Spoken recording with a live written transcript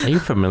Are you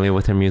familiar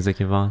with her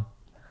music, Yvonne?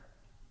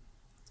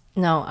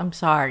 No, I'm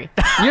sorry.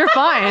 You're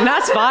fine.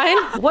 That's fine.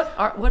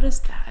 What is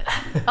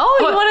that? Oh,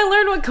 you want to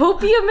learn what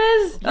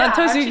copium is? Yeah, Toast,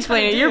 you actually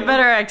explain it. kinda You're do.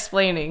 better at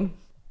explaining.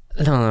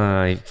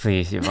 No,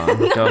 please, Yvonne.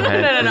 Go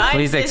ahead. no, I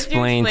Please insist you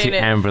explain explain to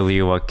it. Amber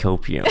Lee what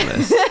copium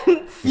is.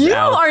 You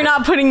Out are there.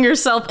 not putting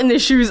yourself in the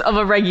shoes of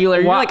a regular.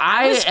 You're Well, like,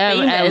 I was I am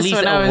famous at least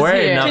when I was aware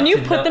here. enough Can you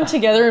to put know- them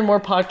together in more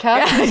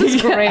podcasts? This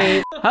is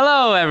great.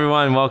 Hello,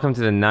 everyone. Welcome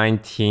to the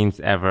 19th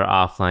ever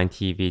Offline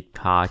TV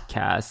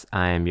podcast.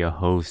 I am your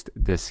host,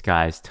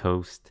 Disguised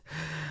Toast.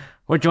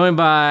 We're joined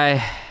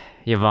by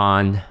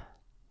Yvonne.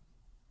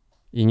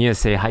 You need to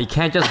say hi. You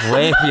can't just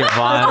wave,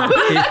 Yvonne.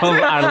 People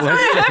are listening.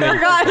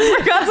 I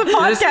forgot the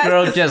podcast. This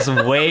girl just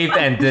waved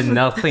and did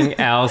nothing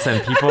else,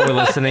 and people were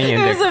listening in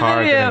their There's a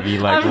car are video. gonna be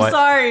like, I'm "What?"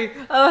 sorry.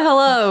 Oh,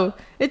 hello.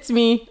 It's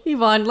me,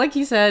 Yvonne, like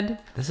you said.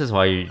 This is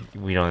why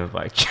we don't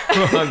invite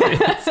you on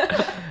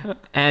this.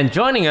 And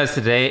joining us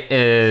today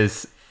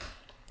is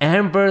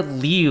Amber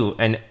Liu,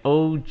 an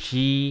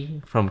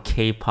OG from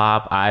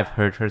K-pop. I've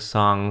heard her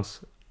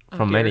songs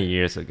from dear. many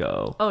years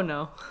ago. Oh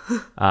no.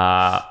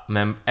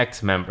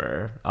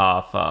 Ex-member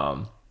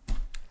of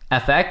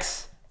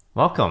FX.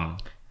 Welcome.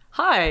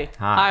 Hi.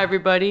 Hi. Hi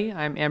everybody.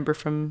 I'm Amber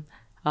from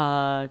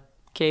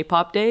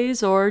K-pop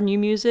Days or New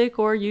Music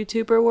or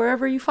YouTube or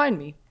wherever you find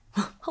me.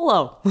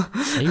 Hello.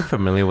 Are you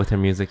familiar with her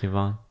music,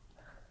 Yvonne?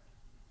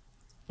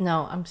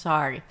 No, I'm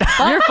sorry.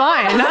 You're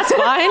fine. That's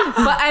fine.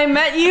 But I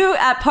met you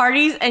at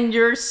parties and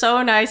you're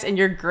so nice and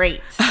you're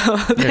great.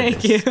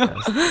 Thank you.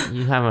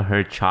 You haven't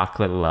heard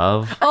Chocolate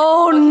Love?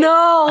 Oh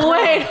no.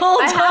 Wait, hold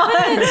I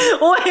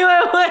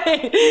on.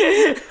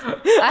 Wait.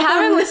 I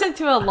haven't listened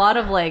to a lot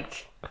of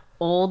like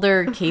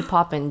older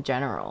K-pop in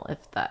general, if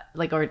that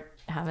like or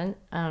haven't.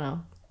 I don't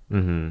know.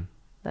 Mm-hmm.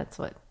 That's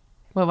what.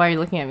 Well, why are you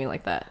looking at me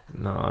like that?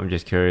 No, I'm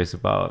just curious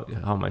about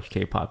how much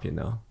K-pop you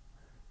know.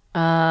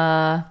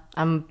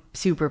 I'm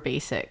super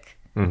basic.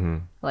 Mm-hmm.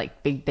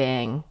 Like Big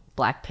Bang,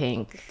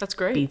 Blackpink, That's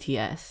great.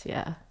 BTS,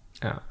 yeah.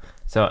 Yeah.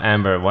 So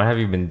Amber, what have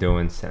you been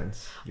doing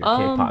since your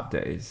K-pop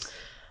days?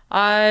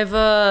 I've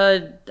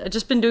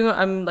just been doing.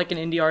 I'm like an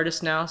indie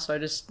artist now, so I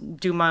just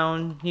do my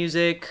own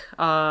music.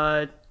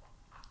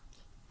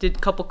 Did a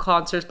couple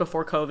concerts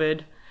before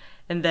COVID,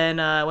 and then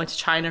went to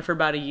China for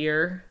about a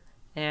year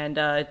and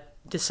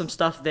did some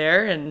stuff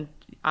there. And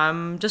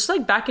I'm just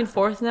like back and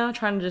forth now,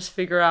 trying to just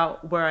figure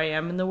out where I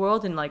am in the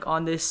world and like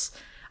on this.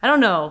 I don't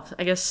know.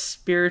 I guess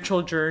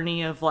spiritual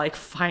journey of like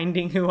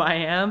finding who I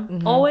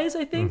am. Always,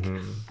 I think.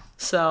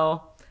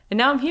 So, and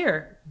now I'm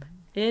here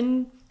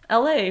in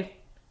LA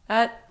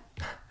at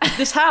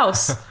this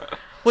house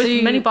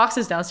with many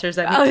boxes downstairs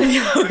that need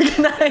to be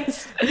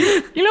organized.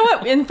 You know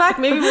what? In fact,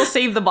 maybe we'll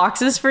save the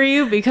boxes for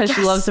you because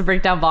she loves to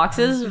break down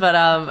boxes.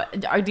 But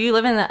do you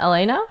live in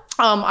LA now?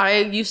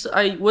 I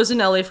was in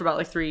LA for about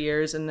like 3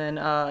 years, and then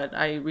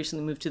I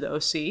recently moved to the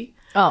OC,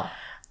 Oh,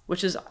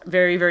 which is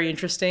very, very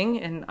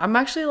interesting. And I'm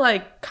actually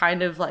like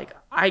kind of like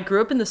I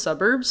grew up in the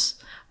suburbs.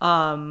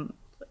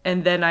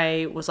 And then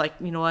I was like,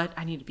 you know what?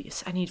 I need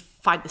to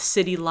find the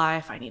city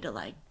life. I need to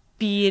like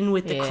be in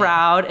with the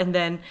crowd. And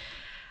then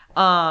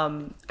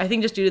I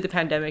think just due to the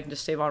pandemic and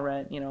just save on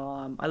rent,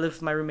 I live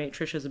with my roommate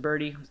Trisha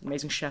Zaberti, who's an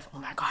amazing chef. Oh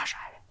my gosh,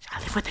 I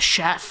live with a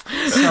chef.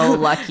 so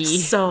lucky.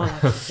 So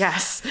lucky,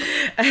 yes.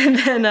 And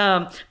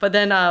then, but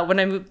then when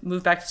I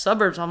moved back to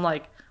suburbs, I'm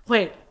like,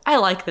 wait, I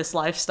like this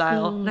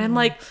lifestyle. And I'm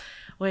like,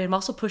 wait, I'm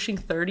also pushing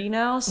 30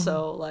 now.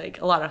 So like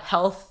a lot of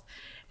health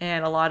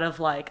and a lot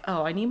of like,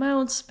 oh, I need my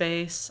own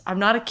space. I'm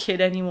not a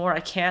kid anymore. I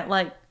can't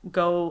like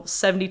go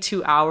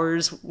 72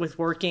 hours with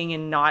working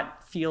and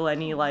not feel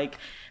any like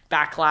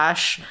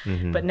backlash.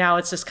 But now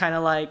it's just kind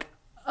of like,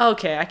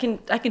 okay, I can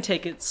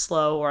take it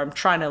slow, or I'm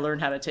trying to learn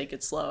how to take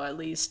it slow at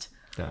least.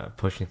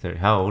 Pushing 30.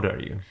 How old are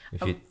you?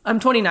 If you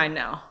I'm 29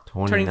 now.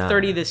 29. Turning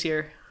 30 this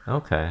year.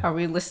 Okay. Are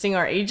we listing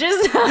our ages?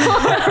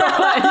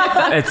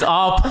 It's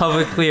all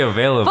publicly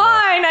available.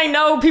 Fine, I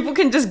know. People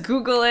can just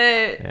Google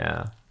it.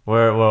 Yeah.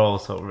 We're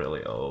also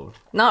really old.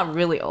 Not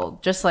really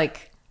old. Just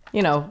like,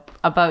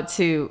 about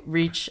to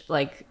reach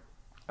like...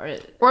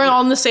 We're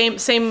all in the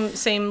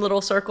same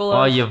little circle.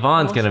 Oh, of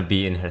Yvonne's gonna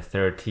be in her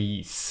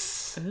 30s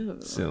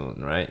soon,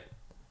 right?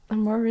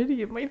 I'm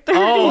already in my 30s.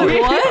 Oh,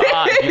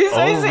 God, you So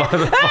I old say-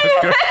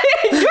 motherfucker.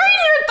 You're in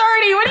your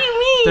 30. What do you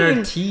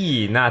mean?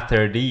 30, not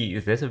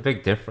 30s. There's a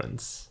big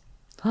difference.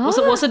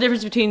 What's the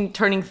difference between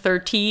turning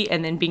 30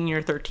 and then being in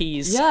your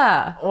 30s?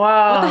 Yeah.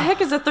 Wow. What the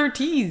heck is a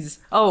 30s?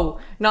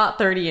 Oh, not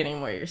 30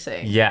 anymore, you're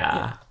saying.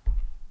 Yeah.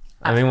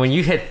 I mean, when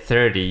you hit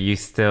 30, you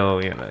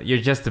still, you're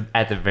just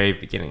at the very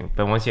beginning.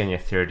 But once you're in your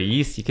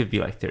 30s, you could be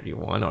like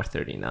 31 or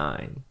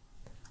 39.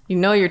 You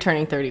know you're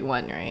turning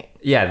 31, right?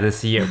 Yeah,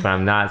 this year, but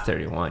I'm not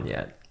 31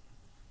 yet.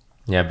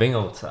 Yeah, being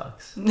old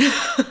sucks.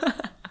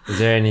 Is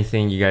there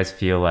anything you guys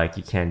feel like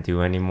you can't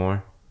do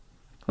anymore?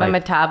 My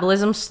Like-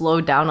 metabolism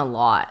slowed down a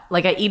lot.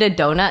 Like I eat a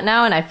donut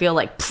now and I feel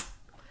like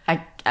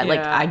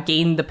I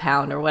gained the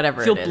pound or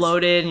whatever Feel it is.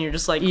 bloated and you're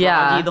just like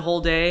groggy the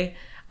whole day.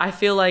 I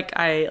feel like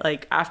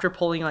after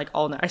pulling like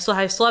all night, I still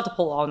have to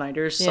pull all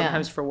nighters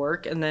sometimes for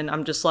work, and then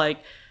I'm just like,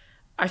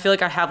 I feel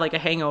like I have like a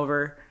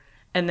hangover,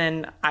 and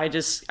then I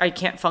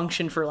can't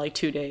function for like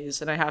 2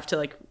 days, and I have to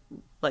like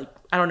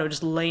I don't know,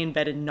 just lay in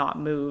bed and not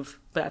move.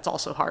 But that's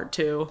also hard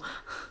too.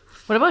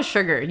 What about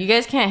sugar? You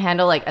guys can't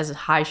handle like as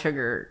high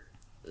sugar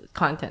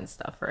content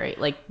stuff, right?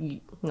 Like,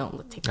 take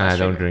I less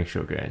don't sugar. drink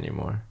sugar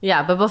anymore.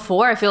 Yeah, but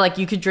before I feel like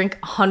you could drink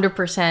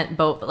 100%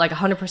 like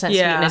 100%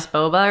 Yeah. sweetness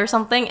boba or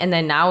something, and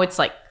then now it's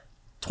like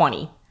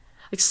 20.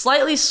 Like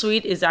slightly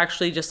sweet is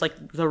actually just like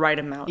the right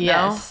amount Yes.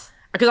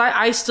 now. Because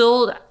I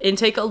still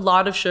intake a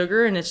lot of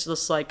sugar, and it's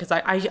just like, because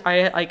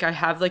I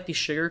have like these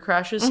sugar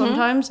crashes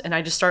sometimes, and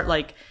I just start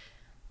like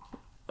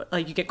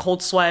you get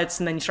cold sweats,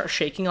 and then you start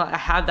shaking. I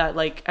have that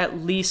like at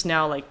least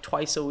now like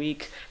twice a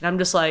week, and I'm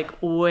just like,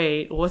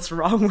 wait, what's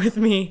wrong with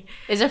me?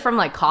 Is it from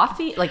like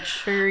coffee, like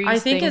sugary I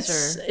think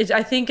things,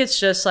 I think it's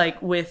just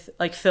like with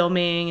like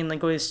filming and like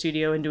going to the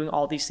studio and doing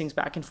all these things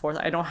back and forth.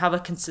 I don't have a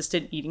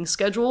consistent eating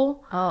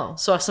schedule. Oh.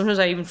 So sometimes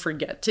I even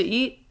forget to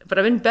eat, but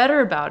I've been better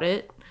about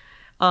it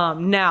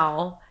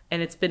now,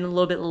 and it's been a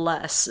little bit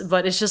less.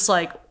 But it's just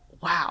like,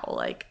 wow,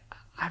 like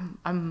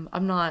I'm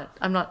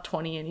not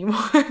 20 anymore.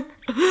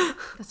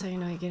 That's how you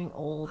know you're getting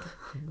old.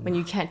 When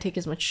you can't take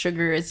as much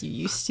sugar as you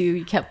used to.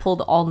 You can't pull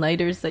the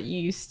all-nighters that you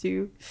used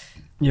to.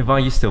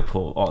 Yvonne, you still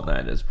pull all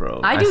nighters,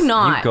 bro. I do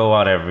not. You go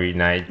out every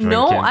night drinking,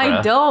 No, I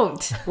bruh.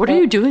 don't. What are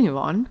you doing,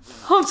 Yvonne?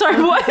 I'm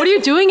sorry, what? What are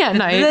you doing at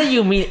night? Didn't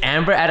you meet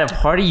Amber at a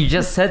party? You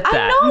just said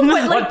that. know,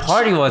 but, like, what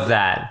party was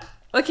that?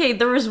 Okay,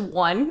 there was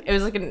one. It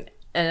was like an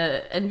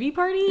envy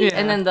party, Yeah.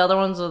 and then the other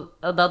one was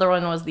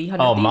the 100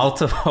 Oh, Thieves.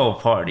 multiple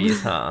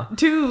parties, huh?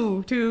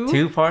 Two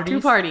parties? 2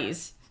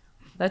 parties.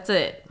 That's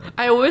it.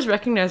 I always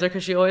recognize her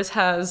because she always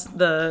has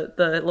the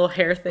little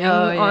hair thing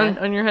Oh, yeah.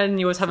 on your head, and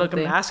you always have like a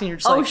Something. mask, and you're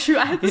just Oh like, shoot!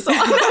 I had this on. I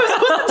was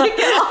supposed to take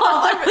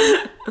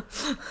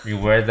it off. You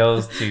wear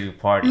those to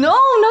parties. No,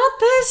 not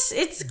this.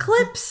 It's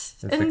clips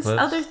It's the and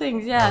clips? other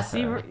things. Yeah.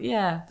 See. Okay.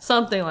 Yeah.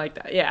 something like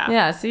that. Yeah.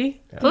 Yeah.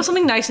 See. Put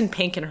something nice and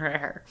pink in her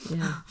hair.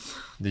 Yeah.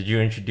 Did you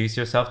introduce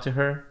yourself to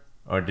her?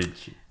 Or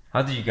did you?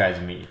 How did you guys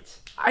meet?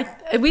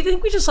 We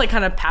think we just like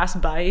kind of passed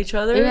by each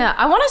other. Yeah.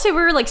 I want to say we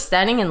were like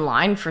standing in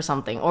line for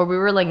something, or we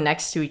were like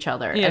next to each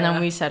other, and Yeah.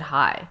 then we said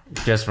hi.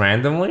 Just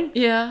randomly?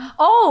 Yeah.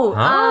 Oh,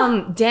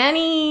 Huh?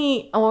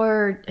 Danny,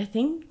 or I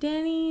think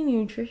Danny,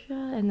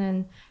 Nutritia, and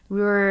then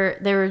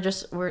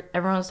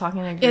everyone was talking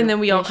in a group. And then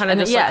we all kinda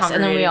just, like, yes,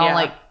 and then we congregated, all yeah.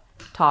 like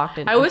talked.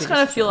 And I always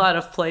kind of introduced feel each other. out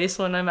of place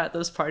when I'm at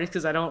those parties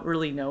because I don't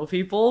really know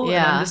people. And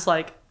Yeah. I'm just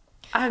like,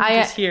 I'm I-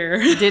 just here.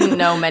 Didn't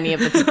know many of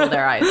the people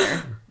there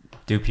either.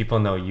 Do people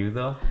know you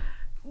though?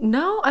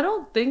 No, I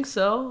don't think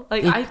so.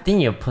 Like I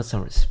think you put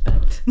some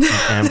respect on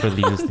Amber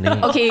Liu's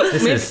name. Okay,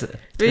 This maybe- is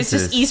It's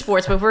just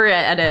esports, but if we're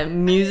at a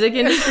music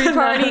industry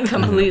party,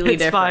 completely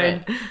It's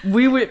different.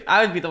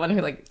 I would be the one who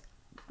like,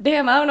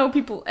 damn, I don't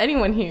know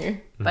anyone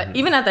here. But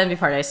even at the MD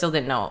party, I still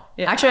didn't know.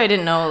 Yeah. Actually, I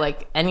didn't know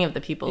like any of the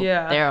people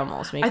Yeah. there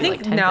almost. Maybe I think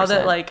like 10%. now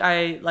that like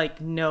I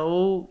like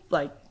know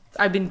like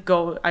I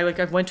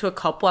went to a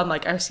couple. I'm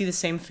like I see the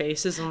same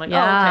faces. I'm like, oh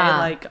okay. Yeah.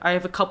 Like I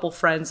have a couple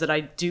friends that I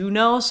do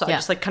know, so I Yeah.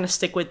 just like kind of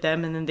stick with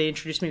them, and then they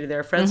introduce me to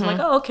their friends. I'm like,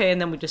 oh okay, and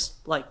then we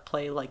just like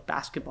play like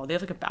basketball. They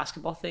have like a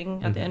basketball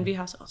thing at the NV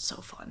house. Oh, it's so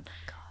fun.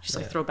 Just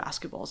like throw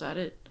basketballs at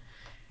it.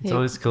 It's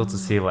always cool to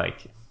see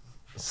like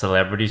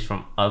celebrities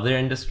from other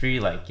industry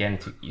like get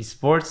into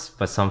esports,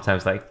 but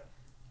sometimes like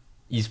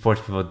esports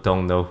people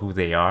don't know who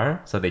they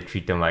are, so they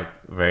treat them like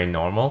very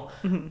normal.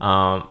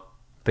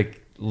 The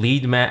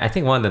lead man, I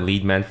think one of the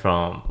lead men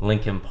from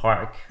Linkin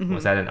Park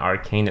was at an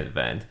Arcane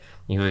event.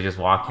 He was just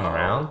walking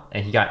around,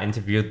 and he got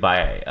interviewed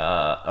by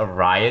a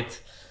Riot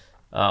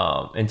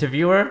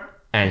interviewer.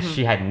 And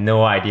she had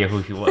no idea who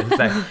he was. It's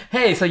like,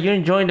 hey, so you're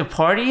enjoying the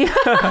party?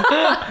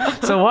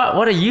 So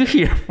what are you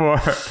here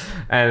for?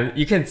 And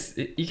you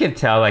can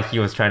tell like he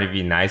was trying to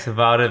be nice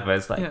about it, but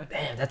it's like, Yeah.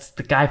 damn, that's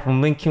the guy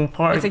from Linkin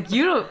Park. it's like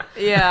you don't.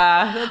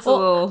 Yeah, that's a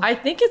little. I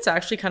think it's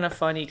actually kind of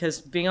funny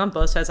because being on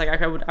both sides, like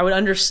I would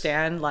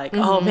understand like,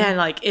 oh man,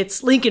 like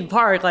it's Linkin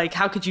Park, like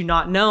how could you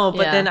not know?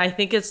 But Yeah. then I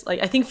think it's like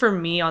I think for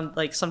me on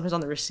like sometimes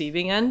on the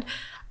receiving end,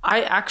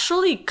 I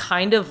actually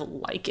kind of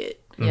like it.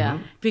 yeah.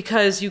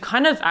 Because you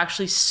kind of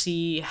actually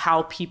see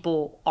how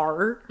people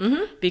are.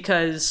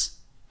 Because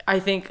I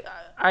think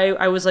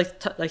I was like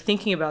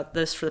thinking about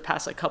this for the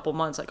past like couple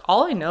months. Like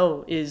all I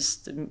know is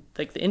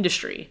the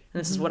industry.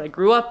 And this is what I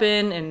grew up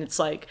in, and it's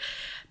like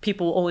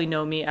people only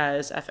know me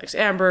as FX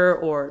Amber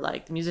or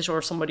like the musician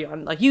or somebody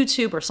on like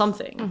YouTube or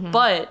something.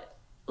 But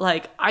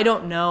like I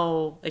don't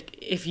know like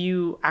if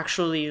you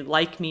actually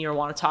like me or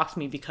want to talk to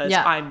me because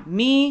Yeah. I'm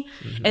me.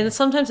 And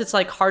sometimes it's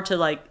like hard to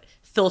like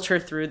filter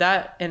through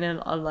that, and then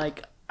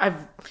like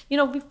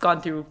we've gone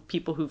through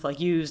people who've like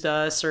used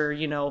us or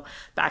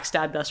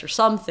backstabbed us or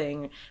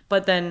something,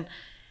 but then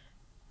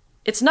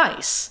it's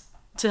nice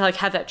to like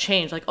have that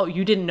change, like, oh,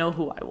 you didn't know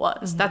who I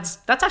was. That's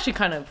actually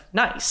kind of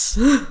nice.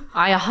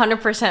 I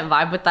 100%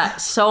 vibe with that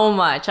so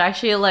much. I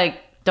actually like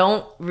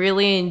don't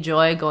really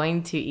enjoy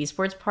going to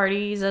esports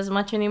parties as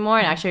much anymore,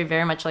 and actually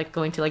very much like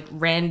going to like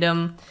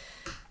random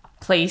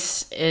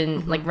place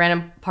in like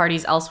random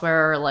parties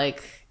elsewhere, or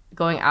like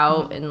going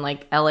out in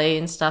like LA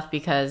and stuff,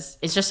 because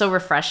it's just so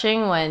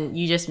refreshing when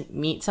you just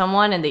meet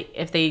someone and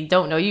if they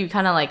don't know you, you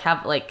kind of like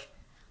have like,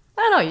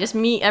 I don't know, you just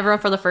meet everyone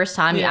for the first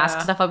time. You ask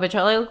stuff about each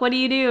other, like, what do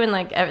you do? And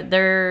like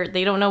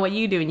they don't know what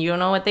you do and you don't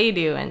know what they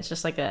do, and it's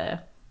just like I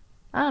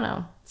don't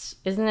know.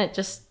 Isn't it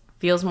just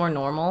feels more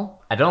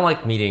normal? I don't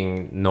like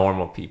meeting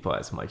normal people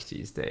as much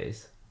these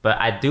days, but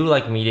I do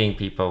like meeting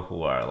people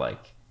who are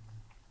like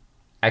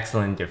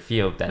excellent in their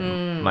field that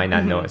might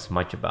not know as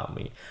much about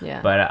me.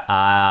 Yeah. But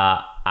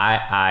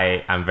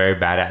I'm very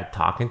bad at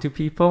talking to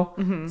people,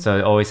 so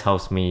it always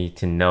helps me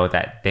to know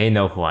that they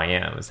know who I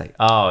am. It's like,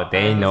 oh,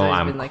 they know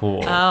I'm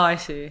cool. Oh, I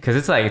see. Because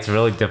it's like, it's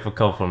really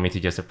difficult for me to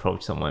just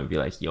approach someone and be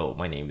like, yo,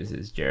 my name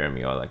is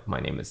Jeremy, or like, my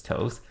name is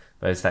Toast.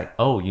 But it's like,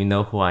 oh, you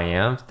know who I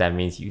am? That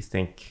means you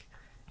think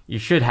you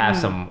should have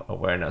some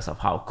awareness of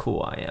how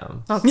cool I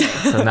am. Okay.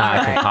 So now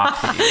I can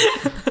talk to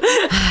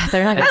you.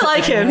 They're not. I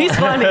like him. He's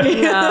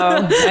funny.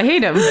 No, I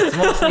hate him. It's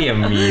mostly a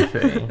me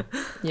thing.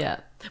 Yeah.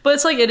 But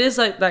it's like, it is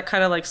like that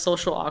kind of like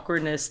social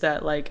awkwardness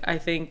that like I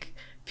think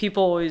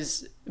people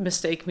always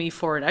mistake me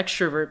for an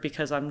extrovert,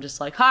 because I'm just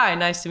like, hi,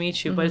 nice to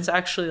meet you. But it's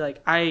actually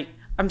like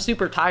I'm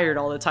super tired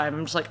all the time.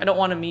 I'm just like, I don't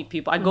want to meet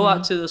people. I go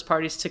out to those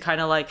parties to kind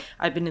of like,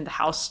 I've been in the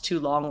house too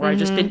long, where I've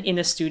just been in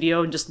a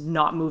studio and just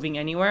not moving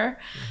anywhere.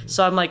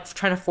 So I'm like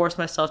trying to force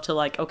myself to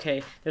like,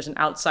 okay, there's an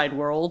outside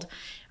world.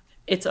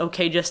 It's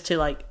okay just to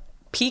like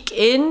peek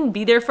in,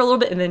 be there for a little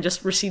bit, and then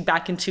just recede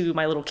back into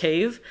my little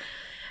cave.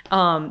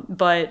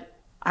 But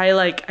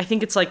I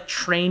think it's like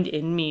trained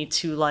in me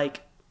to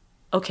like,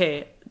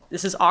 okay,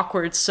 this is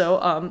awkward.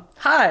 So,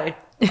 hi.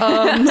 You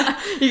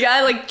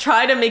gotta like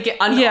try to make it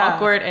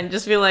unawkward and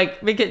just be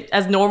like, make it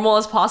as normal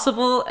as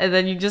possible. And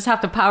then you just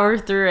have to power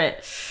through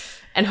it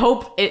and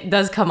hope it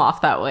does come off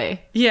that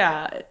way.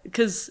 Yeah,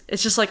 because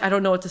it's just like, I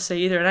don't know what to say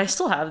either. And I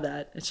still have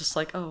that. It's just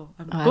like, I'm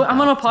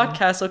on a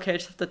podcast. Okay, I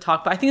just have to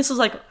talk. But I think this is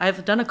like,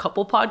 I've done a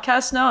couple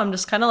podcasts now. I'm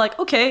just kind of like,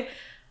 okay,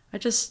 I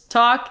just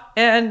talk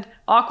and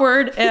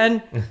awkward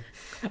and...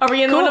 Are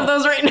we in one of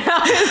those right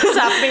now? Is this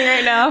happening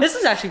right now? This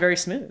is actually very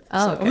smooth.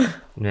 Oh, okay.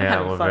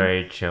 Yeah, we're fun.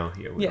 very chill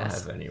here. We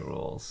Yes. don't have any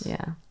rules.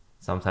 Yeah.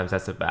 Sometimes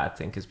that's a bad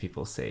thing, because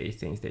people say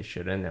things they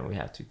shouldn't, and we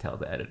have to tell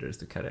the editors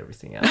to cut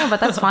everything out. No, but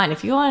that's fine.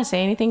 If you want to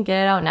say anything,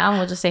 get it out now, and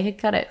we'll just say, hey,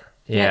 cut it.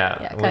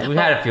 Yeah, cut we it.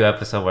 had a few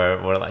episodes where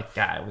we're like,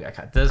 God, we gotta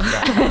cut this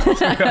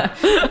guy.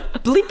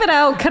 Bleep it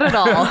out, cut it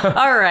all.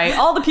 All right.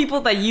 All the people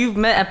that you've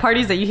met at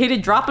parties that you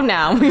hated, drop them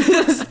now.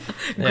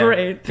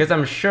 Great. Because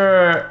I'm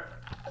sure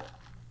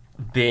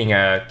being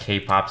a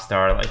K-pop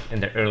star like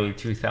in the early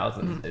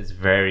 2000s is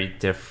very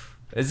different.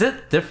 Is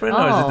it different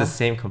or is it the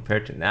same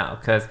compared to now?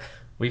 Because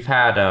we've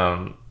had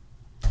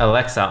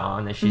Alexa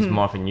on, and she's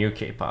more of a new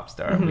K-pop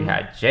star. We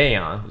had Jay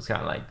on, who's kind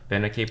of like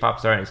been a K-pop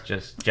star, and it's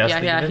just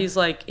Yeah, he's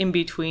like in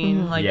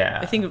between. Like, Yeah.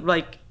 I think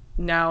like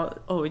now,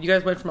 you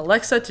guys went from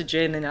Alexa to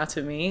Jay and then now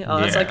to me. Oh,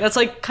 Yeah. that's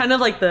like kind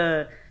of like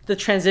the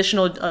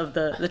transitional of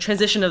the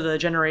transition of the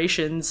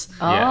generations.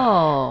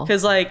 Oh.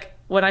 Because like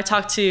when I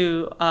talked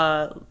to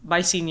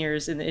my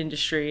seniors in the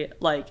industry,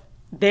 like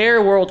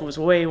their world was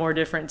way more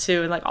different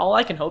too. And like all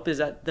I can hope is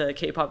that the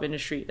K-pop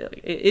industry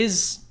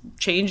is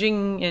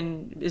changing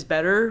and is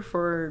better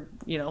for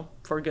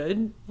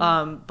good.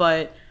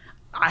 But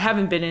I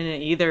haven't been in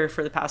it either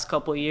for the past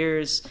couple of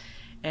years.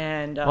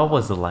 And What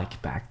was it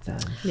like back then?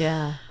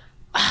 Yeah.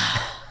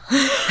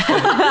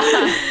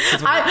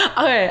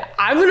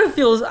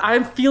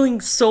 I'm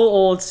feeling so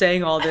old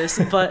saying all this,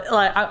 but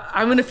like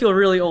I'm gonna feel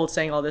really old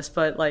saying all this,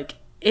 but like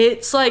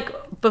it's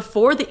like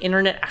before the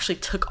internet actually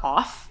took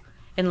off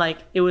and like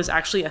it was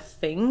actually a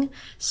thing.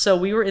 So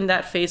we were in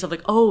that phase of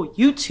like, oh,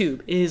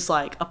 YouTube is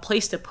like a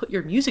place to put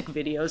your music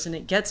videos and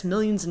it gets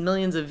millions and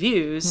millions of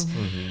views.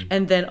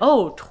 And then,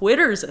 oh,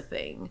 Twitter's a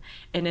thing.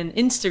 And then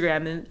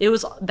Instagram. And it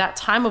was that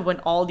time of when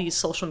all these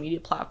social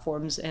media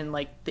platforms and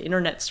like the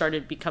internet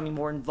started becoming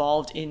more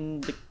involved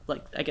in the,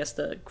 like, I guess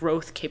the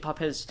growth K-pop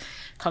has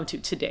come to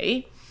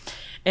today.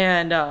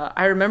 And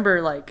I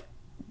remember like,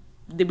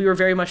 we were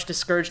very much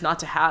discouraged not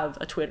to have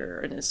a Twitter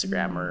or an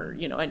Instagram or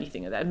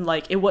anything of that. And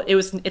like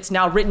it's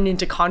now written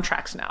into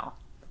contracts now.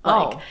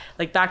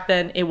 Like back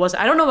then it was.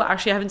 I don't know.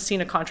 Actually, I haven't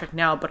seen a contract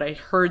now, but I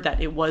heard that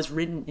it was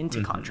written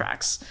into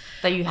contracts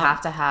That you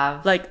have to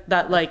have. like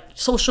that. Like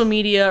social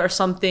media or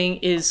something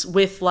is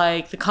with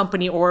like the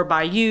company or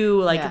by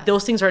you. Like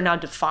those things are now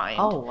defined.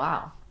 Oh,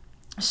 wow.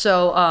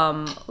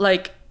 So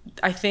like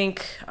I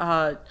think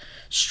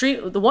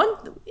the one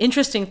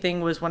interesting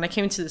thing was when I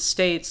came into the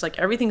States, like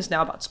everything's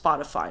now about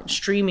Spotify and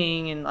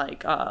streaming and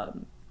like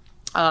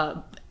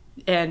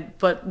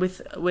but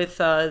with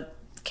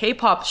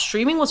K-pop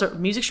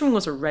music streaming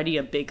was already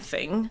a big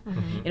thing,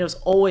 and it was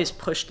always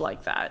pushed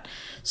like that.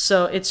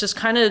 So it's just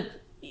kind of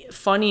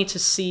funny to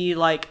see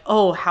like,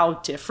 oh, how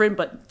different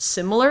but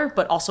similar,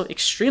 but also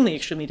extremely,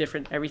 extremely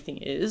different everything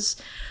is.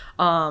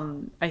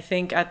 I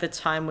think at the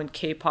time when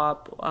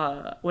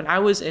K-pop, when I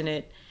was in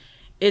it,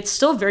 it's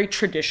still very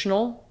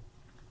traditional.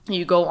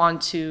 You go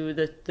onto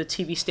the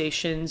TV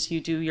stations,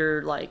 you do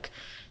your like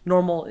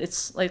normal,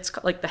 it's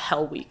like the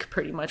Hell Week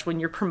pretty much. When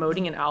you're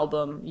promoting an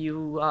album,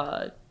 you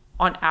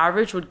on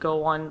average would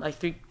go on like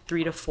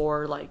three to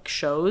four like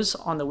shows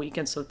on the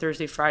weekend, so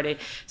Thursday, Friday,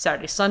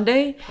 Saturday,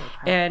 Sunday.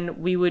 And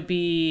we would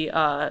be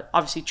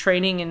obviously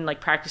training and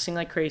like practicing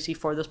like crazy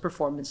for those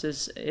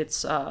performances.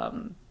 It's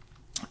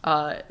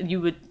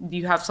you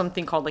have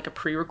something called like a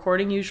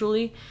pre-recording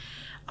usually.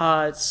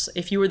 It's,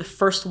 if you were the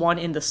first one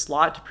in the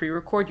slot to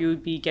pre-record, you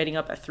would be getting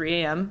up at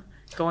 3 a.m.,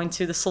 going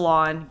to the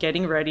salon,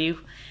 getting ready,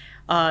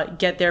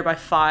 get there by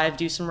 5,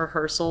 do some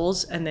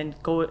rehearsals, and then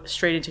go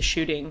straight into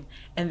shooting.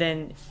 And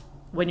then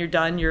when you're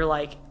done, you're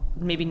like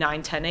maybe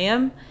 9, 10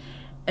 a.m.,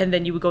 and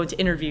then you would go into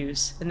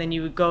interviews, and then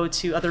you would go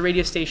to other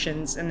radio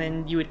stations, and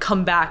then you would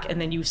come back,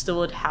 and then you still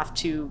would have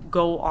to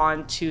go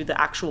on to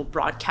the actual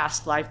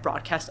live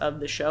broadcast of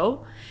the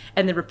show,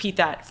 and then repeat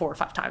that 4 or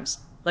 5 times,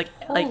 like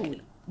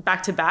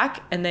back to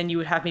back. And then you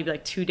would have maybe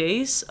like 2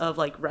 days of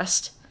like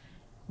rest,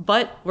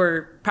 but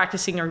we're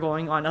practicing or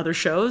going on other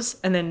shows.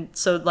 And then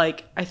so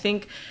like I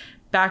think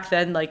back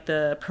then like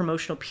the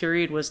promotional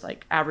period was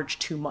like average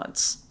 2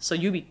 months, so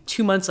you'd be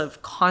 2 months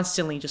of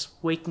constantly just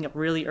waking up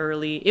really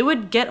early. It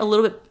would get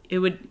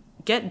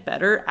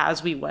better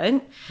as we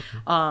went.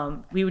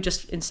 We would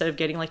just, instead of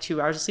getting like 2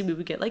 hours of sleep, we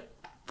would get like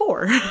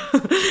 4.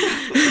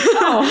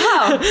 Oh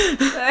wow,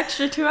 the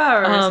extra 2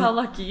 hours. How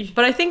lucky.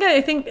 But I think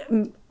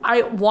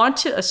I want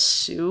to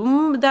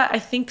assume that I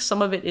think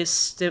some of it is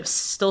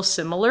still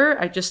similar.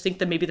 I just think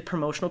that maybe the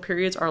promotional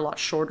periods are a lot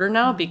shorter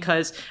now,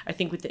 because I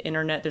think with the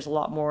internet there's a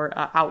lot more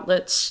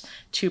outlets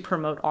to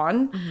promote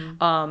on.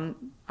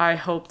 I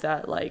hope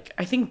that like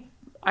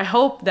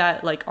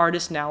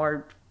artists now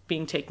are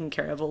being taken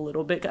care of a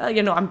little bit.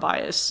 I'm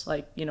biased.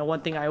 Like,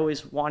 one thing I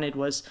always wanted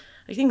was,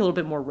 I think, a little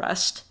bit more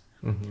rest.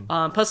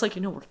 Plus, like,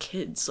 we're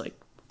kids. Like,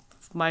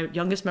 my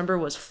youngest member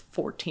was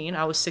 14.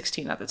 I was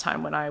 16 at the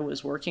time when I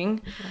was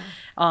working.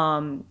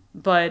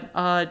 But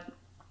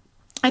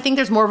I think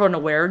there's more of an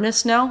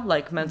awareness now.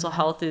 Like, mental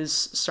health is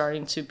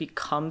starting to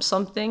become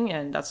something,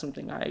 and that's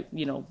something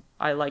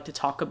I like to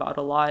talk about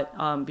a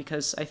lot,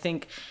 because I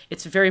think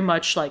it's very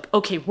much like,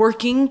 okay,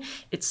 working,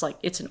 it's like,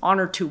 it's an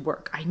honor to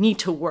work. I need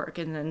to work.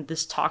 And then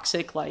this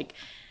toxic, like,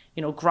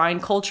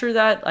 grind culture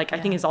that like, I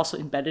think is also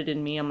embedded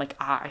in me. I'm like,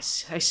 I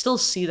still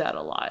see that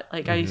a lot.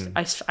 Like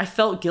I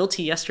felt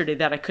guilty yesterday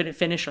that I couldn't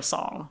finish a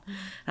song. And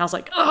I was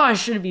like, oh, I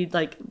should be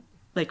like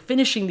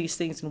finishing these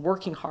things and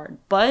working hard.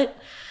 But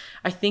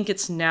I think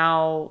it's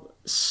now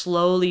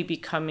slowly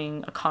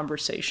becoming a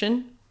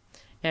conversation.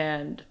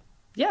 And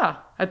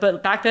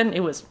but back then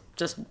it was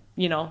just,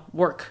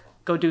 work,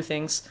 go do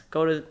things,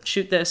 go to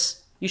shoot this.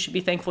 You should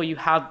be thankful you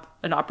have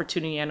an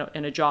opportunity and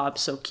a job,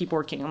 so keep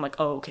working. I'm like,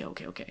 oh,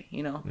 okay.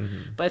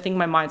 But I think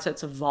my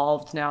mindset's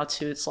evolved now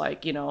to, it's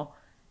like, well,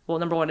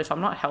 number one, if I'm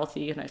not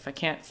healthy and if I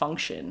can't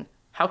function,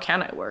 how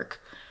can I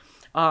work?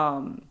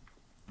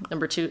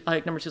 Number two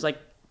is like,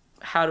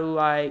 how do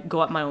I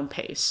go at my own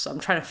pace? So I'm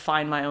trying to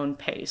find my own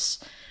pace.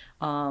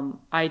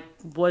 I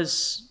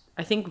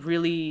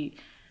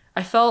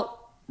felt,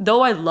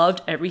 though I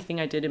loved everything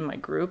I did in my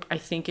group, I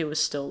think it was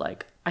still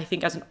like, I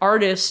think as an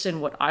artist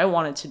and what I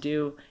wanted to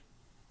do,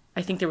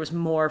 I think there was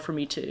more for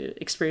me to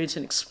experience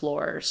and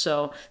explore.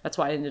 So that's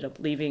why I ended up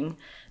leaving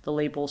the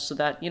label, so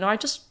that, I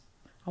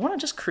want to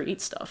just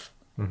create stuff.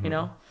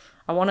 I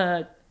want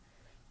to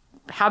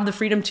have the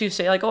freedom to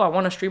say like, oh, I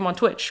want to stream on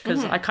Twitch,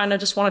 because I kind of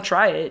just want to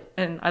try it,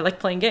 and I like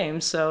playing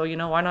games. So,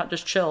 why not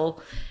just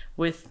chill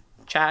with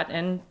chat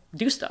and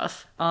do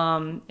stuff?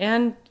 And,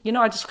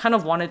 I just kind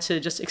of wanted to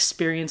just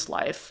experience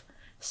life.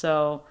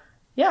 So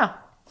yeah,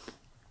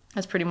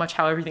 that's pretty much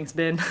how everything's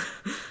been.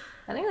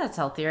 I think that's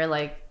healthier.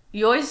 Like,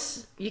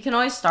 you can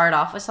always start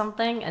off with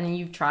something, and then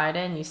you've tried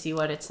it and you see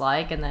what it's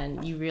like, and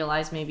then you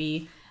realize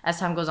maybe as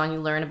time goes on you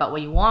learn about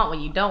what you want, what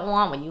you don't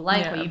want, what you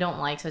like, what you don't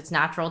like. So it's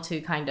natural to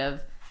kind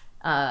of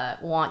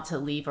want to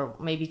leave, or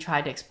maybe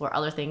try to explore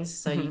other things,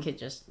 so you could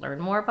just learn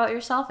more about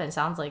yourself. And it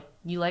sounds like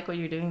you like what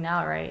you're doing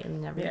now, right?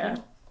 And everything.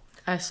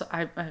 I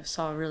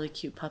saw a really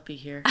cute puppy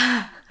here.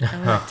 I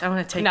want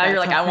to take now that you're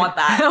like, puppy. I want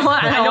that.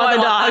 I want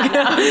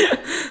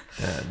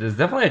the dog. There's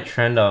definitely a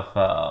trend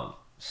of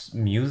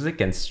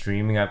music and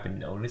streaming I've been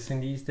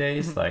noticing these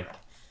days. Like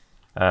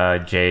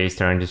Jay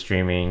starting to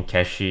streaming,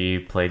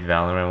 Keshi played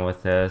Valorant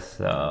with us,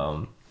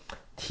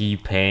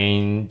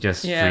 T-Pain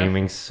just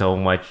streaming so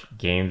much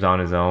games on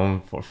his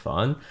own for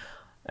fun.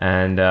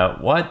 And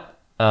what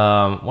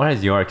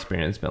has your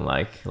experience been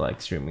like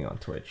streaming on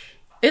Twitch?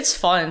 It's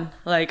fun.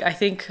 Like, I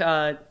think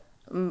my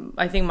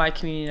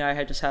community and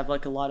I just have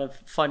like a lot of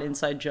fun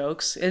inside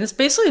jokes, and it's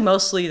basically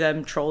mostly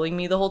them trolling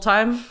me the whole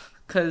time,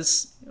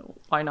 because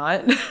why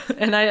not?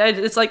 And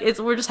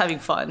we're just having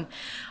fun.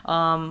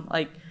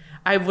 Like,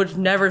 I would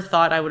never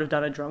thought I would have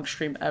done a drunk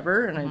stream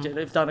ever, and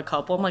I've done a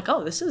couple. I'm like,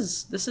 oh, this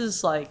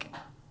is like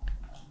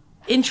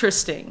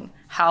interesting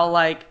how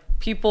like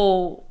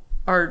people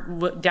are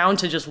down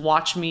to just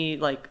watch me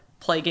like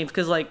play games,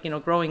 because like,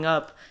 growing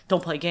up,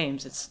 don't play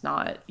games, it's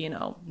not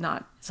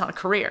it's not a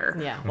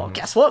career. Well,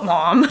 guess what,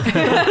 Mom?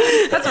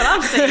 That's what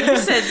I'm saying. You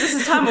said this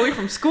is time away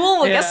from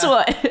school. Well, guess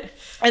what?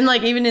 And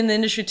like even in the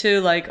industry too,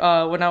 like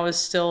when I was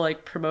still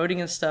like promoting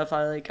and stuff,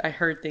 I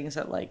heard things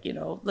that like, you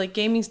know, like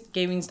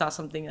gaming's not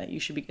something that you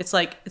should be, it's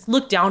like it's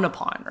looked down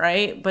upon,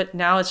 right? But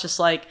now it's just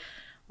like,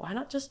 why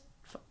not just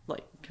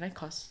like, can I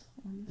cuss?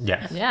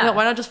 Yeah. Yeah.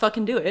 Why not just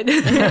fucking do it?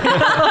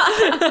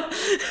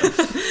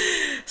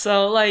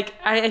 So like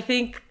I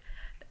think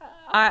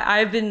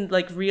I've been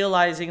like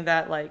realizing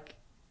that like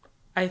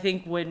I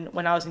think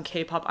when I was in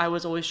K-pop, I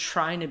was always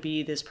trying to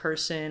be this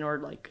person or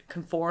like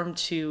conform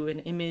to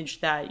an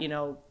image that, you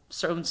know,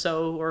 so and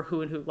so or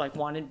who and who like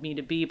wanted me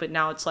to be. But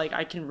now it's like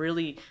I can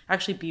really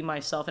actually be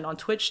myself. And on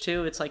Twitch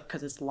too, it's like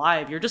because it's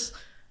live, you're just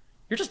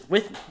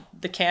with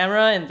the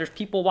camera and there's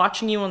people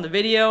watching you on the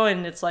video,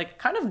 and it's like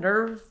kind of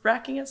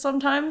nerve-wracking at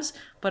sometimes.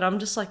 But I'm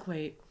just like,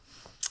 wait,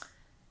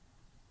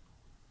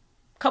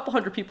 a couple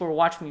hundred people will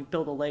watch me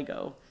build a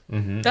Lego.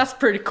 Mm-hmm. That's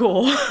pretty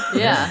cool.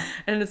 Yeah.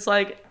 And it's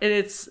like, and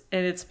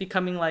it's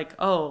becoming like,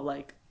 oh,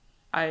 like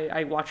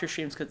I watch your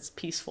streams because it's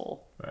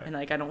peaceful. Right. And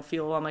like I don't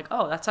feel, I'm like,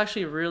 oh, that's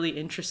actually really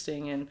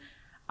interesting. And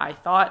I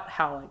thought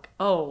how like,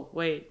 oh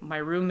wait, my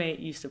roommate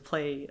used to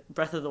play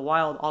Breath of the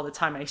Wild all the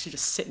time. I used to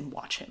just sit and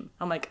watch him.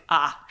 I'm like,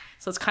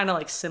 so it's kind of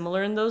like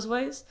similar in those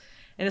ways.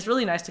 And it's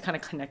really nice to kind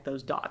of connect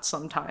those dots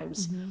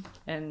sometimes. Mm-hmm.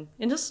 And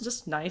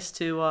just nice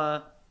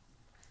to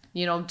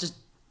you know, just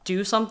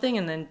do something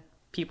and then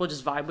people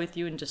just vibe with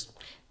you and just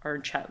are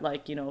in chat,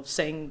 like, you know,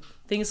 saying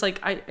things like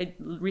I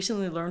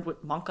recently learned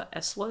what Monka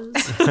S was.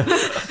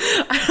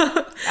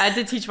 I had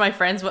to teach my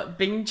friends what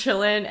Bing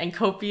Chillin and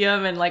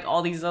Copium and like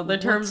all these other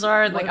terms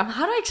are. Like,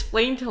 how do I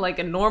explain to like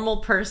a normal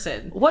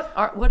person? What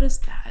is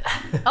that?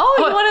 Oh,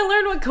 you want to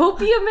learn what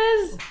Copium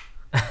is?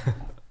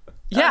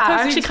 Yeah,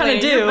 I actually kind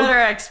of do. You're better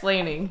at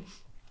explaining.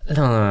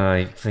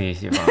 No,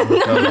 please, Yvonne. Go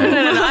ahead.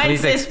 No,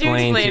 please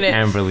explain to it.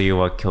 Amberly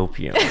what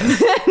copium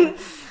is.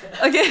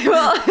 Okay,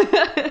 well,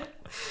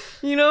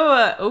 you know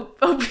what?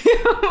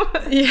 Opium?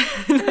 Yeah.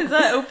 Is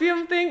that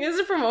opium thing? Is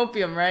it from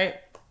opium, right?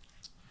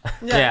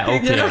 Yeah,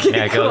 opium. Okay,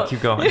 yeah, cool.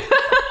 Keep going.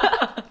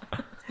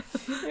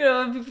 You know,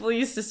 when people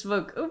used to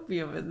smoke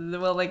opium,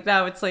 and well, like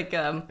now it's like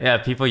Yeah,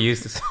 people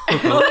used to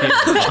smoke opium.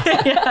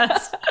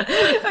 Yes.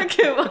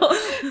 Okay, well,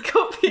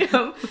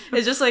 copium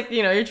is just like,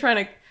 you know, you're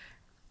trying to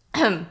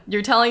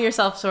you're telling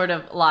yourself sort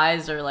of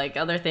lies or like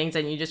other things,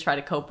 and you just try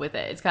to cope with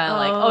it. It's kind of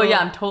like, oh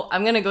yeah,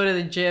 I'm gonna go to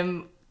the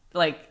gym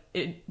like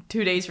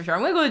 2 days for sure.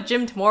 I'm gonna go to the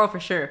gym tomorrow for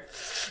sure,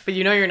 but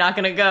you know you're not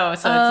gonna go.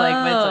 So it's like,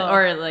 but it's like,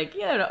 or like,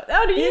 yeah, no,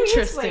 how do you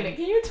explain it?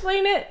 Can you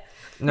explain it?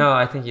 No,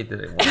 I think you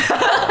did it.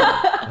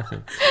 I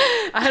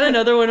had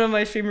another one of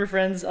my streamer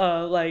friends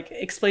like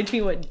explain to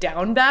me what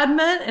down bad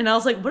meant, and I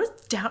was like, what is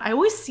down? I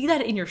always see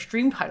that in your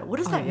stream title. What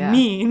does that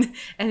mean?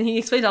 And he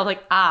explained it. I was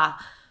like,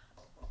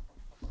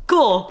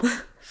 cool.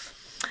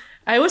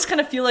 I always kind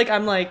of feel like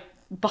I'm like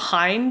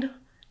behind.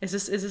 Is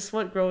this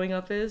what growing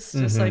up is?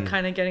 Just like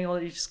kind of getting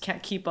older, you just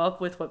can't keep up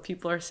with what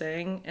people are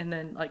saying, and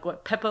then like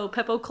what people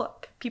clap.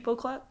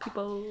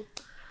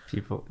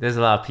 People, there's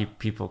a lot of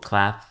people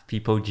clap,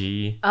 people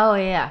G. Oh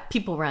yeah,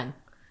 people run.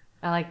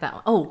 I like that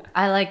one. Oh,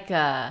 I like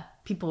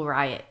people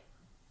riot.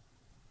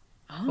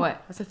 Oh,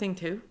 what? That's a thing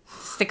too.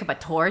 Stick up a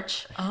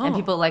torch, and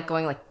people like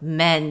going like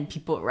men.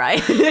 People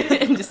riot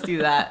and just do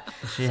that.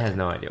 She has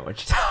no idea what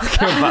she's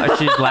talking about.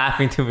 She's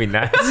laughing to be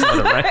nice on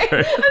the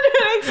record.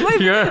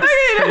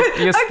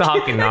 You're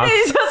stalking now.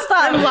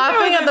 I'm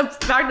laughing at the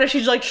fact that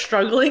she's like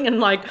struggling and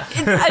like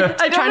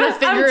I'm trying to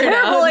figure it out. I'm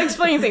terrible at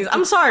explaining things.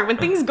 I'm sorry. When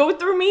things go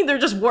through me, they're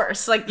just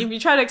worse. Like if you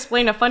try to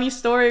explain a funny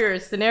story or a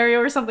scenario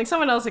or something,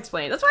 someone else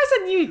explain it. That's why I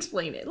said you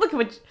explain it. Look at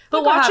what.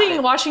 But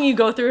watching you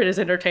go through it is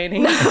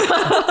entertaining.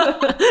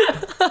 But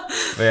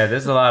yeah,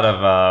 there's a lot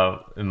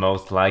of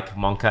most like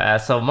Monka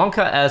S. So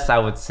Monka S, I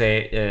would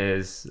say,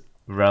 is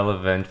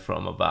relevant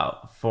from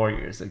about 4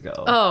 years ago.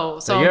 Oh,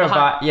 so you're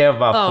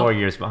about 4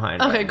 years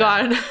behind. Okay, right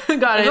got it. If you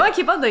want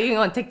to keep up, though, you can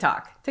go on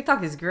TikTok.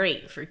 TikTok is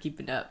great for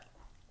keeping up.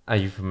 Are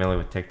you familiar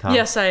with TikTok?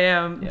 Yes, I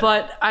am. Yeah.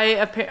 But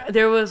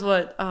there was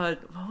what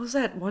was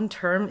that one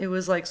term? It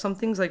was like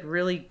something's like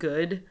really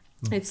good.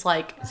 It's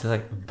like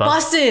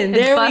bussin'.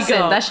 There we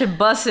go. That shit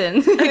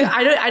bussin'.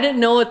 I didn't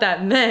know what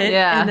that meant.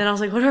 Yeah. And then I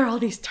was like, what are all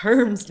these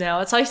terms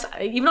now? It's like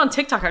even on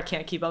TikTok I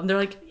can't keep up. And they're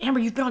like, Amber,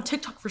 you've been on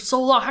TikTok for so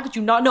long. How could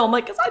you not know? I'm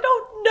like, because I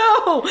don't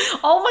know.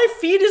 All my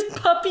feed is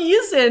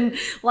puppies and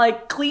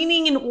like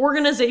cleaning and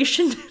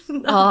organization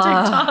on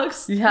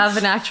TikToks. You have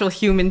an actual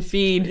human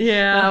feed.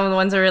 Yeah. The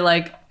ones that are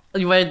like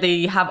where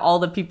they have all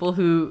the people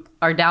who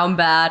are down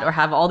bad or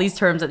have all these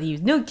terms that they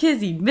use. No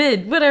kizzy,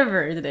 mid,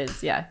 whatever it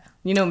is. Yeah.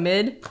 You know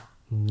mid?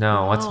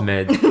 No, what's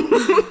mid? I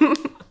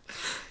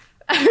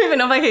don't even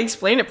know if I can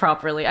explain it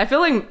properly. I feel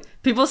like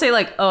people say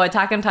like, oh,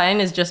 Attack on Titan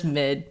is just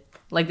mid.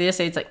 Like they just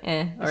say it's like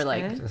or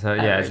like. So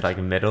yeah, average. It's like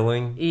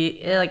middling.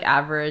 Like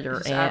average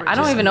or average. I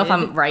don't even know if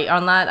I'm right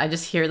on that. I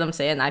just hear them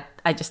say it, and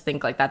I just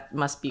think like that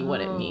must be what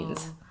it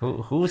means.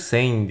 Who's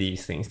saying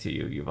these things to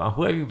you, Yvonne?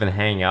 Who have you been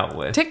hanging out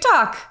with?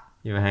 TikTok.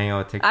 You've been hanging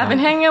out with TikTok? I've been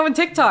hanging out with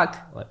TikTok.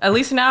 At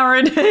least an hour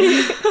a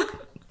day.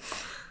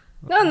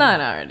 No, not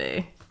an hour a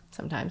day.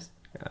 Sometimes.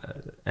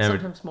 And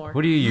Sometimes more.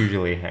 Who do you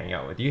usually hang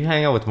out with? Do you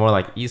hang out with more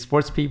like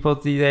esports people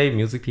today,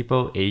 music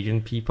people,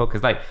 Asian people?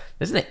 Because like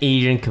there's an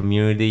Asian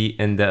community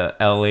in the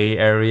LA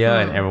area,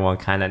 and everyone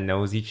kind of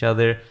knows each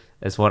other.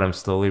 That's what I'm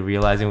slowly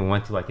realizing. We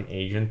went to like an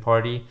Asian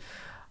party.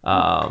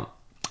 The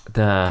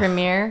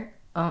Premiere.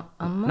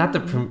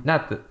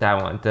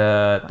 that one.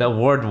 The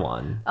award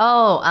one.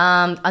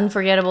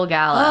 Unforgettable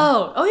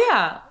Gala. Oh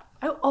yeah.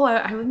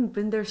 I haven't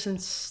been there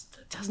since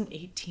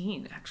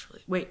 2018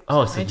 actually. Wait.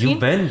 Oh, so 19? you've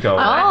been going.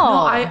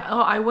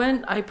 I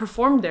went. I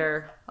performed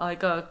there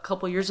like a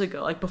couple years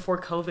ago, like before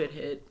COVID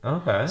hit.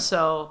 Okay.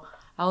 So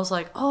I was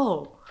like,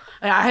 oh.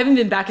 I haven't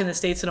been back in the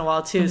States in a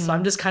while too, so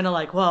I'm just kind of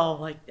like, well,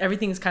 like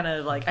everything's kind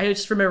of like, I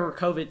just remember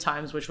COVID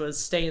times, which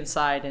was stay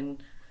inside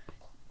and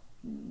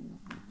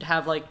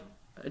have like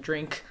a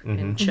drink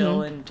and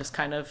chill and just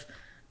kind of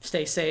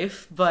stay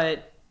safe.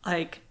 But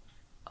like,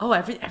 oh,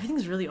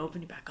 everything's really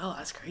opening back. Oh,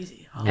 that's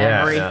crazy. Oh.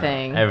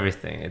 Everything.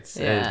 Everything. It's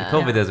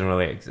COVID doesn't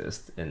really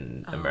exist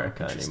in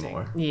America interesting.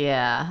 anymore.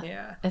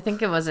 Yeah. I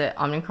think it was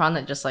Omicron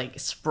that just like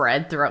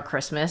spread throughout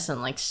Christmas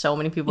and like so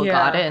many people Yeah.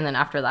 got it. And then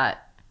after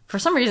that, for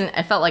some reason,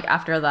 I felt like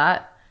after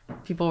that,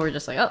 people were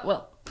just like, oh,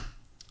 well.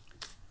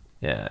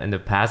 Yeah, in the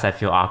past, I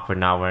feel awkward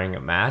not wearing a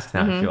mask.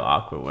 Now I feel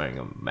awkward wearing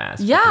a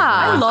mask. Yeah,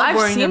 I love I've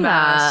wearing a seen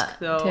mask that,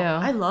 though. too.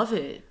 I love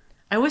it.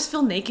 I always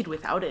feel naked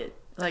without it.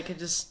 Like it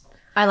just,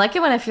 I like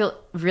it when I feel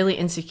really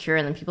insecure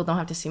and then people don't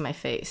have to see my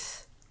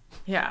face.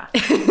 yeah.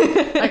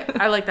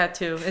 I like that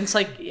too. And it's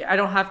like I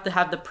don't have to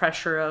have the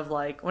pressure of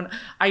like when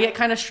I get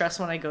kind of stressed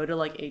when I go to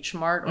like H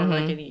Mart or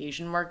like any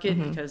Asian market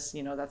because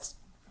that's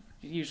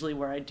usually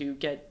where I do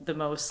get the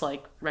most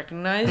like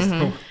recognized.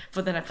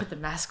 But then I put the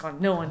mask on,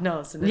 no one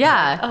knows. And it's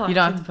Yeah, like, oh, you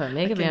don't have to put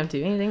makeup, you don't have to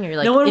do anything. You're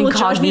like no one will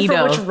judge me for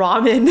incognito. which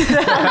ramen I'm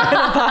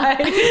gonna buy.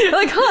 You're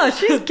like, huh,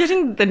 she's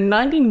getting the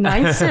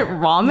 99-cent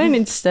ramen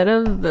instead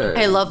of the...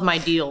 I love my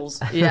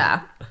deals.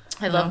 Yeah.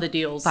 I love the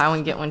deals. Buy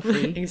one, get one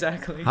free.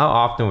 Exactly. How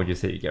often would you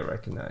say you get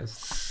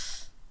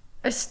recognized?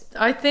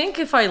 I think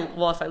if I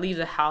leave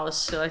the house,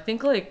 so I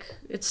think like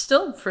it's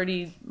still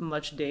pretty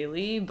much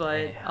daily,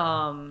 but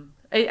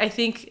I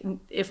think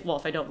if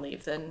I don't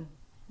leave, then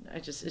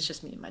it's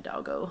just me and my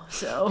doggo.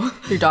 So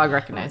Your dog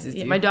recognizes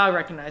yeah, you. my dog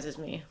recognizes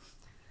me,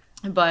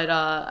 but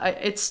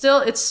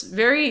it's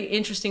very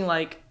interesting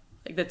like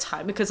the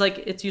time because like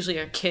it's usually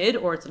a kid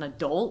or it's an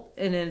adult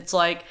and it's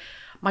like.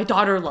 My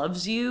daughter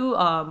loves you.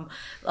 Oh,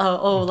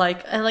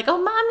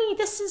 mommy,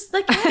 this is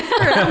like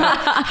Edward. I'm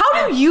like,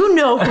 how do you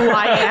know who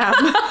I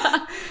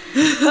am?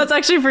 That's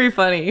actually pretty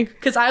funny.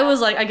 Because I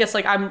was like, I guess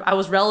like I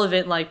was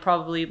relevant like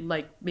probably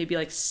like maybe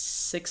like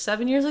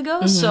 6-7 years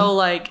ago. So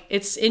like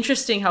it's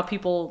interesting how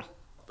people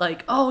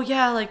like, oh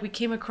yeah, like we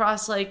came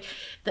across like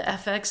the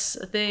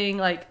FX thing,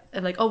 like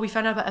and like, oh, we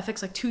found out about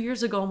FX like 2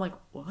 years ago. I'm like,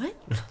 what?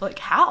 Like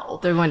how?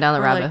 They're going down the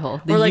Or, rabbit like-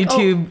 hole. The or, like,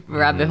 YouTube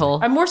rabbit hole.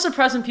 I'm more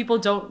surprised when people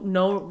don't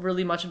know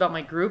really much about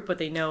my group, but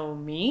they know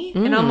me.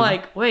 And I'm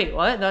like, wait,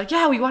 what? They're like,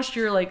 yeah, we watched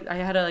your like. I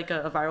had a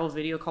viral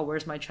video called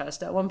 "Where's My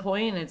Chest" at one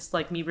point, and it's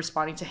like me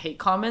responding to hate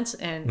comments,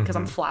 and because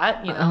I'm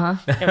flat,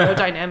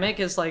 aerodynamic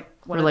is like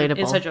one of Relatable.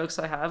 the inside jokes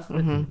I have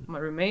with my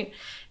roommate,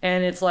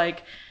 and it's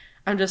like,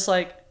 I'm just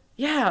like,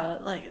 yeah,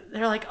 like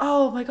they're like,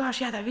 oh my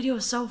gosh, yeah, that video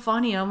was so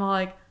funny. I'm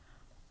like.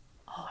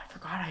 Oh, I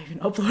forgot I even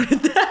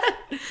uploaded that.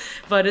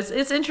 But it's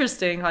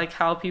interesting like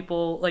how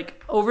people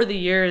like over the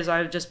years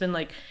I've just been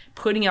like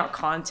putting out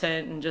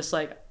content and just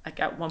like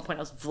at one point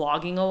I was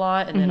vlogging a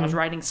lot and then I was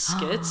writing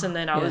skits and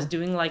then I was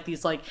doing like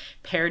these like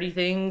parody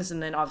things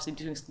and then obviously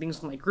doing things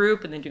with my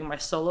group and then doing my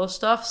solo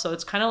stuff. So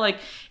it's kind of like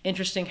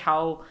interesting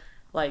how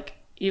like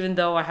even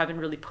though I haven't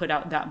really put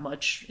out that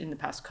much in the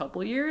past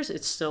couple years,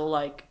 it's still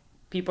like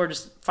people are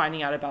just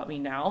finding out about me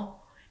now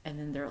and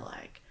then they're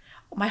like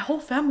my whole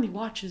family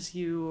watches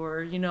you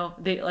or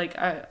they like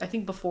I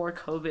think before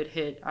COVID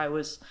hit I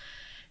was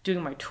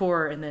doing my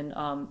tour and then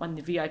on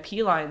the VIP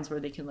lines where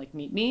they can like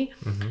meet me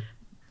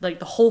like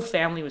the whole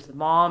family was the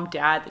mom,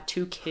 dad, the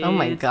two kids, Oh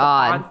my the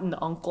God. aunt and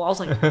the uncle. I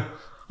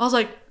was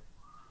like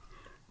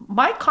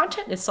my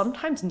content is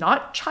sometimes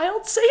not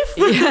child safe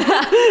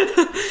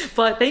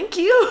but thank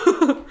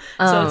you.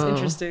 So it's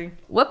interesting.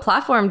 What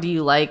platform do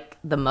you like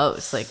the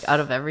most, like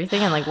out of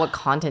everything? And like what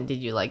content did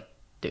you like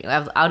doing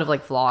out of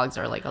like vlogs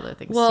or like other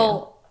things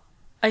Well,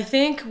 I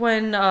think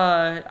when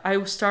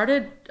I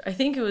started, I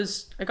think it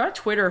was I got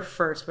Twitter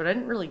first, but I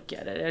didn't really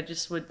get it. I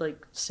just would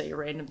like say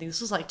random things.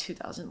 This was like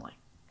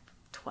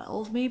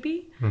 2012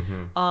 maybe.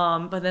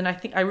 But then I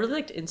think I really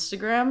liked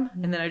Instagram,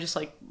 and then I just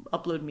like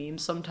upload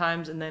memes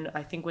sometimes. And then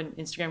I think when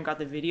Instagram got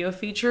the video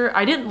feature,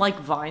 I didn't like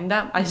Vine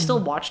that. I still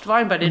watched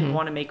Vine, but I didn't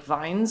want to make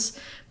Vines.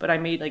 But I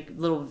made like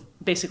little,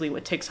 basically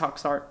what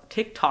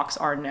TikToks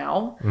are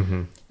now.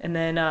 And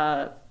then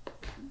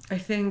I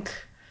think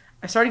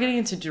I started getting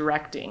into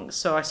directing,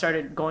 so I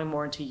started going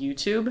more into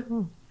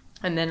YouTube.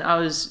 And then I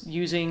was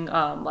using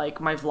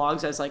like my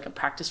vlogs as like a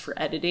practice for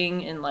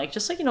editing and like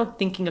just like, you know,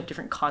 thinking of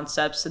different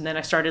concepts. And then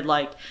I started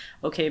like,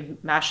 okay,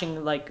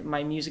 mashing like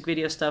my music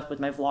video stuff with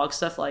my vlog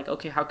stuff. Like,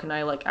 okay, how can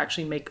I like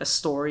actually make a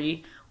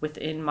story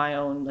within my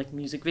own like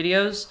music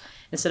videos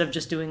instead of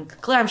just doing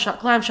glam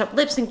shot,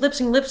 lip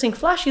sync,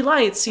 flashy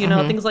lights, you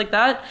know, things like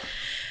that.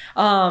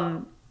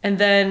 And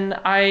then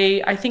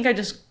I think I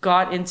just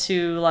got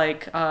into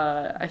like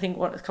I think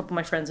a couple of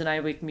my friends and I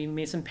we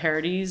made some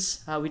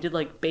parodies. We did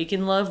like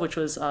Bacon Love, which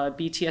was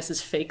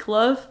BTS's Fake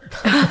Love,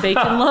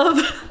 Bacon Love.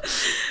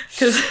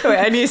 Because wait,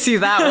 I need to see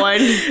that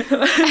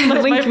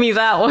one. Link me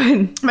that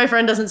one. My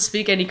friend doesn't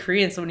speak any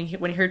Korean, so when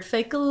he heard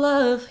Fake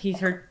Love, he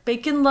heard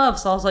Bacon Love.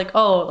 So I was like,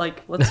 oh,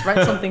 like let's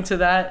write something to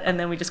that. And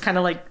then we just kind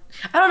of like,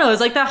 I don't know, it was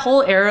like that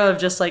whole era of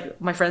just like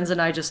my friends and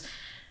I just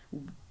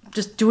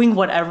doing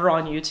whatever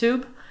on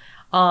YouTube.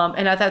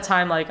 And at that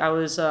time, like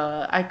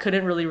I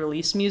couldn't really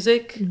release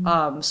music.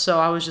 So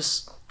I was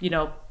just, you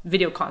know,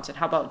 video content.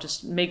 How about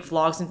just make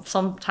vlogs? And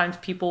sometimes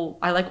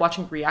I like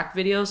watching react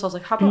videos. So I was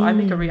like, how about I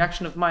make a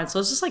reaction of mine? So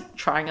I was just like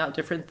trying out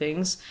different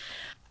things.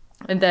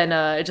 And then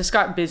it just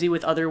got busy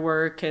with other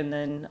work. And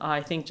then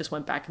I think just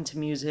went back into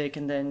music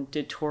and then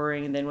did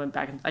touring and then went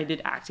back and I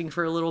did acting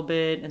for a little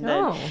bit. And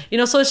then, you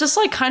know, so it's just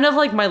like kind of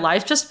like my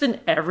life's just been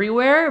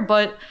everywhere.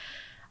 But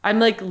I'm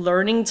like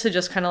learning to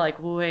just kind of like,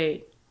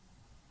 wait,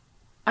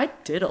 I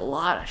did a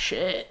lot of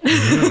shit.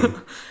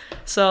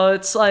 So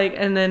it's like,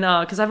 and then,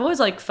 cause I've always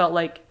like felt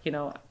like, you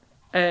know,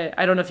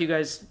 I don't know if you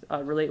guys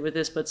relate with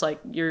this, but it's like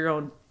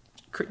you're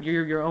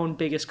your own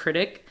biggest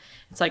critic.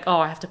 It's like, oh,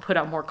 I have to put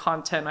out more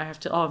content. I have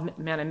to, oh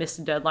man, I missed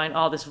the deadline.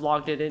 Oh, this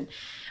vlog didn't,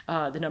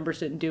 the numbers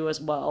didn't do as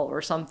well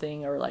or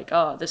something. Or like,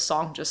 oh, this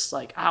song just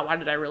like, why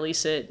did I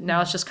release it?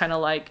 Now it's just kind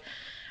of like,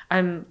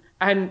 I'm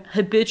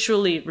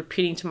habitually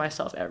repeating to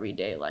myself every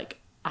day, like,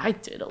 I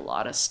did a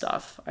lot of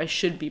stuff. I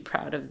should be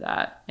proud of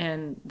that.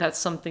 And that's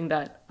something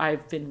that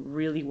I've been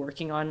really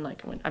working on.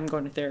 Like when I'm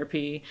going to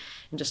therapy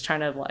and just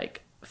trying to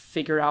like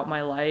figure out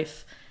my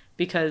life,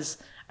 because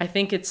I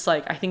think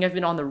I've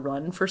been on the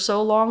run for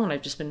so long and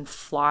I've just been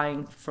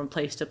flying from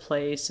place to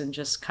place and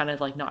just kind of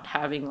like not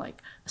having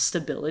like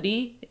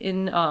stability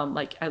in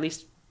like at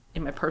least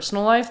in my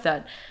personal life,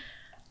 that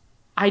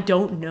I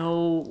don't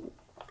know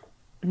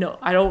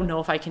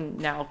if I can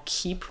now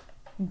keep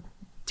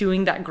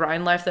doing that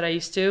grind life that I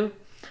used to.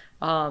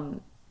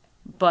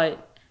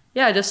 But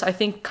yeah, I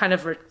think kind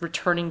of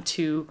returning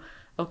to,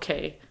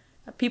 okay,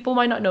 people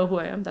might not know who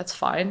I am. That's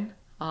fine.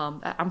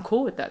 I'm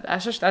cool with that.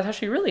 That's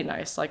actually really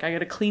nice. Like I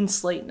got a clean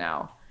slate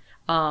now.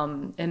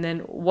 And then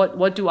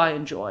what do I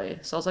enjoy?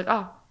 So I was like,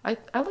 I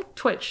like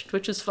Twitch.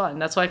 Twitch is fun.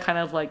 That's why I kind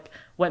of like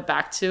went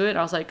back to it.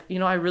 I was like, you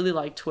know, I really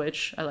like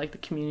Twitch. I like the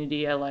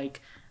community.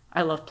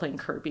 I love playing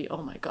Kirby.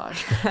 Oh my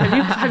gosh.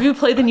 Have you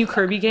played the new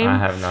Kirby game? I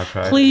have not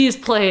tried. Please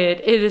play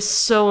it. It is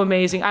so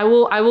amazing. I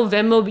will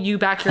Venmo you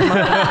back your money.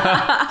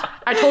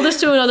 I told this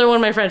to another one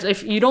of my friends.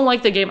 If you don't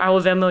like the game, I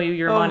will Venmo you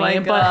your money.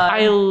 But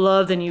I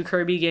love the new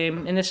Kirby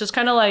game. And it's just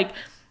kind of like,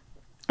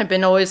 I've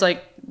been always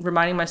like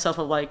reminding myself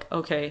of like,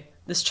 okay,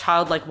 this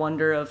childlike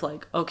wonder of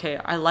like,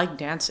 okay, I like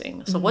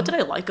dancing. So what did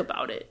I like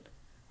about it?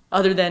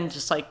 Other than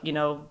just like, you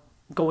know,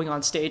 going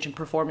on stage and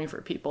performing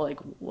for people,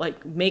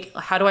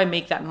 how do I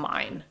make that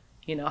mine?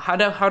 You know, how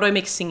do I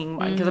make singing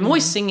mine? Because I'm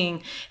always singing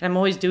and I'm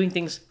always doing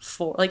things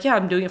for, like, yeah,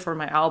 I'm doing it for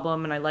my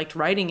album and I liked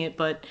writing it,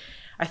 but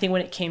I think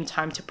when it came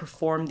time to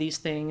perform these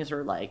things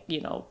or like,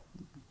 you know,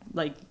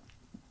 like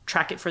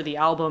track it for the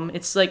album,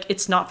 it's like,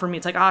 it's not for me.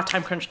 It's like,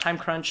 time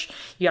crunch.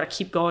 You got to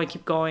keep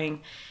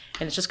going.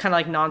 And it's just kind of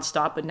like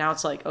nonstop. But now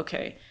it's like,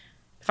 okay,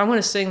 if I'm going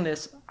to sing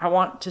this, I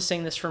want to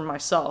sing this for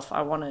myself.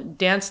 I want to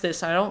dance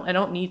this. I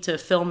don't need to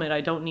film it.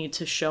 I don't need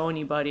to show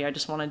anybody. I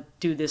just want to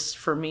do this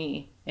for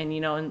me. And,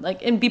 you know,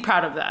 and be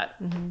proud of that,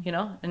 you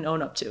know, and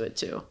own up to it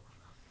too.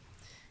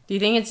 Do you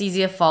think it's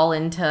easy to fall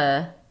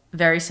into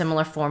very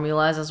similar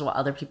formulas as what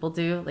other people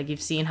do? Like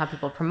you've seen how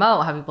people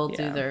promote, how people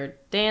do their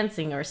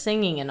dancing or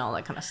singing and all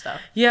that kind of stuff.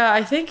 Yeah,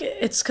 I think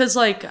it's because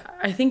like,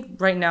 I think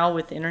right now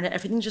with the internet,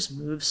 everything just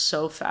moves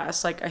so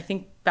fast. Like I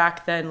think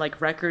back then,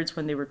 like records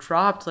when they were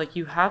dropped, like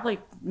you have like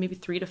maybe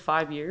 3 to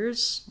 5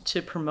 years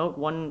to promote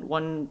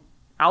one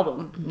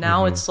album.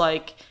 Now it's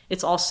like,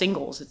 it's all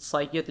singles. It's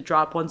like you have to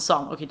drop one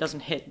song. Okay, it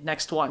doesn't hit.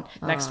 Next one.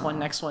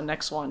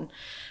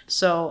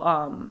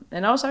 So,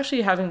 and I was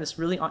actually having this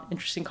really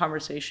interesting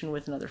conversation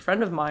with another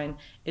friend of mine.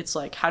 It's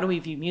like, how do we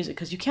view music?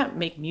 Because you can't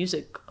make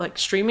music like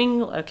streaming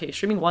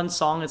one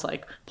song is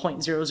like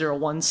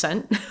 0.001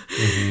 cent,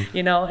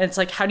 you know, and it's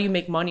like, how do you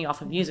make money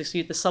off of music? So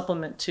you have to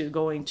supplement to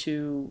going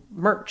to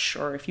merch,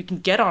 or if you can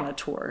get on a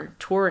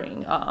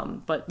touring.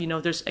 But you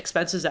know, there's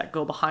expenses that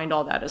go behind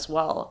all that as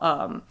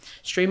well.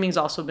 Streaming's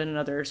also been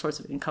another source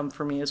of income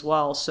for me as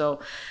well. So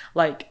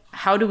like,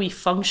 how do we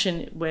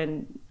function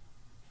when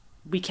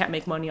we can't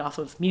make money off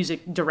of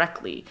music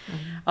directly?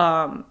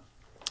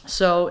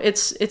 So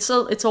it's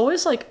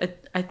always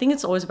like, I think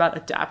it's always about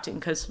adapting,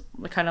 because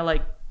kind of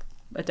like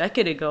a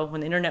decade ago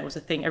when the internet was a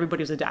thing,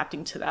 everybody was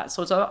adapting to that.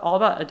 So it's all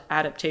about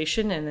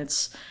adaptation.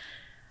 And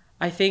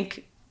I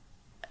think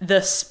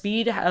the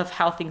speed of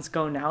how things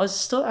go now is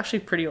still actually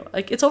pretty,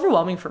 like, it's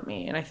overwhelming for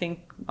me. And I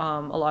think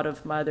a lot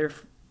of my other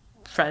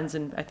friends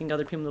and I think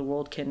other people in the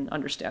world can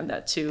understand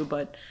that too.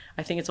 But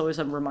I think it's always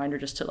a reminder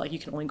just to, like, you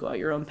can only go at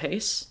your own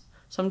pace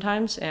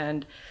sometimes.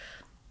 And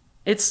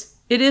it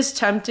is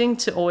tempting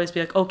to always be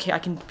like, okay, I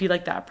can be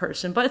like that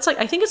person. But it's like,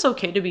 I think it's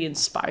okay to be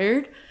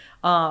inspired.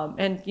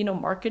 And, you know,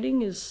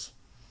 marketing is,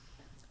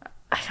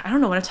 I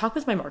don't know, when I talk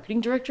with my marketing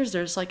directors,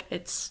 there's like,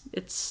 it's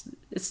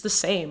the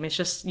same. It's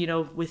just, you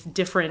know, with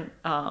different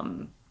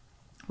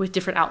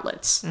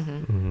outlets.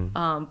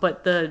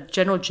 But the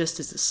general gist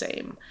is the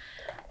same.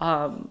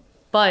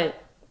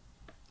 But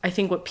I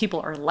think what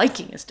people are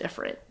liking is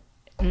different.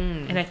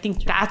 And I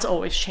think that's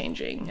always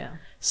changing. Yeah.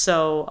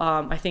 So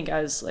I think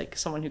as like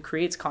someone who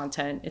creates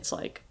content, it's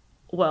like,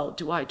 well,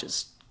 do I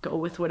just go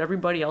with what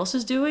everybody else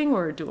is doing,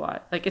 or do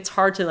I, like, it's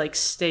hard to like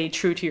stay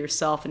true to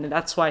yourself, and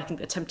that's why I think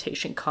the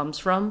temptation comes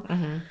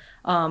from.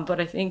 But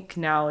I think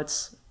now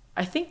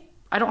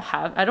I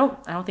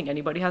don't think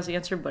anybody has the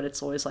answer, but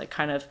it's always like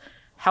kind of,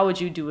 how would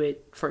you do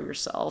it for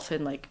yourself,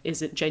 and like,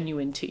 is it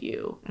genuine to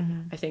you?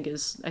 I think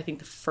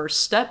the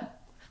first step.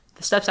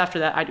 The steps after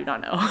that, I do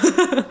not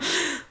know.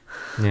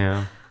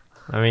 Yeah.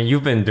 I mean,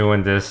 you've been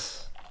doing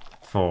this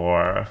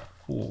for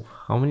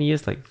how many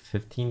years? Like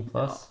 15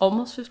 plus?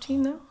 Almost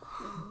 15 now.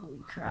 Holy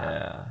crap.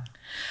 Yeah.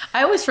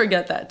 I always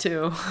forget that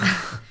too.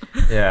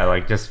 Yeah,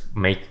 like just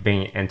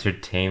being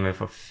entertainment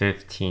for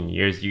 15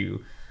 years.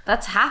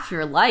 That's half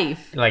your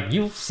life. Like,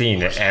 you've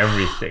seen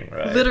everything,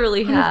 right?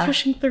 Literally I'm half.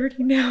 pushing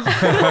 30 now.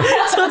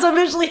 So it's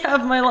officially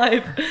half my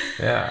life.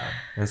 Yeah.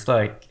 It's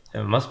like,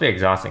 it must be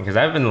exhausting because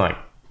I've been like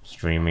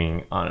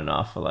streaming on and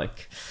off for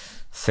like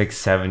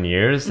 6-7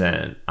 years,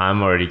 and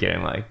I'm already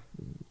getting like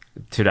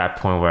to that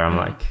point where I'm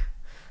like,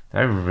 do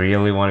I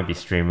really want to be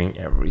streaming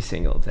every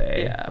single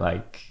day? Yeah.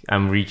 Like,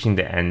 I'm reaching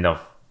the end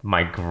of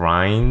my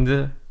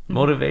grind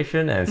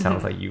motivation, and it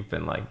sounds like you've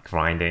been like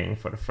grinding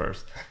for the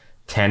first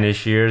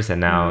 10-ish years,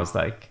 and now it's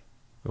like,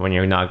 when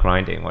you're not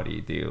grinding, what do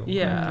you do?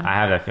 Yeah. And I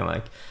have that feeling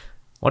like,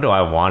 what do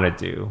I want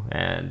to do?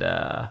 And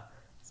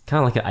it's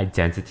kind of like an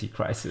identity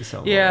crisis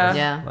almost.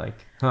 Yeah. Like,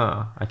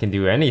 I can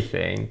do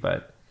anything,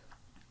 but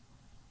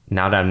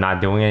now that I'm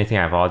not doing anything,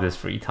 I have all this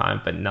free time,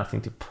 but nothing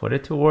to put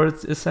it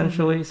towards,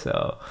 essentially.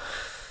 So,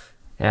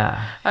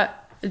 yeah.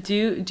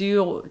 Do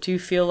you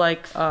feel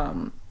like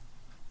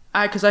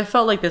because I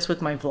felt like this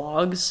with my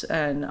vlogs,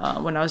 and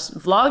when I was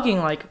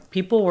vlogging, like,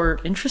 people were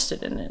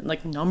interested in it,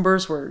 like,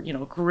 numbers were, you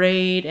know,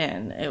 great,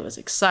 and it was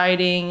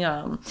exciting,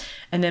 and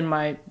then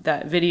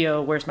that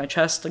video, Where's My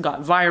Chest,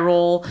 got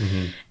viral,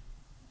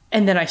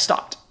 and then I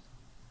stopped.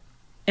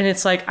 And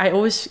it's like,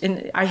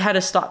 I had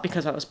to stop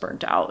because I was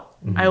burnt out.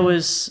 I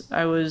was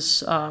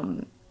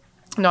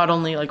not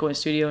only like going to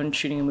studio and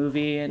shooting a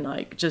movie and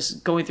like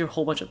just going through a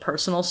whole bunch of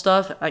personal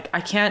stuff. Like,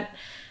 I can't,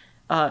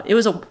 it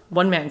was a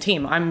one-man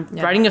team. I'm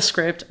writing a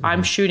script,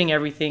 I'm shooting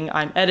everything,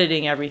 I'm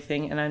editing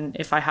everything. And then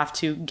if I have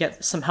to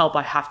get some help,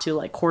 I have to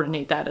like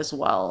coordinate that as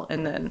well.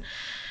 And then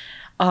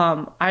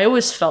I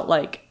always felt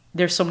like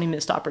there's so many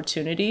missed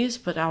opportunities,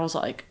 but I was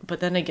like, but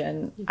then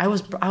again, I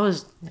was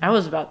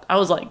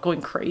like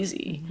going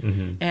crazy.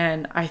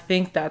 And I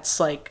think that's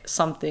like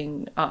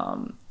something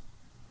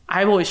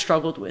I've always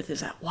struggled with, is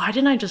that why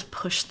didn't I just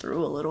push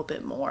through a little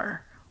bit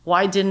more?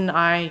 Why didn't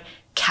I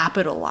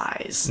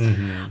capitalize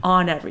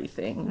on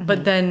everything?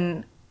 But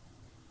then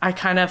I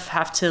kind of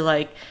have to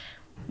like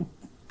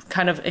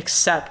kind of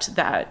accept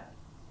that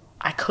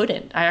I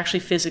couldn't. I actually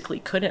physically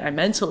couldn't.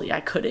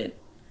 I couldn't.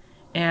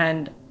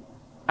 And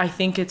I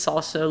think it's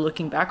also,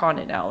 looking back on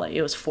it now, like,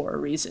 it was for a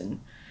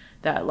reason,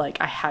 that like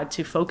I had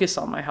to focus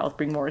on my health,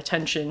 bring more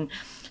attention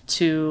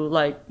to,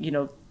 like, you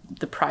know,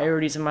 the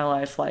priorities in my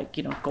life, like,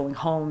 you know, going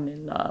home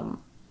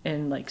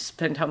and like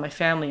spend time with my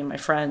family and my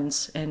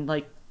friends, and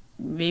like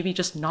maybe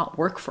just not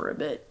work for a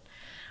bit.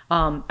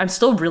 I'm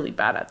still really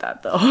bad at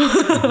that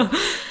though.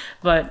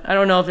 But I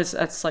don't know if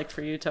that's like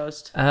for you,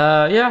 Toast.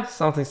 Yeah,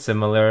 something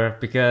similar,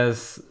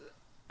 because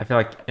I feel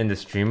like in the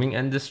streaming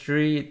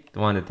industry,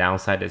 one of the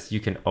downside is you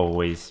can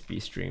always be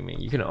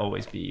streaming. You can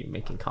always be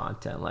making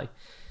content. Like,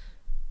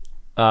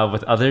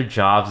 with other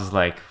jobs, it's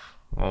like,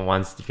 well,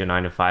 once your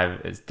 9 to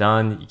 5 is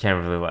done, you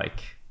can't really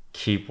like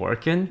keep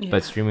working. Yeah.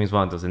 But streaming is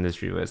one of those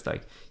industries where it's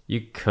like,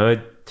 you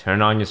could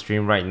turn on your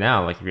stream right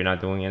now. Like, if you're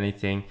not doing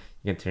anything,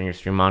 you can turn your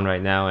stream on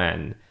right now.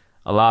 And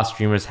a lot of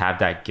streamers have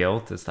that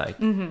guilt. It's like,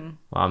 well,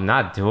 I'm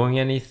not doing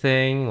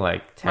anything.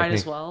 Like, might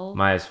as well.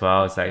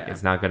 It's like,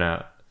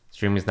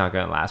 streaming's not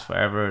gonna last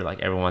forever. Like,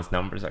 everyone's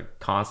numbers are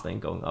constantly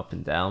going up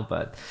and down.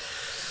 But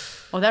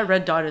that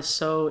red dot is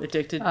so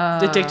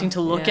addicting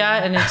to look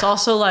at, and it's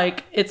also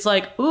like, it's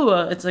like,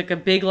 it's like a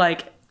big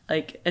like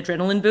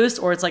adrenaline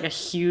boost, or it's like a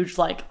huge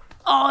like,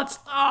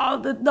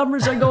 the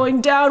numbers are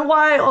going down.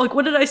 Why? Like,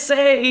 what did I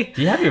say?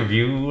 Do you have your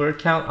viewer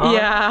count on?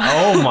 Yeah.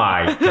 Oh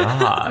my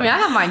god. I mean, I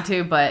have mine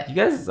too, but you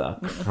guys are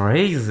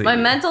crazy. my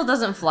mental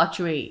doesn't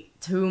fluctuate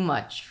too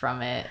much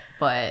from it,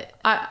 but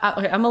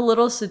Okay, I'm a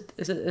little is it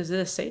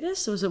a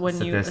sadist? Was it when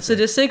Sadistic. you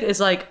sadistic? Is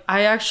like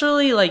I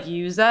actually like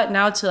use that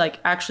now to like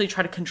actually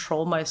try to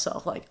control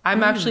myself. Like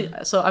I'm actually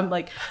I'm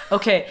like,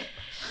 okay,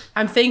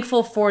 I'm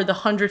thankful for the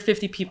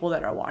 150 people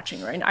that are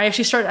watching, right? And I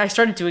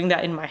started doing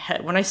that in my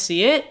head. When I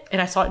see it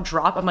and I saw it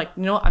drop, I'm like,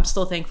 you know what? I'm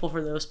still thankful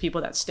for those people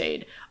that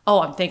stayed.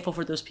 Oh, I'm thankful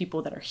for those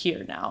people that are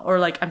here now. Or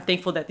like, I'm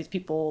thankful that these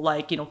people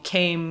like,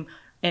 came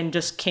and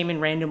just came in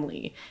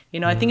randomly.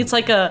 I think it's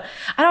like I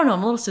don't know,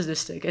 I'm a little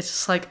sadistic. It's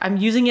just like, I'm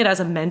using it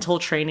as a mental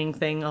training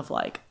thing of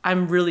like,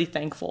 I'm really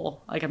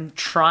thankful. Like I'm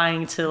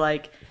trying to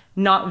like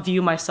not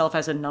view myself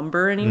as a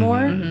number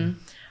anymore.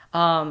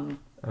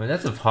 I mean,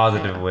 that's a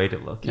positive way to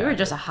look at it. you were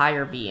just a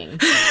higher being.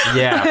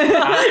 Yeah. All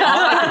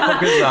I can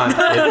focus on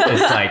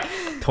is like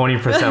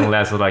 20%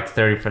 less or like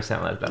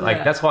 30% less. But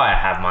like, that's why I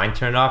have mine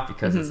turned off,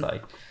 because it's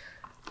like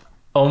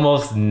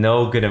almost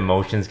no good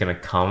emotion is going to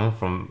come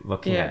from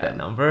looking at that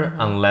number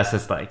unless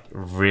it's like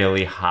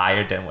really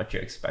higher than what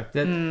you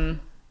expected.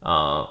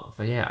 But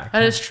yeah.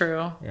 That is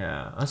true.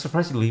 Yeah. I'm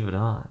surprised you leave it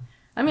on.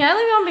 I mean, I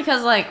leave it on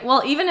because like,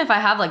 well, even if I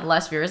have like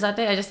less viewers that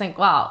day, I just think,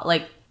 wow,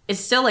 like it's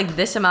still like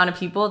this amount of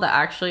people that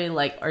actually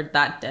like are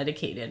that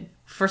dedicated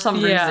for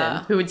some reason,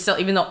 who would still,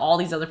 even though all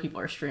these other people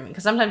are streaming,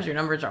 because sometimes your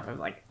numbers drop of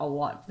like a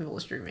lot of people are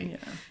streaming.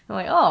 I'm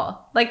like, oh,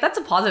 like that's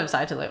a positive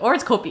side to it, or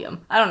it's copium.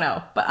 I don't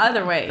know, but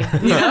either way,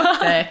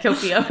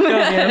 copium.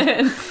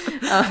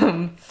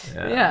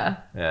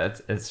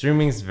 It's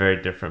streaming is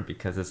very different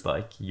because it's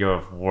like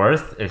your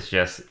worth is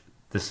just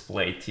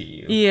displayed to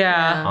you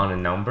on a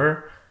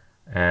number,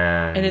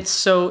 and it's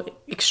so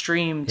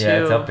extreme too.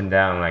 Yeah, it's up and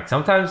down. Like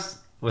sometimes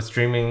with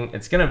streaming,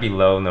 it's gonna be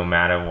low no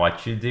matter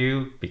what you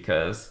do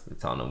because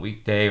it's on a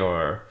weekday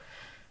or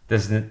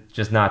there's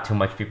just not too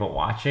much people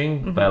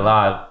watching. But a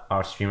lot of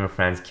our streamer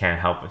friends can't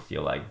help but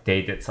feel like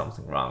they did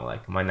something wrong.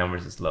 Like my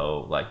numbers is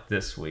low like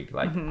this week.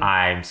 Like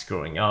I'm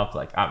screwing up.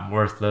 Like I'm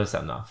worthless.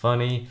 I'm not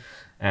funny.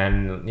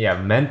 And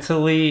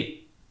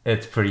mentally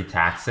it's pretty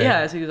taxing.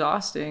 Yeah, it's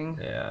exhausting.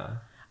 Yeah.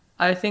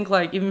 I think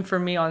like even for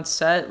me on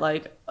set,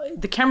 like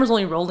the camera's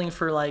only rolling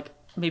for like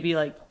maybe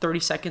like 30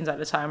 seconds at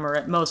a time, or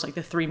at most like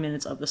the 3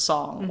 minutes of the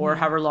song or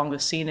however long the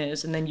scene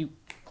is, and then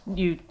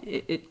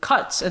it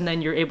cuts, and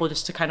then you're able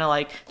just to kind of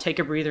like take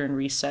a breather and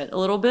reset a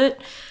little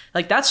bit.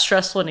 Like that's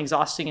stressful and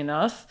exhausting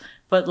enough,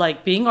 but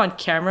like being on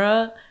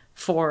camera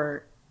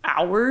for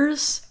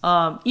hours,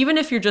 even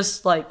if you're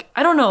just like,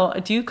 I don't know,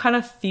 do you kind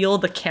of feel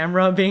the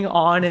camera being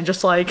on and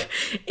just like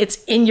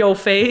it's in your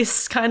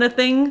face kind of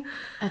thing?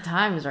 At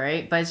times,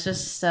 right? But it's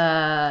just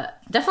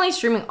definitely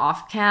streaming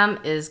off cam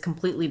is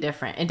completely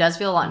different. It does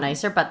feel a lot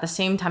nicer, but at the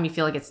same time, you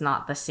feel like it's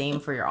not the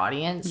same for your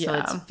audience. So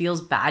it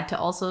feels bad to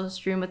also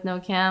stream with no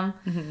cam.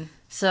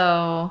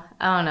 So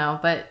I don't know,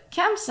 but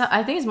cam,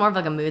 I think it's more of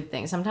like a mood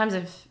thing. Sometimes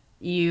if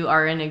you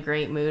are in a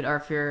great mood,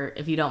 or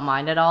if you don't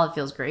mind at all, it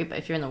feels great. But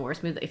if you're in the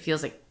worst mood, it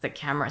feels like the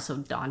camera is so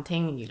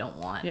daunting and you don't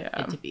want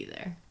it to be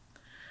there.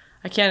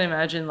 I can't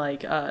imagine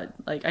like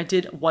I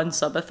did one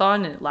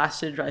subathon and it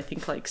lasted I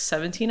think like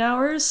 17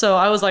 hours. So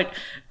I was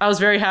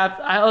very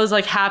happy. I was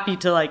like happy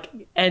to like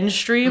end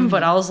stream,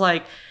 but I was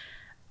like,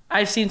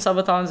 I've seen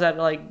subathons that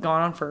like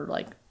gone on for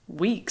like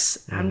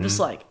weeks. I'm just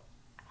like,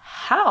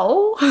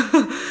 how?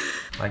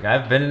 Like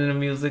I've been in a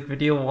music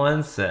video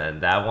once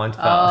and that one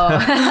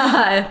felt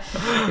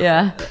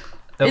Yeah.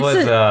 It was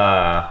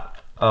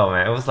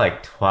it was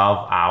like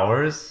 12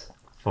 hours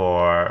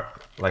for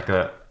like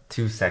a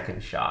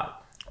 2-second shot.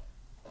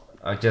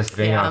 Just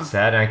being on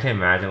set, and I can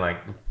imagine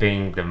like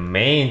being the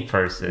main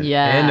person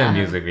in a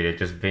music video,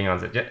 just being on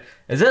set.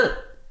 Is it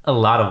a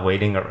lot of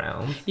waiting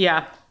around?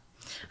 Yeah.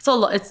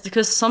 It's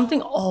because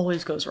something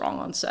always goes wrong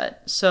on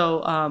set.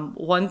 So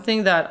one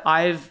thing that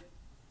I've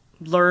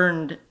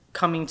learned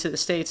coming to the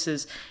States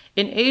is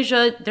in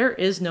Asia, there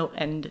is no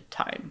end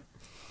time.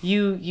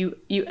 You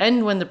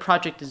end when the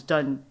project is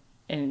done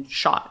and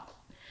shot.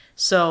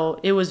 So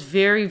it was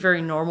very,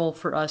 very normal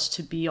for us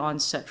to be on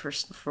set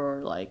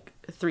for like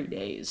 3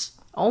 days.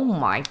 Oh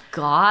my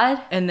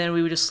God. And then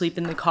we would just sleep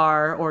in the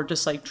car or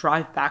just like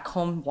drive back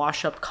home,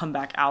 wash up, come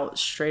back out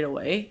straight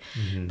away.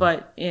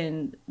 But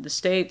in the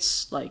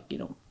States, like,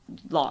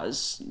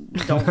 laws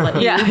don't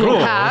let you go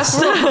past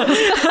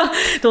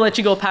don't let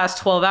you go past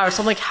 12 hours.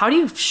 So I'm like, how do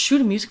you shoot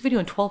a music video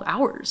in 12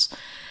 hours?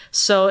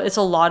 So it's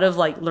a lot of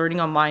like learning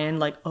on my end,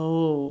 like,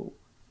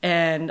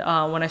 and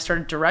when I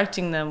started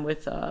directing them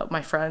with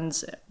my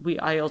friends,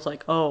 I was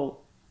like,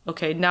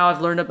 okay, now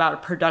I've learned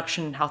about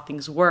production and how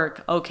things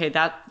work. Okay,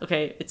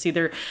 it's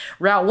either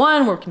route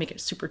one where we can make it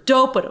super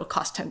dope, but it'll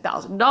cost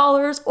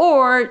 $10,000,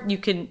 or you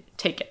can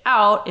take it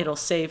out, it'll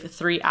save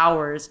 3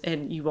 hours,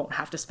 and you won't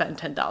have to spend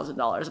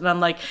 $10,000. And I'm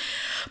like,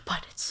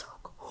 but it's so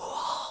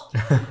cool.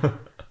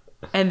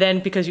 And then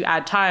because you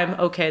add time,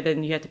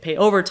 then you have to pay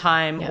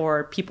overtime,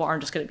 or people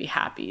aren't just going to be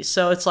happy.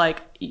 So it's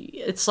like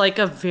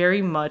a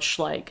very much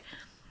like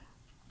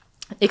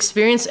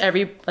experience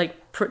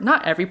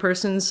not every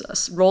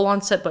person's role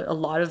on set, but a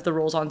lot of the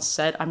roles on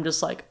set, I'm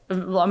just like,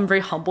 I'm very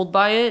humbled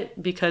by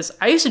it, because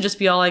I used to just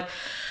be all like,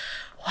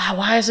 wow,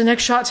 why is the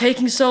next shot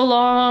taking so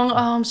long? Oh,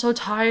 I'm so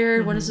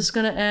tired. When is this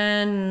gonna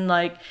end? And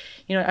like,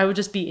 you know, I would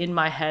just be in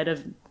my head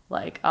of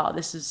like, oh,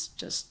 this is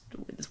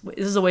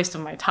a waste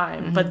of my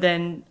time. But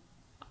then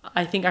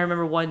I think I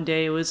remember one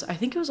day I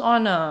think it was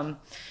on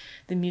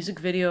the music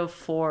video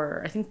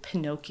for, I think,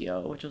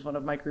 Pinocchio, which was one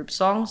of my group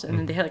songs, and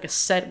then they had like a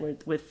set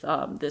with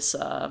this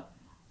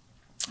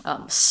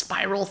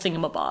spiral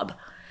thingamabob.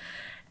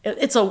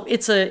 It's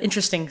a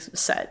interesting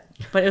set,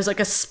 but it was like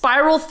a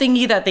spiral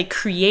thingy that they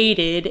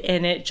created,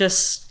 and it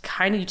just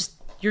kind of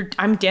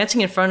I'm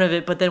dancing in front of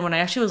it, but then when I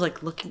actually was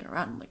like looking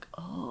around, I'm like,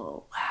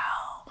 oh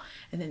wow.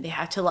 And then they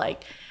had to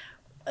like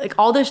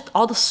all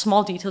the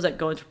small details that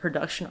go into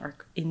production are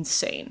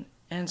insane.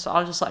 And so I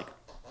was just like,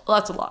 well,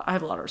 that's a lot. I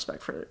have a lot of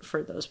respect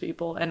for those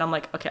people. And I'm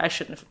like, okay, I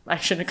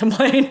shouldn't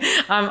complain.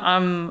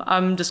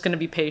 I'm just going to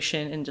be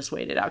patient and just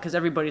wait it out, because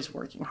everybody's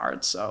working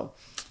hard. So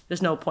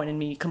there's no point in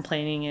me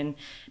complaining and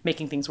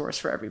making things worse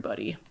for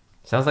everybody.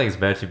 Sounds like it's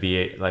better to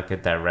be like a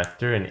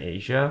director in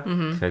Asia,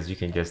 because you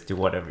can just do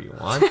whatever you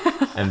want,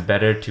 and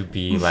better to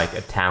be like a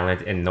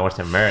talent in North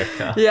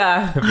America.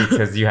 Yeah.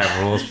 Because you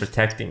have rules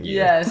protecting you.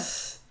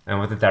 Yes.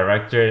 And with the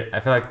director, I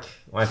feel like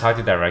when I talk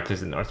to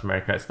directors in North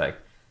America, it's like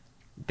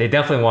they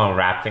definitely want to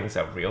wrap things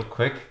up real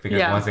quick,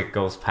 because once it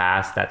goes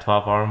past that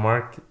 12-hour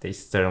mark, they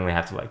certainly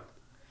have to like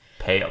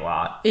pay a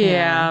lot.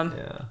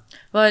 Yeah.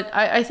 But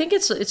I think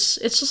it's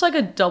just like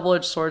a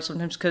double-edged sword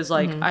sometimes, because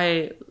like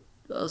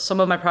some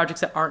of my projects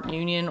that aren't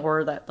union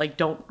or that like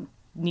don't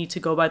need to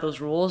go by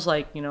those rules,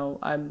 like, you know,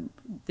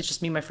 it's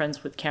just me and my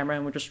friends with camera,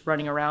 and we're just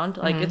running around.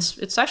 Like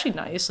it's actually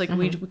nice. Like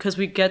because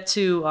we get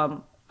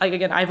to like,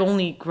 again, I've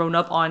only grown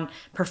up on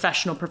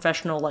professional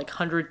like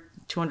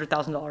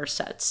 $100,000-$200,000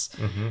 sets,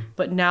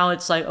 but now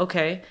it's like,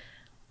 okay,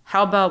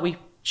 how about we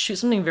shoot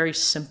something very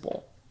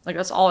simple? Like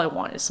that's all I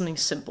want, is something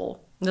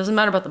simple. It doesn't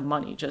matter about the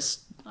money.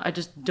 I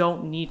just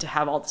don't need to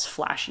have all this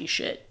flashy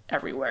shit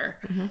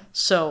everywhere.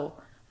 So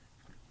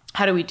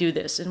how do we do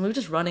this? And we would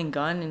just run and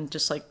gun and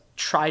just like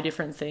try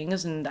different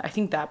things. And I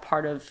think that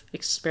part of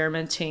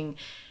experimenting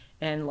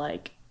and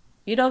like,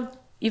 you know,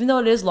 even though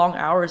it is long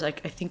hours,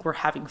 like I think we're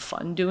having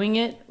fun doing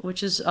it,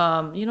 which is,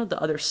 you know, the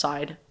other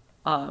side.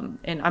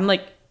 And I'm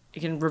like,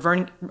 again,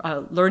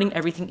 learning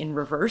everything in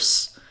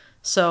reverse.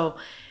 So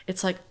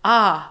it's like,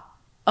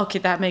 okay,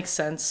 that makes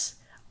sense.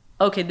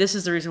 Okay, this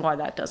is the reason why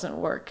that doesn't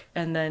work.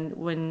 And then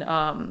when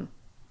I'm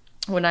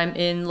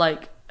in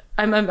like,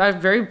 I'm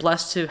very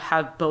blessed to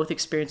have both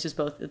experiences,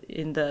 both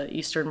in the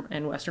Eastern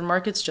and Western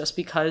markets, just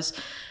because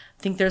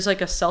I think there's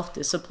like a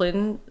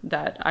self-discipline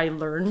that I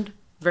learned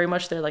very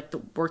much there, like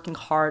the working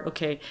hard.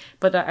 Okay.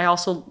 But I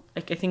also,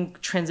 like, I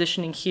think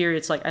transitioning here,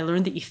 it's like I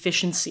learned the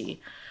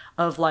efficiency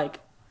of like,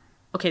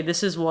 okay,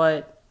 this is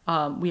what,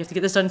 we have to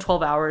get this done in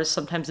 12 hours.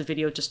 Sometimes the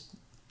video just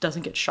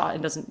doesn't get shot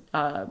and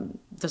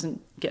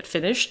doesn't get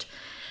finished.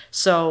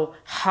 So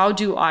how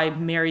do I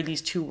marry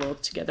these two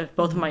worlds together,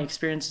 both of my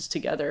experiences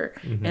together,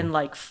 and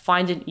like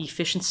find an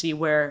efficiency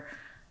where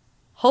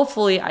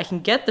hopefully I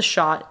can get the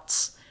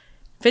shots,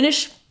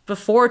 finish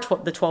before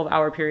the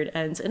 12-hour period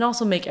ends, and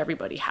also make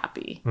everybody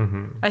happy.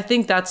 I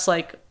think that's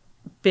like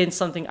been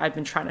something I've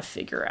been trying to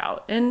figure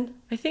out. And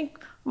I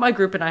think my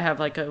group and I have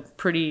like a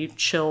pretty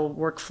chill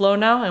workflow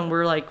now. And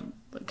we're like,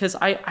 because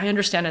I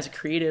understand as a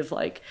creative,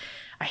 like,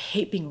 I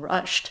hate being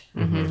rushed.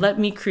 Let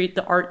me create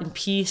the art in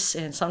peace,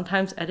 and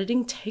sometimes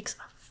editing takes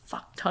a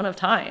fuck ton of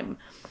time.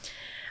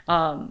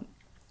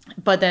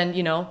 But then,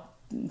 you know,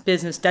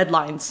 business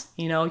deadlines,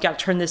 you know, you got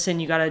to turn this in,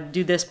 you got to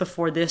do this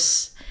before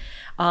this.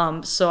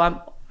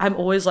 So I'm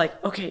always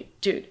like, okay,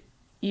 dude,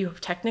 you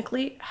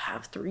technically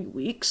have 3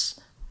 weeks,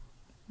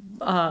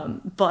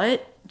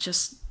 but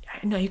just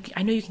I know you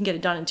can get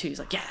it done in 2. He's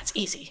like, yeah, that's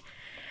easy.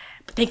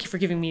 But thank you for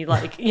giving me,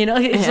 like, you know,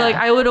 it's like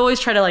I would always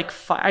try to like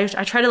I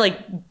try to like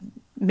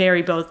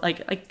marry both,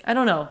 like I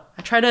don't know,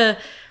 I try to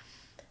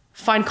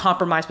find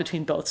compromise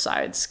between both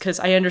sides, because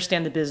I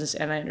understand the business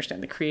and I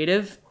understand the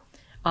creative.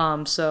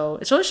 So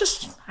it's always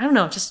just, I don't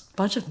know, just a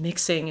bunch of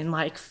mixing and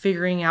like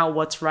figuring out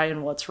what's right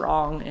and what's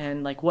wrong,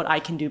 and like what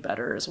I can do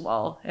better as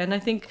well. And I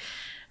think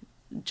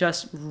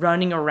just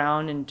running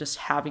around and just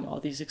having all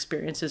these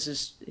experiences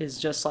is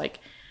just like,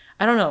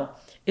 I don't know,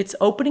 it's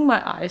opening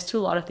my eyes to a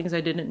lot of things I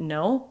didn't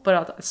know, but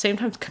at the same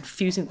time, it's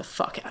confusing the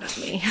fuck out of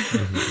me.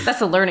 That's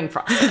a learning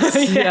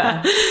process.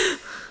 Yeah.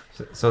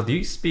 So do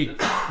you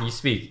speak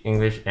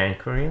English and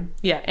Korean?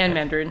 Yeah, and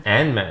Mandarin.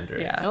 And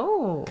Mandarin. Yeah.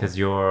 Oh. Because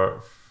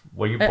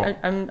were you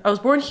born? I was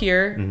born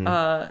here,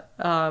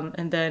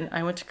 and then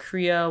I went to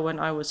Korea when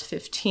I was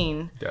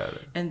 15. Got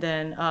it. And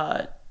then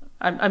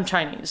I'm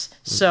Chinese,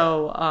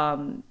 so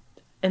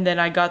and then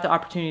I got the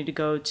opportunity to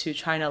go to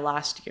China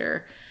last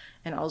year,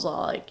 and I was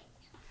all like,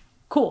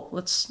 cool,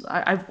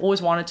 I've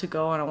always wanted to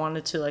go, and I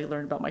wanted to like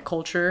learn about my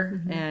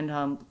culture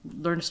and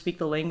learn to speak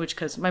the language,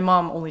 because my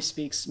mom only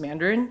speaks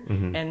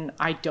Mandarin and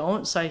I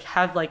don't. So I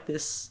have like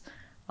this,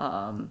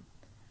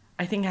 I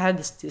I think I had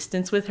this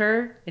distance with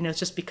her, and it was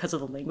just because of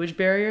the language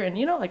barrier. And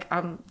like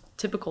I'm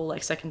typical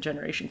like second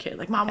generation kid,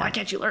 like, Mom, why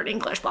can't you learn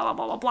English? Blah blah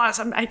blah blah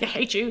blah. I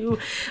hate you.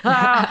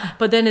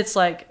 But then it's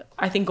like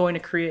I think going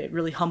to Korea, it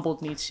really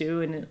humbled me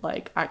too, and it,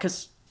 like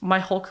because my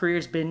whole career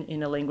has been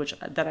in a language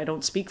that I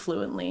don't speak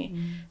fluently,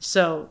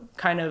 so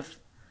kind of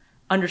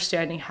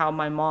understanding how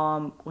my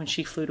mom, when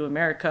she flew to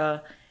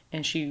America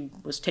and she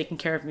was taking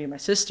care of me and my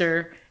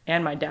sister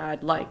and my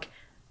dad, like,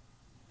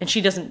 and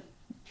she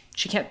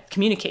can't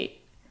communicate.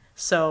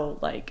 So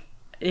like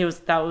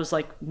that was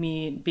like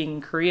me being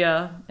in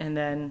Korea, and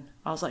then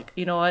I was like,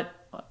 you know what,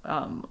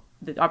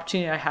 the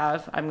opportunity I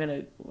have, I'm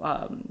gonna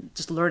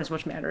just learn as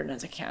much Mandarin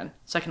as I can,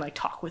 so I can like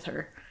talk with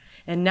her.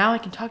 And now I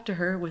can talk to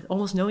her with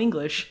almost no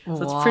English,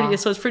 so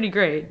it's pretty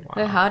great. Wow.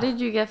 But how did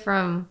you get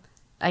from,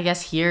 I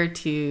guess, here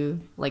to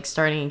like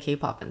starting in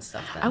K-pop and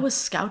stuff then? I was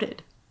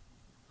scouted.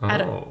 At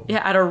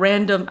a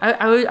random.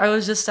 I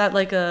was just at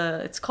like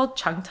it's called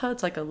Changta.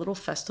 It's like a little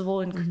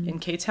festival in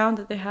K-Town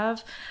that they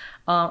have.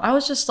 I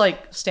was just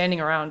like standing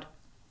around.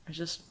 I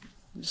just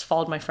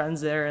followed my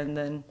friends there, and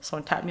then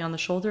someone tapped me on the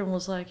shoulder and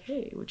was like,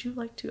 "Hey, would you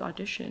like to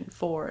audition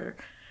for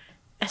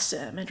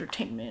SM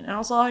Entertainment?" And I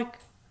was like,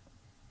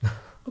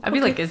 I'd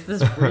be like, is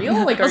this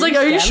real? Like, I was like,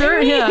 are you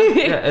sure? Me? Yeah.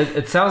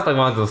 It sounds like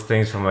one of those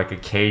things from like a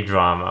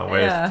K-drama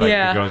where it's like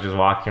the girl's just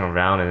walking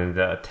around and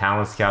the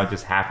talent scout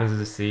just happens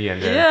to see, and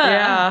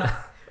then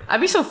I'd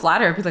be so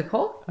flattered. I'd be like,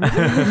 oh,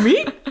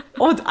 me?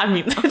 Oh, I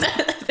mean, like,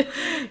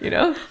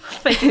 no.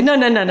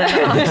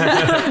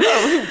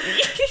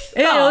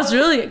 It was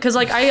really because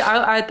like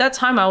I at that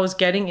time I was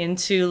getting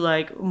into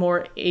like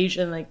more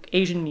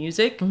Asian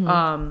music.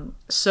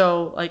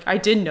 So like I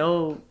did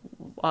know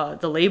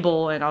the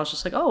label, and I was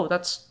just like, oh,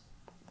 that's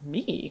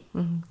me.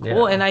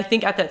 Cool. And I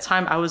think at that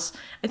time I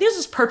think it was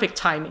just perfect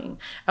timing.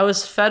 I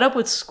was fed up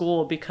with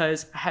school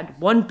because I had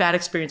one bad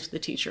experience with the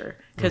teacher,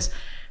 because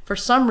for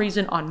some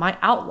reason on my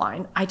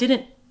outline I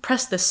didn't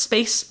press the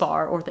space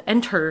bar or the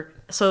enter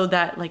so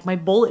that like my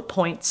bullet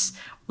points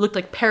looked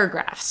like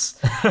paragraphs.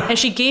 And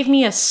she gave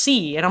me a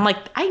C, and I'm like,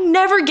 I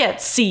never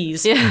get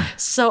C's.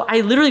 So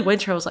I literally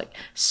went to her, I was like,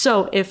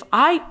 so if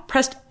I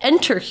pressed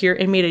enter here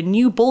and made a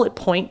new bullet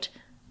point,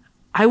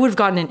 I would have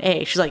gotten an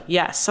A. She's like,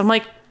 yes. I'm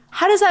like,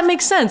 how does that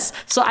make sense?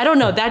 So I don't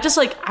know. That just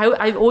like,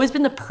 I've always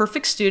been the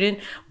perfect student,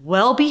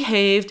 well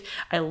behaved.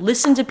 I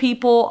listen to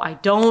people. I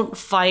don't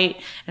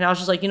fight. And I was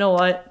just like, you know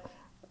what?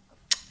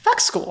 Fuck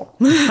school.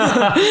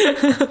 I'll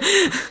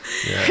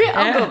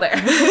go there.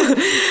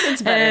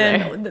 It's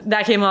better and there.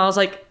 That came out.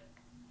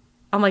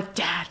 I'm like,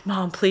 Dad,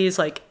 Mom, please.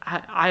 Like,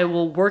 I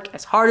will work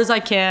as hard as I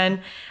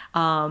can.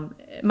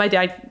 My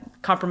dad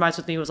compromised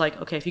with me, was like,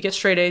 okay, if you get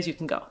straight A's, you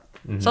can go.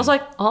 So I was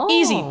like,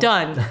 easy,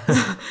 done.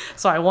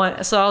 So I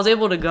was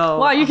able to go.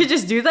 Wow, you could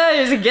just do that?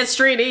 Is it get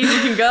straight A's,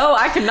 you can go?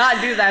 I could not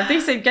do that. If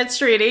they said get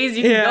straight A's,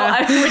 you can go,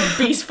 I would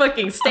be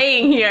fucking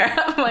staying here.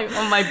 I'm like,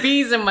 on my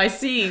B's and my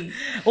C's.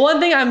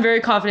 One thing I'm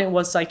very confident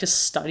was like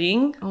just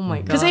studying. Oh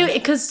my God.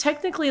 Because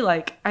technically,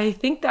 like, I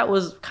think that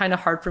was kind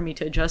of hard for me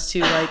to adjust to.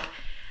 Like,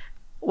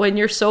 when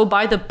you're so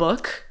by the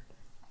book,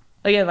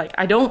 again, like,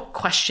 I don't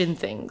question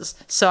things.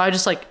 So I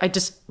just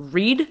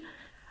read,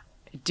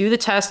 do the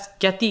test,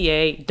 get the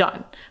A,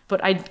 done.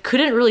 But I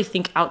couldn't really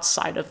think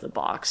outside of the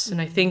box. And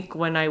I think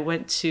when I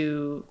went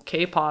to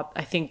K-pop,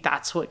 I think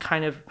that's what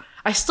kind of,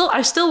 I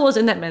still was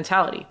in that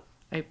mentality.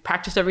 I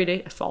practiced every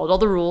day. I followed all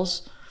the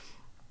rules.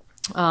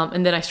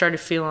 And then I started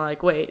feeling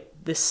like, wait,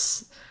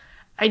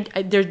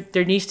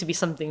 there needs to be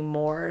something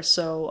more.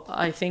 So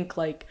I think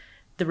like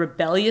the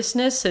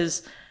rebelliousness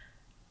has,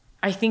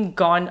 I think,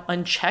 gone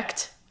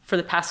unchecked for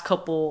the past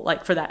couple,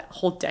 like for that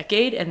whole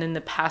decade. And then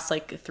the past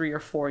like 3 or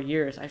 4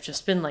 years, I've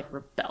just been like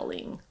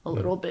rebelling a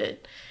little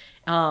bit.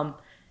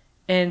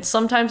 And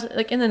sometimes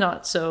like in a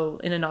not so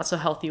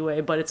healthy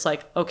way, but it's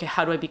like, okay,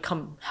 how do I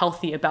become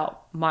healthy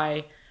about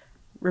my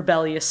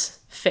rebellious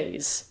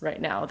phase right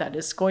now? That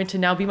is going to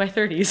now be my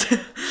 30s.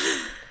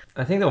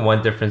 I think the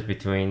one difference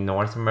between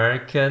North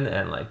American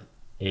and like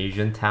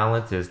Asian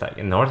talent is like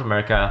in North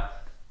America,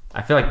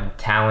 I feel like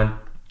talent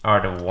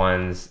are the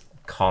ones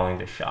calling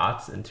the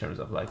shots in terms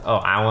of like, oh,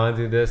 I want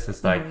to do this.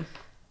 It's like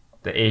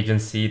the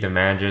agency, the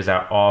managers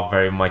are all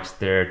very much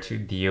there to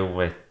deal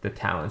with the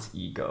talent's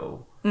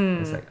ego.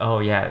 It's like, oh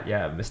yeah,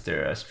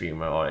 Mr.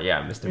 Streamer, or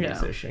yeah, Mr.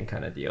 Musician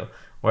kind of deal.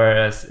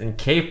 Whereas in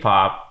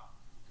K-pop,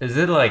 is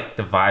it like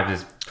the vibe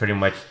is pretty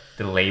much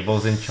the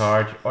label's in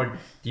charge, or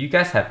do you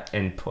guys have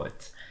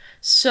input?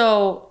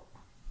 So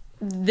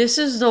this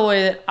is the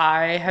way that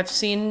I have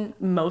seen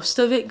most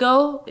of it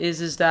go,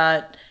 is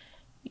that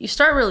you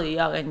start really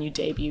young and you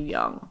debut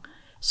young.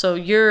 So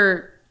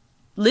you're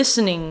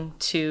listening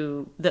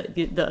to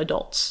the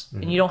adults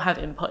and you don't have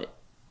input.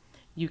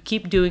 You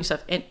keep doing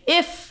stuff. And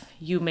if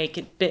you make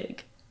it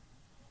big,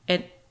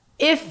 and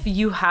if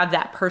you have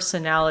that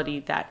personality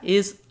that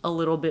is a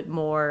little bit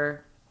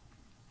more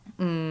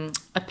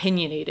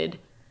opinionated,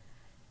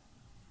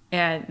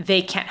 and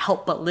they can't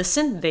help but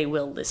listen, they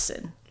will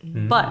listen.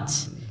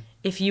 But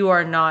if you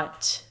are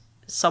not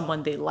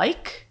someone they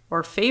like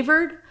or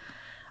favored,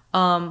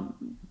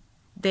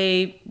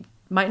 they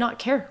might not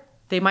care.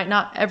 they might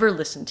not ever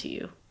listen to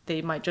you.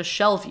 They might just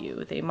shelve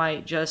you. They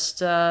might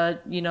just,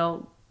 you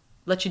know,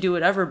 let you do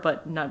whatever,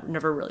 but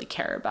never really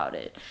care about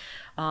it.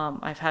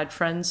 I've had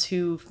friends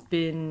who've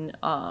been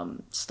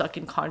stuck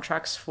in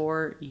contracts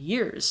for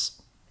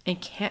years and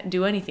can't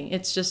do anything.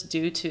 It's just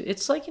due to,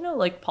 it's like, you know,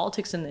 like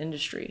politics in the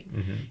industry.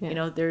 Mm-hmm. Yeah. You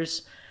know,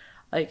 there's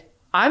like,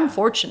 I'm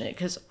fortunate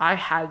because I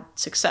had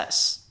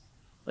success.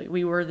 Like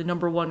we were the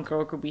number one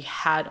girl group we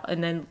had,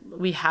 and then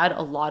we had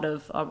a lot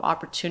of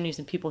opportunities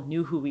and people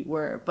knew who we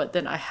were. But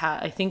then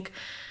I think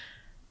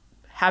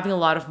having a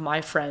lot of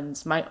my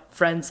friends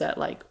that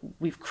like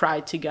we've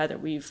cried together,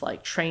 we've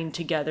like trained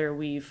together,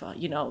 we've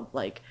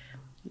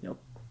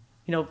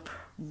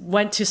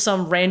went to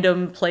some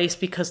random place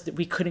because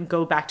we couldn't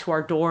go back to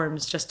our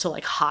dorms just to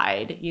like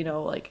hide, you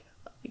know, like,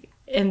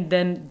 and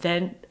then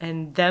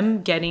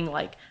them getting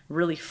like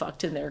really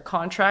fucked in their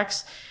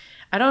contracts.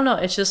 I don't know.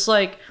 It's just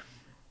like,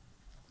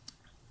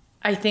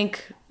 I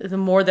think the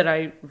more that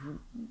I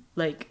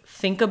like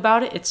think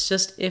about it, it's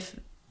just if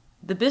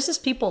the business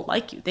people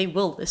like you, they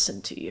will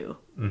listen to you.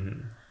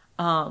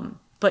 Mm-hmm.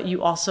 But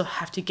you also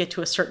have to get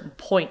to a certain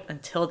point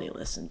until they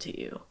listen to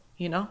you,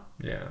 you know?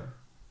 Yeah.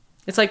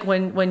 It's like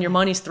when your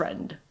money's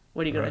threatened,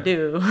 what are you going to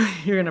do?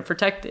 You're going to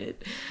protect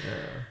it.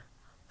 Yeah.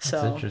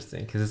 So That's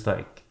interesting because it's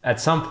like at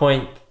some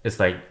point it's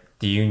like,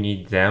 do you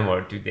need them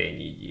or do they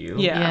need you?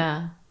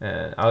 Yeah.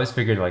 And I always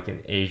figured like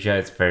in Asia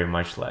it's very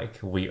much like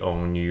we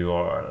own you,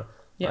 or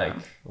like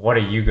what are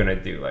you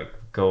gonna do? Like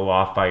go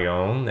off by your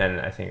own? And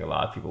I think a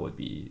lot of people would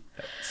be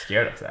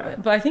scared of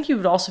that. But I think you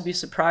would also be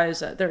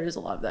surprised that there is a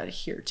lot of that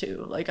here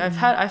too. Like I've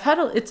had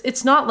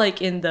it's not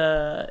like in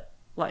the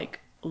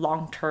like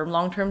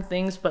long-term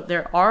things, but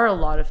there are a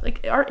lot of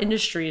like our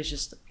industry is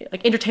just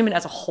like entertainment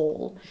as a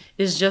whole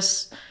is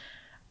just,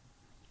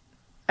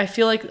 I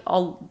feel like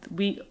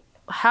we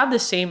have the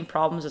same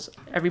problems as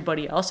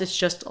everybody else. It's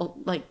just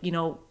like, you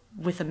know,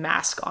 with a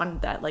mask on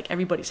that like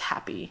everybody's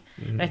happy.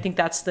 Mm-hmm. And I think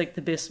that's like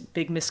the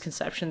big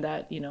misconception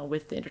that, you know,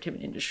 with the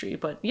entertainment industry.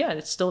 But yeah,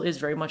 it still is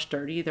very much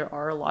dirty. There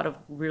are a lot of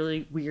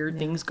really weird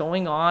things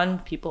going on.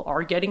 People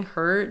are getting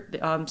hurt.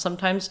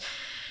 Sometimes,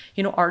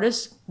 you know,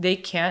 artists, they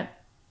can't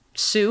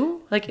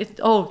sue.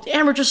 Like,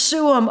 Amber, just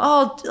sue them.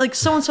 Oh, like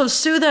so-and-so,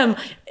 sue them.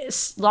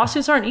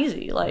 Lawsuits aren't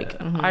easy.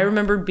 Like I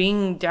remember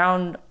being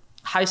down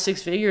high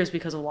six figures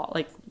because of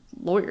like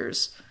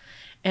lawyers.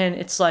 And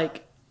it's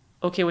like,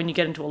 okay, when you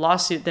get into a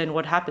lawsuit, then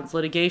what happens?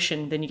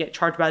 Litigation, then you get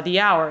charged by the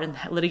hour, and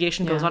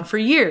litigation goes on for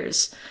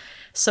years.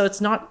 So it's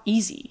not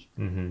easy.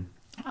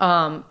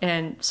 Mm-hmm.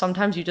 And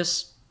sometimes you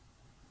just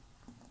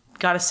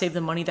got to save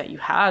the money that you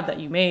had, that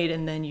you made,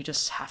 and then you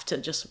just have to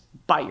just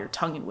bite your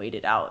tongue and wait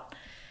it out.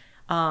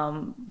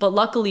 But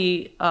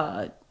luckily,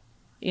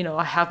 you know,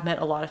 I have met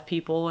a lot of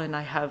people, and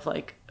I have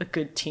like a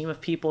good team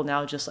of people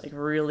now, just like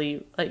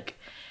really like,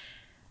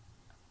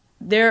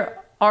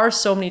 there are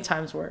so many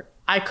times where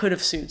I could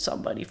have sued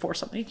somebody for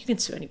something. You can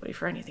sue anybody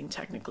for anything,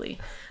 technically.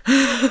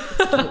 Well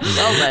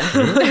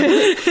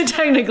then.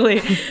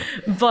 Technically.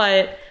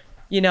 But,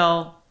 you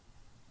know,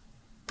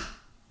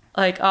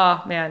 like,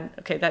 oh, man,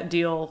 okay, that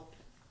deal,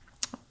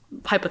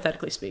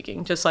 hypothetically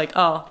speaking, just like,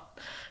 oh,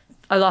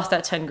 I lost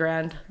that 10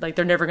 grand. Like,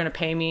 they're never going to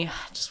pay me.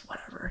 Just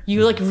whatever.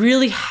 You, like,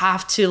 really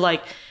have to,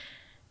 like,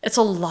 it's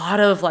a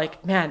lot of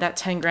like, man, that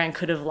 10 grand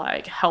could have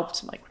like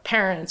helped like my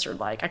parents, or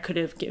like I could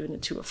have given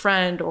it to a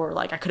friend, or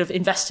like I could have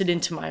invested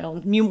into my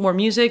own more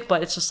music.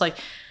 But it's just like,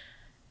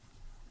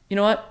 you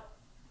know what?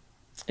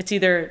 It's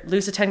either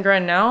lose the 10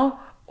 grand now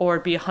or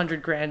be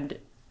 100 grand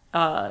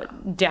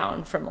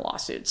down from a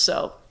lawsuit.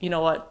 So you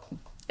know what?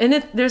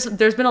 And there's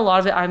been a lot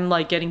of it. I'm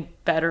like getting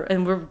better,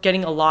 and we're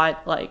getting a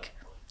lot like,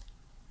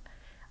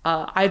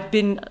 I've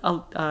been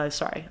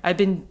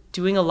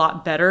doing a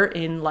lot better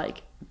in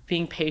like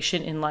being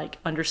patient in like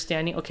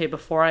understanding, okay,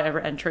 before I ever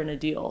enter in a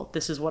deal,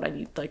 this is what I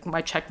need, like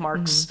my check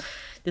marks,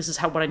 this is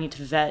what I need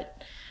to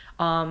vet.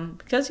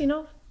 Because, you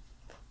know,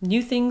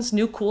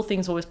 new cool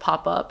things always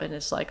pop up, and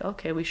it's like,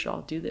 okay, we should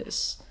all do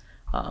this.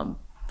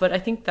 But I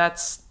think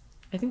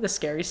the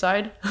scary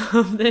side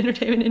of the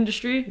entertainment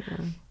industry.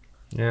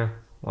 Yeah.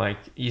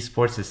 Like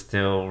esports is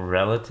still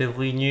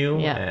relatively new,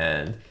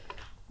 and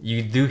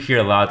you do hear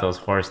a lot of those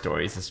horror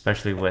stories,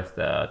 especially with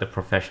the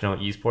professional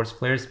esports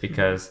players,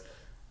 because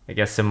I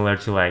guess similar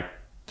to like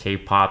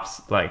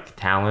K-pop's like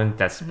talent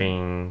that's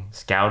being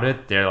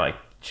scouted, they're like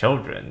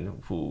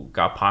children who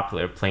got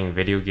popular playing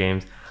video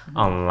games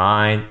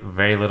online,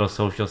 very little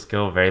social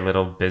skill, very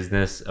little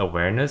business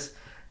awareness.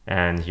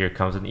 And here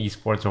comes an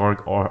esports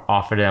org or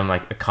offer them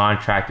like a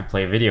contract to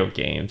play video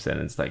games.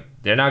 And it's like,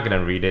 they're not going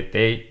to read it.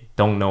 They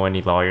don't know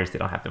any lawyers. They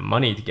don't have the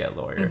money to get a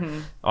lawyer.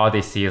 All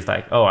they see is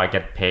like, oh, I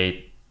get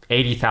paid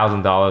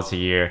 $80,000 a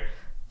year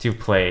to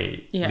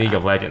play League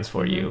of Legends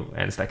for you.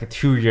 And it's like a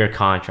 2-year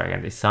contract,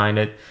 and they sign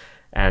it.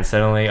 And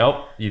suddenly,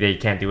 they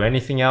can't do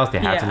anything else. They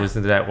have to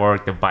listen to that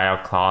work. The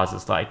buyout clause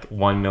is like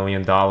 $1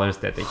 million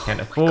that they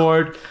can't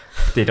afford.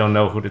 They don't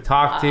know who to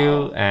talk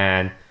to.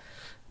 And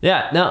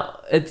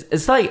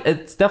it's like,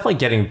 it's definitely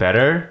getting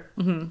better.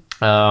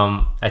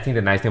 I think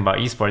the nice thing about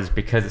esports is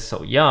because it's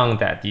so young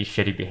that these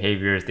shitty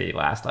behaviors, they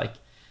last like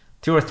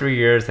 2 or 3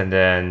 years, and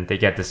then they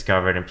get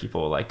discovered and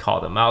people like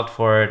call them out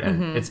for it,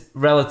 and it's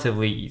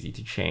relatively easy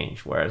to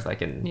change. Whereas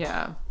like in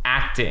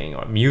acting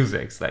or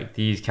music, it's like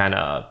these kind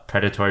of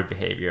predatory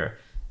behavior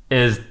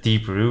is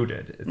deep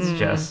rooted. It's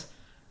just,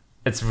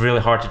 it's really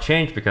hard to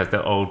change because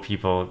the old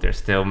people, they're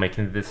still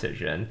making the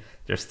decision.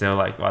 They're still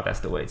like, well,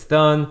 that's the way it's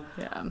done.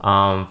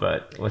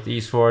 But with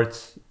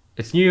esports,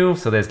 it's new,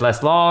 so there's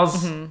less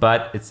laws,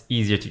 but it's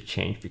easier to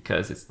change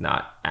because it's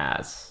not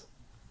as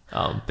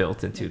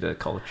built into the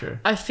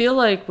culture. I feel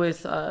like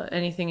with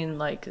anything in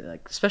like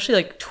especially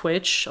like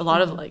Twitch, a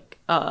lot of like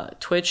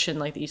Twitch and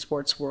like the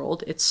esports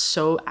world, it's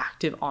so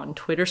active on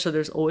Twitter, so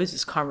there's always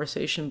this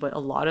conversation. But a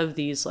lot of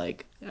these,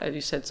 like as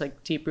you said, it's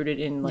like deep rooted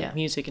in like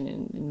music and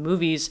in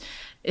movies.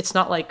 It's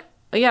not like,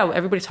 oh, yeah,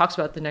 everybody talks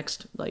about the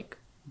next like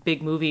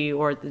big movie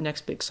or the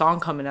next big song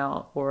coming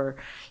out, or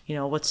you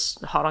know what's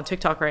hot on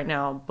TikTok right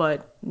now,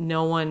 but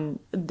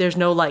there's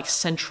no like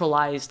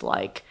centralized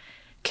like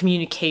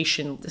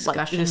communication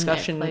discussion.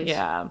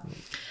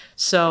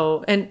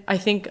 So, and I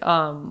think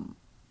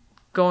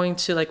going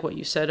to like what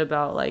you said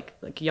about like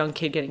a young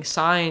kid getting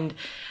signed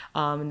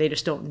and they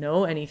just don't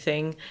know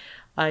anything,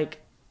 like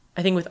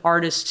I think with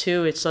artists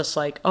too, it's just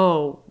like,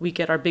 oh, we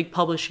get our big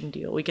publishing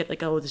deal, we get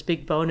like, oh, this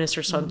big bonus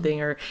or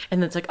something, or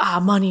and then it's like,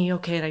 money,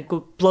 okay, and I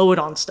go blow it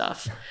on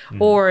stuff.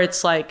 Or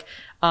it's like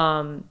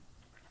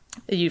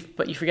you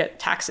forget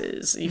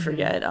taxes, you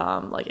forget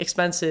like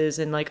expenses,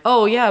 and like,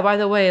 oh yeah, by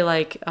the way,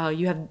 like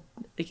you have,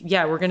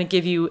 we're gonna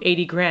give you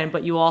 80 grand,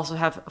 but you also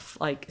have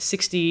like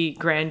 60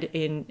 grand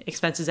in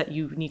expenses that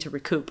you need to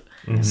recoup.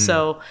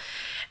 So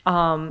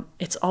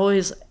it's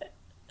always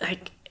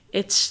like,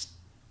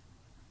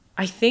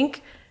 I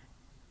think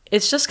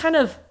it's just kind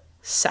of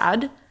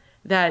sad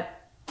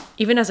that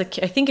even as a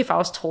kid, I think if I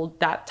was told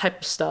that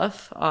type of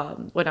stuff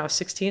when I was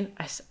 16,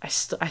 I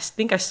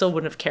think I still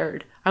wouldn't have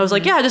cared. I was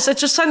like, yeah,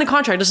 just sign the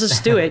contract.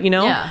 Just do it, you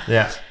know?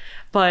 Yeah.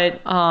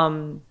 But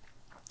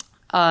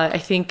I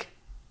think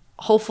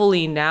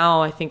hopefully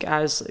now, I think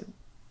as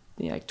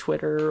you know, like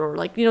Twitter or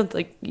like, you know,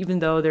 like even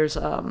though there's,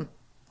 I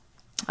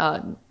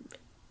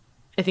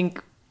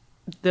think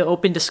the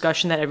open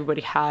discussion that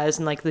everybody has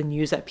and like the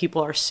news that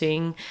people are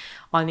seeing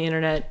on the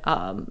internet,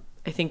 I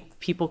think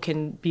people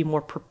can be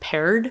more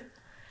prepared.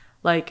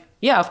 Like,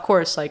 yeah, of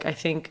course, like I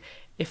think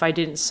if I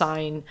didn't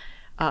sign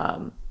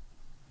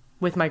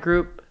with my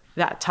group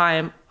that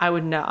time, I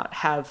would not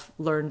have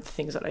learned the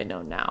things that I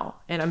know now.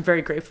 And I'm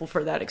very grateful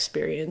for that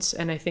experience.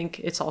 And I think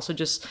it's also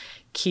just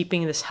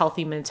keeping this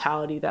healthy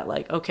mentality that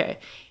like, okay,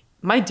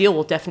 my deal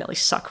will definitely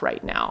suck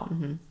right now,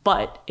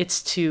 but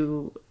it's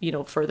to, you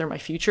know, further my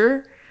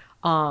future.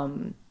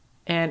 And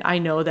I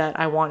know that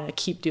I want to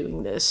keep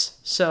doing this.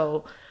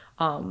 So,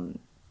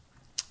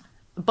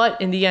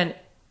 but in the end,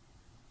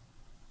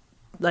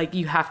 like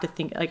you have to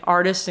think like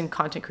artists and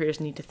content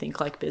creators need to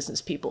think like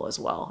business people as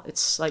well.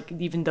 It's like,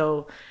 even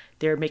though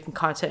they're making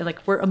content,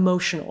 like we're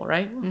emotional,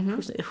 right?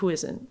 Who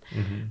isn't?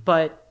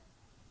 But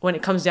when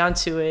it comes down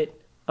to it,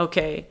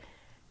 okay,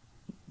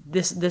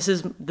 this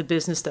is the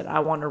business that I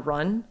want to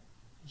run.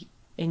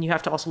 And you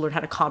have to also learn how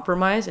to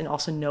compromise and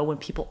also know when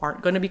people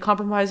aren't going to be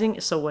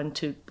compromising. So when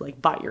to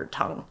like bite your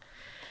tongue.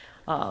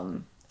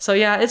 So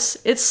yeah,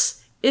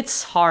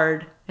 it's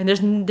hard, and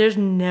there's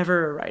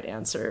never a right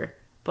answer.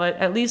 But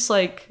at least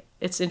like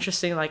it's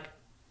interesting, like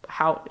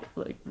how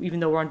like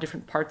even though we're on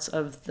different parts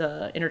of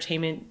the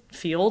entertainment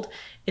field,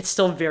 it's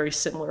still very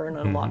similar in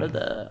a lot of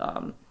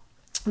the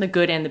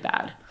good and the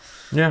bad.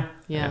 Yeah.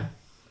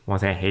 One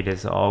thing I hate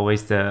is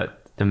always the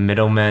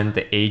middlemen,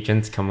 the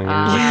agents coming in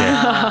with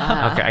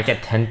the, okay, I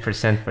get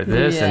 10% for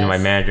this, and my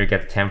manager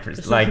gets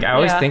 10%. Like I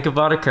always think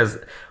about it because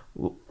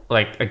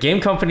like a game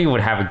company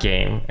would have a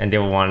game and they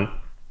would want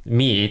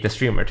me, the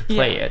streamer, to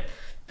play it.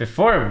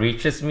 Before it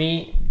reaches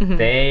me,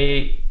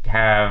 they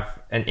have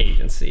an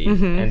agency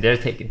and they're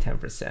taking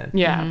 10%.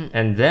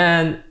 And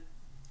then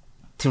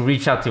to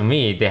reach out to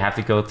me, they have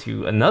to go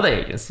to another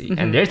agency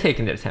and they're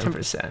taking their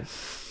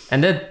 10%.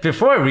 And then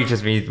before it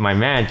reaches me, my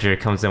manager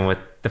comes in with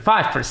the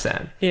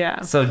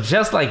 5%. So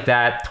just like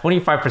that,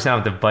 25%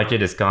 of the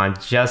budget is gone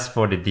just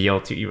for the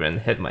deal to even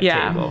hit my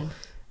table.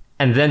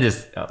 And then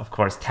there's, of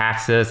course,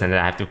 taxes, and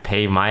then I have to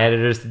pay my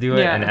editors to do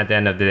it. And at the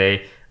end of the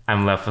day,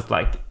 I'm left with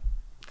like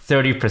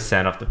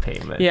 30% of the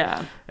payment.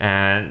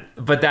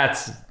 But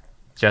that's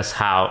just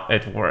how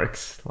it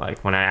works.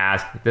 Like when I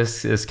ask,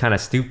 this is kind of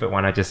stupid,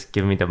 why not just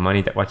give me the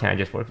money? Why can't I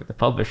just work with the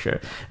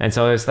publisher? And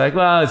so it's like,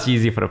 well, it's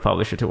easy for the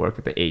publisher to work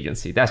with the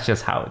agency. That's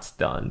just how it's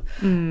done.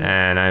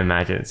 And I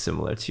imagine it's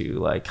similar to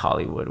like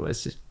Hollywood,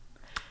 was just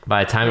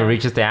by the time it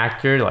reaches the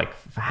actor, like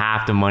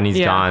half the money's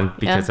gone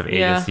because of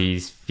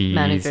agencies, fees,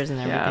 managers and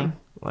everything.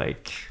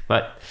 Like,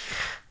 but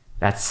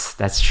that's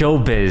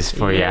showbiz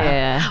for you.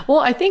 Well,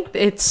 I think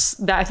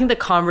I think the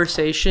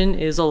conversation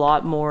is a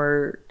lot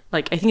more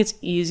like, I think it's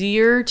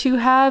easier to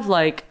have.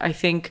 Like, I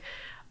think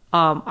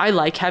I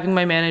like having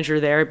my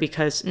manager there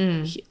because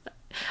I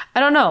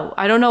don't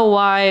know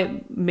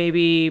why.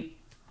 Maybe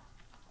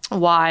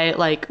why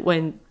like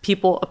when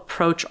people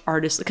approach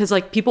artists, because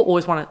like people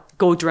always want to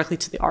go directly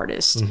to the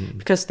artist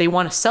because they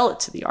want to sell it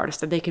to the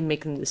artist that they can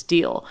make them this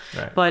deal.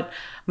 Right. But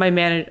my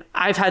manager,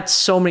 I've had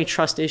so many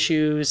trust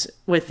issues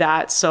with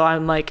that, so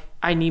I'm like,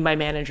 I need my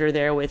manager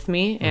there with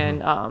me, and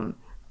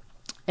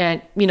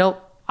you know,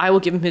 I will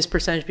give him his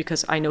percentage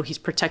because I know he's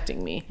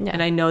protecting me,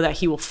 and I know that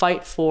he will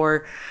fight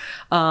for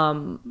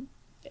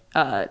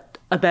a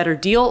better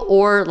deal,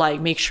 or like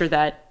make sure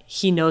that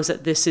he knows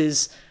that this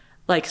is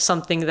like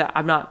something that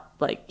I'm not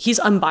like, he's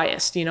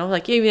unbiased, you know,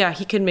 like, yeah,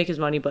 he can make his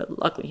money, but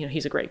luckily, you know,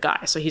 he's a great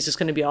guy. So he's just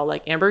going to be all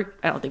like, Amber,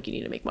 I don't think you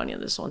need to make money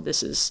on this one.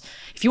 This is,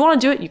 if you want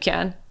to do it, you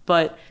can,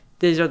 but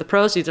these are the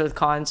pros, these are the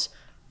cons,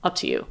 up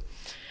to you.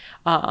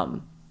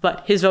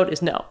 But his vote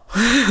is no.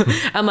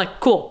 I'm like,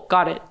 cool,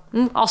 got it.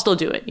 I'll still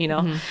do it, you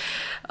know?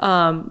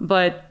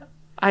 But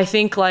I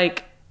think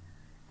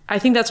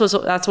that's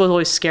what's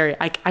always scary.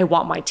 I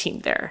want my team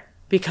there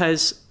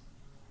because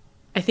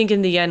I think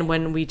in the end,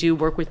 when we do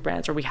work with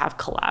brands or we have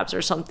collabs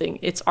or something,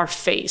 it's our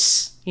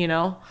face, you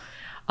know?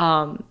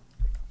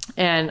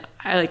 And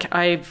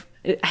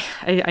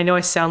I know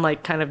I sound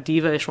like kind of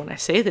diva-ish when I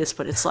say this,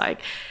 but it's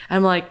like,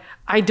 I'm like,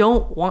 I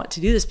don't want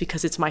to do this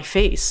because it's my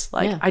face.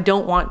 Like, I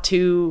don't want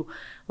to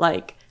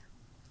like,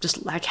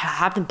 just like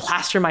have them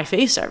plaster my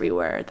face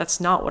everywhere. That's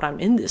not what I'm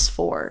in this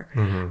for.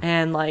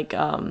 And like,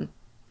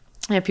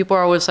 people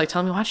are always like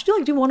telling me, why don't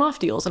you do one-off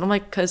deals? And I'm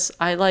like, cause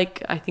I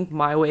think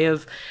my way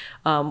of,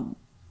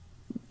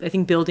 I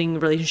think building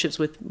relationships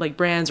with like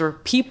brands or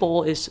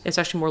people is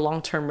actually more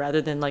long-term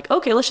rather than like,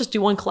 okay, let's just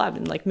do one collab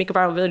and like make a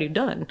viral video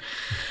done.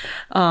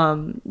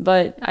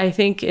 But I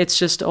think it's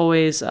just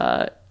always,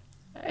 I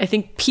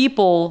think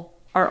people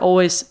are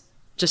always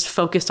just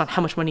focused on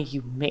how much money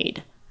you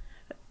made.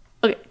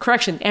 Okay,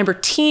 correction, Amber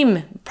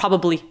team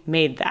probably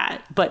made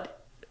that,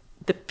 but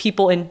the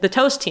people in the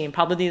Toast team,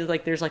 probably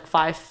like there's like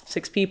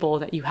 5-6 people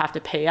that you have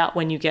to pay out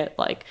when you get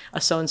like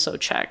a so-and-so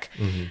check.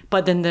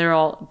 But then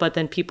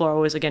people are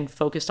always again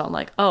focused on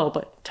like, oh,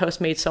 but Toast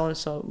made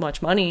so-and-so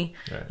much money.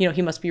 Right. You know,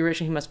 he must be rich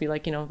and he must be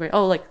like, you know, great.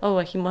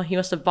 He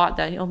must have bought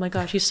that. Oh my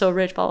gosh, he's so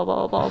rich, blah,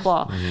 blah, blah, blah,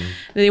 blah.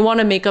 They want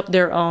to make up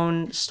their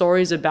own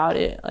stories about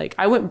it. Like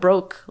I went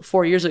broke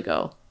 4 years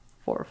ago,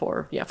 4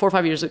 or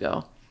 5 years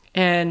ago.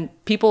 And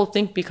people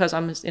think because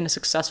I'm in a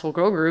successful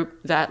girl group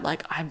that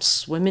like I'm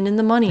swimming in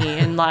the money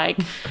and like,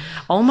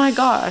 oh my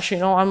gosh, you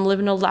know, I'm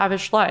living a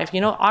lavish life,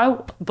 you know,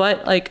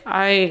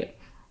 that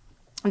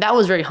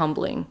was very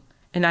humbling.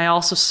 And I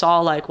also saw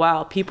like,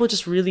 wow, people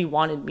just really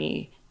wanted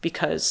me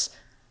because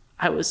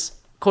I was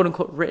quote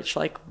unquote rich.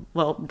 Like,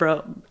 well,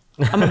 bro,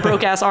 I'm a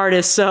broke ass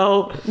artist,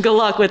 so good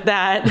luck with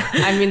that.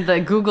 I mean, the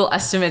Google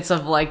estimates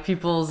of like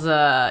people's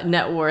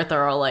net worth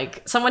are all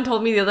like, someone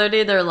told me the other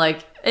day, they're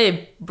like,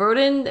 hey,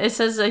 Broden, it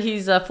says that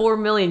he's 4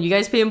 million. You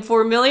guys pay him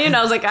 4 million?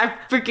 I was like, I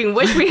freaking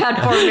wish we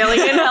had 4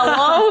 million.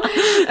 Hello?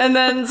 And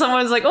then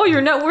someone's like, oh,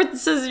 your net worth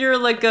says you're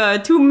like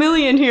 2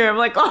 million here. I'm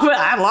like, oh,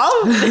 hello?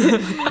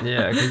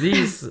 Yeah, because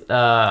these,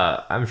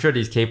 I'm sure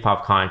these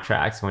K-pop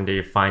contracts, when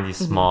they find these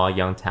small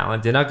young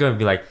talent, they're not going to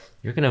be like,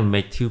 you're going to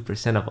make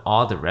 2% of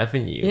all the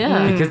revenue.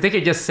 Yeah. Because they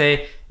could just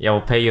say, yeah,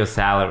 we'll pay you a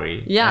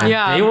salary. Yeah. And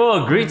Yeah. they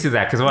will agree to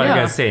that because what are you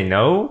going to say?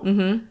 No?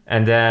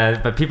 And then,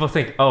 but people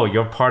think, oh,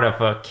 you're part of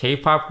a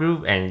K-pop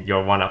group and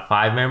you're one of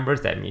 5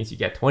 members. That means you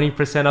get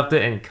 20% of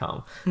the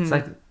income. It's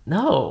like,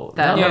 no.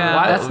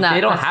 That's not,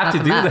 they don't that's have not to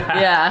the do math. that.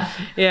 Yeah.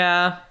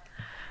 Yeah.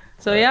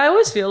 So yeah, I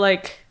always feel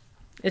like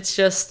it's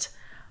just,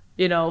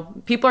 you know,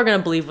 people are going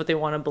to believe what they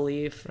want to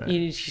believe. Right.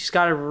 You just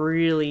got to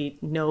really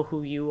know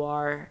who you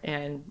are.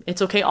 And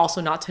it's okay also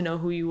not to know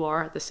who you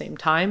are at the same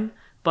time,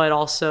 but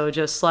also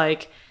just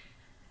like,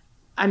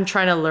 I'm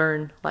trying to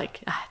learn,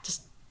 like,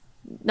 just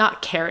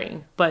not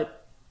caring,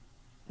 but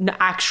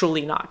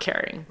actually not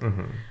caring.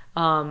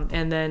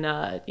 And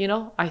then, you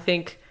know, I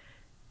think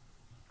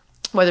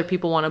whether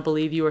people want to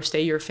believe you or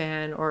stay your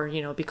fan or,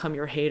 you know, become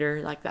your hater,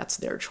 like that's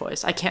their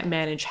choice. I can't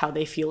manage how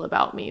they feel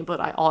about me, but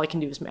all I can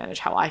do is manage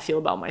how I feel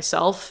about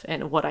myself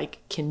and what I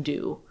can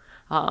do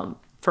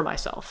for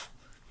myself,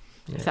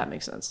 if that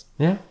makes sense.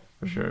 Yeah,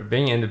 for sure.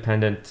 Being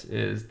independent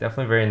is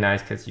definitely very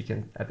nice because you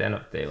can, at the end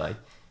of the day, like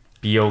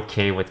be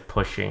okay with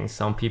pushing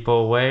some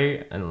people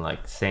away and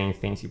like saying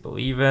things you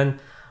believe in.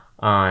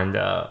 And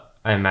I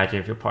imagine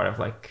if you're part of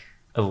like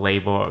a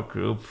label or a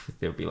group,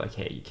 they'll be like,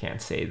 hey, you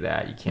can't say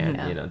that, you can't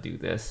you know, do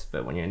this.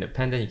 But when you're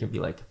independent, you can be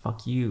like,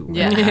 fuck you.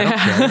 Yeah. I don't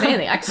care. Say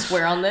anything. I can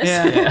swear on this.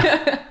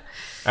 Yeah.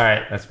 All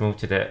right, let's move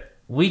to the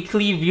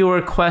weekly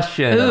viewer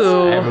questions.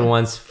 Ooh.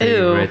 Everyone's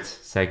favorite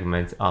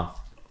segment of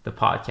the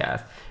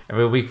podcast.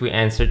 Every week we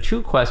answer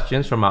 2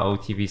 questions from our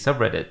OTV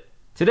subreddit.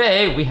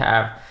 Today we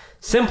have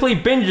Simply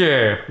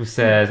Binger, who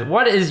says,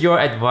 what is your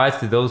advice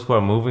to those who are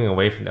moving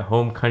away from the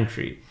home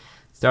country?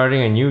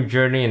 Starting a new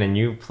journey in a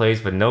new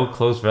place with no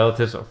close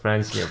relatives or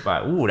friends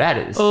nearby. Ooh, that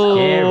is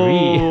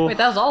scary. Wait,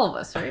 that was all of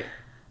us, right?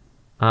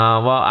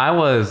 Well, I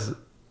was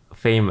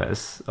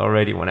famous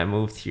already when I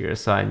moved here,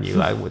 so I knew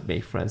I would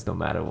make friends no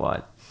matter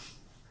what.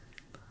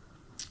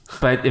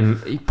 But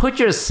put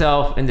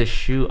yourself in the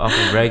shoe of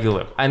a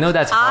regular. I know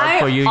that's hard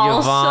for you, I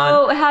Yvonne.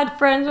 also had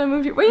friends when I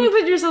moved here. Where do you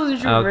put yourself in the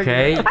shoe of a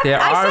Okay, regular? there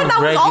I said are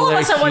that was all of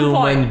us at one regular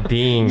point. human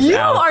beings You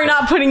out are there.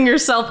 not putting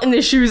yourself in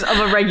the shoes of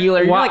a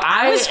regular. You're Well, like,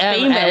 I was I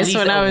am at famous least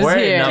when I was aware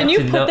here. enough Can you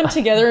to put know- them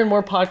together in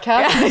more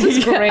podcasts? This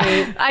is great.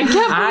 I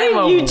can't I'm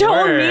believe you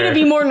told me aware to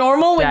be more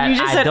normal when that you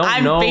just I said don't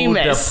I'm know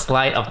famous. the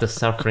plight of the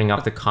suffering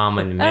of the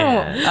common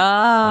man.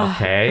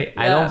 Okay,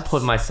 I don't Yes.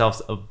 put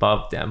myself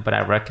above them, but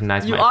I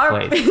recognize You my are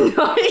place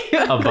No, you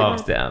are.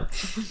 above them.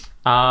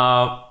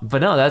 But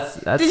no, that's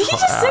Did he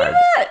just say hard.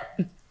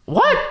 that?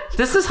 What?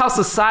 This is how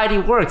society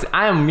works.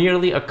 I am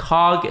merely a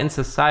cog in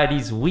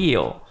society's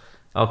wheel.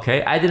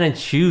 Okay, I didn't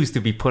choose to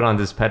be put on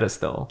this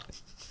pedestal.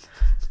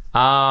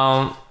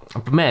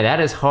 But man, that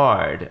is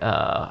hard.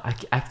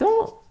 I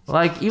don't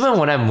like, even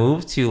when I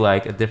moved to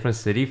like a different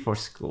city for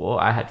school,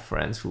 I had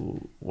friends who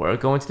were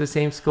going to the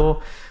same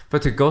school,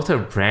 but to go to a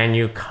brand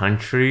new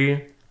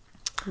country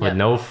with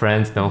no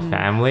friends, no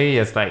family,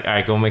 it's like, all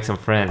right, go make some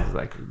friends. It's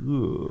like,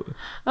 ooh.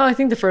 Oh, I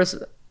think the first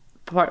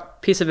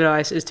piece of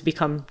advice is to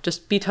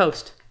just be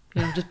toast.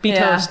 You know, just be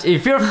toast.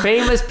 If you're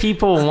famous,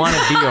 people want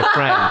to be your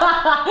friend.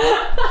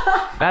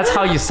 That's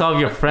how you solve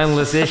your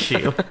friendless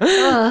issue.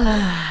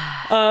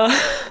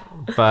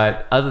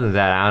 But other than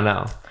that, I don't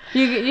know.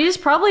 You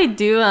just probably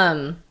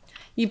do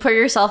you put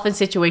yourself in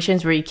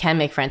situations where you can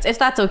make friends if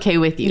that's okay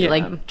with you. Yeah.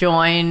 Like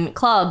join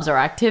clubs or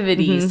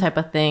activities type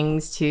of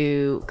things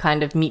to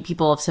kind of meet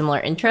people of similar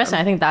interests.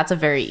 And I think that's a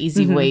very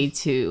easy way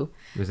to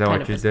Is that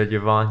what you did,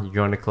 Yvonne? You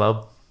joined a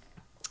club?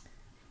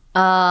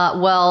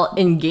 well,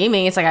 in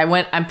gaming, it's like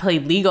I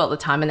played League all the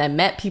time and I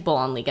met people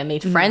on League. I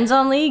made friends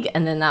on League,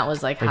 and then that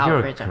was like But how you're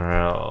a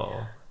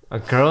original.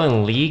 girl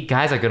in League,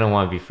 guys are gonna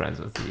want to be friends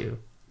with you.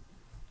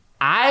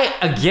 I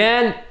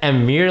again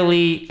am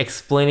merely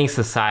explaining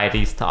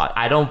society's thought.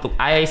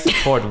 I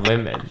support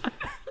women.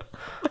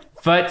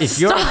 But if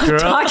you're Stop a girl,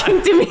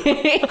 talking to me.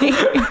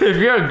 if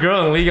you're a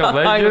girl in League of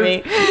Fuck Legends,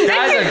 me.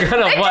 guys are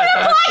gonna It want.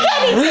 can apply to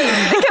anything.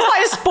 It can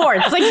apply to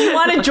sports. Like you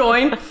want to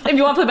join, if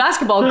you want to play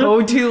basketball,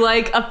 go to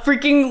like a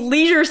freaking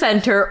leisure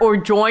center or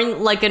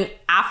join like a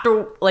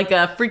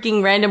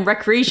freaking random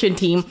recreation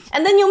team,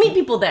 and then you'll meet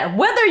people there.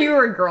 Whether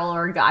you're a girl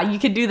or a guy, you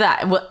could do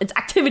that. Well, it's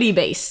activity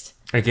based.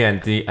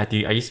 Again,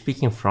 are you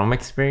speaking from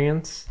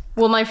experience?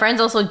 Well, my friends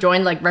also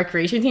joined like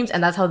recreation teams,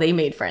 and that's how they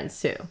made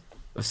friends too.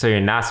 So you're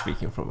not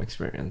speaking from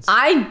experience.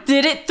 I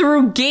did it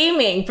through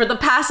gaming for the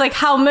past like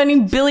how many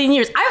billion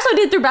years. I also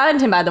did it through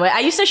badminton, by the way. I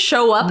used to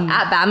show up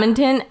at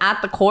badminton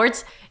at the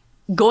courts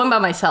going by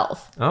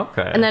myself.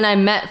 Okay. And then I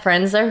met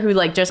friends there who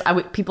like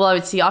people I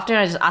would see often.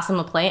 I just asked them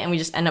to play, and we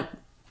just end up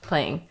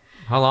playing.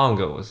 How long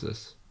ago was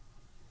this?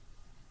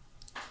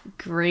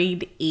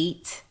 Grade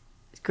 8,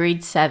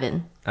 grade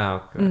 7.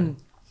 Oh, okay.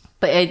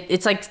 But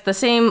it's like the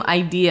same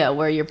idea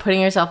where you're putting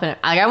yourself in.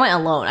 Like I went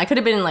alone. I could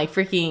have been in like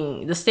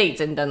freaking the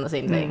States and done the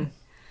same thing.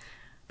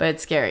 But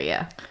it's scary,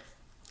 yeah.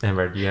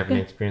 Amber, do you have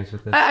any experience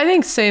with this? I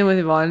think same with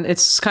Yvonne.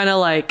 It's kind of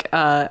like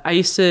I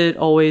used to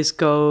always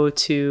go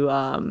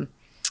to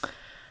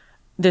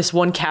this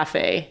one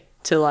cafe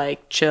to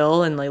like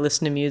chill and like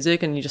listen to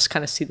music, and you just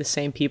kind of see the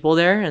same people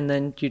there, and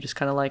then you just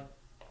kind of like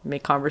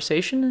make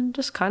conversation and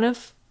just kind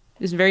of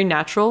is very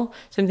natural.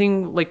 Same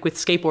thing like with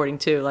skateboarding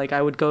too. Like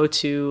I would go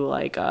to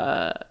like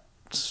to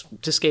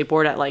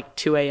skateboard at like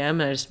 2 a.m.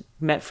 and I just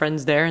met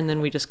friends there, and then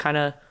we just kind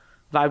of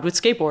vibed with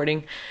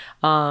skateboarding.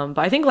 But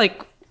I think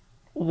like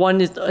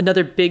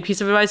another big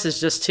piece of advice is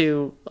just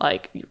to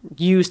like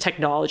use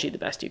technology the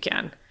best you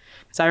can.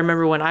 Because I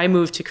remember when I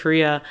moved to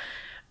Korea,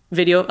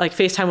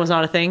 FaceTime was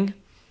not a thing.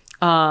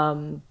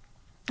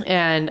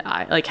 And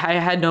I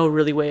had no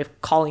really way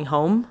of calling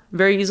home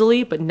very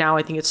easily, but now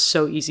I think it's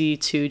so easy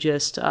to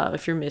just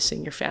if you're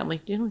missing your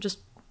family, just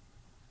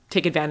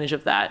take advantage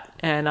of that.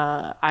 And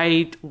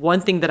one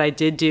thing that I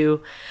did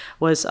do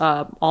was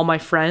all my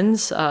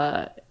friends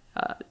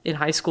in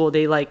high school,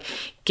 they like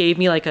gave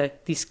me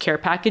like these care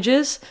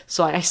packages.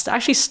 So I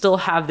actually still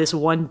have this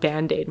one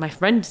Band-Aid.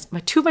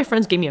 Two of my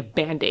friends gave me a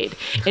Band-Aid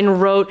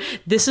and wrote,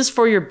 "This is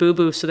for your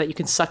boo-boo so that you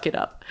can suck it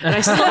up." And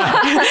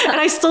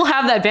I still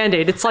have that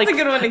Band-Aid. It's like, That's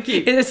a good one to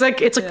keep. It's like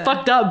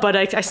fucked up, but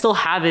I still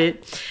have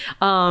it.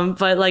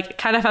 But like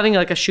kind of having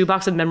like a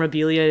shoebox of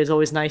memorabilia is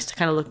always nice to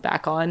kind of look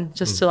back on,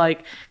 just to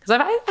like,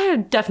 because I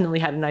definitely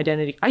had an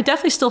identity. I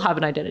definitely still have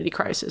an identity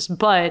crisis,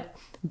 but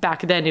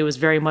back then it was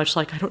very much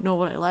like, I don't know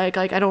what I like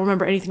I don't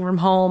remember anything from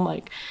home,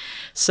 like,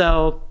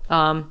 so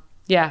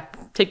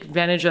take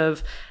advantage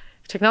of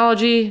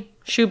technology,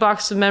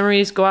 shoebox of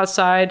memories, go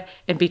outside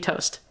and be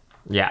toast.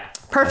 Yeah.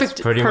 Perfect.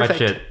 That's pretty Perfect.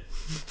 much it.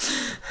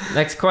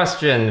 Next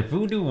question.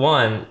 Voodoo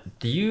 1.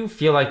 Do you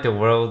feel like the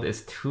world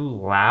is too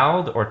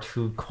loud or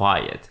too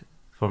quiet?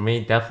 For me,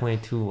 definitely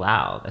too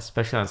loud,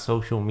 especially on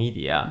social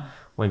media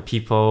when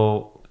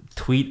people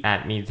tweet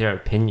at me their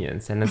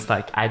opinions. And it's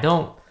like, I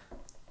don't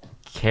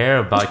care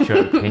about your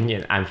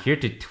opinion. I'm here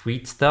to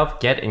tweet stuff,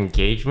 get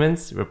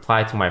engagements,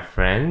 reply to my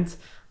friends,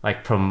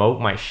 like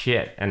promote my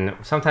shit. And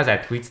sometimes I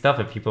tweet stuff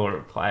and people will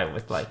reply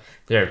with like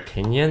their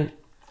opinion.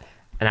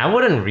 And I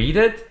wouldn't read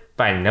it,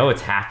 but I know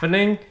it's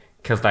happening.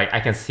 because like I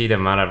can see the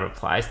amount of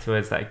replies to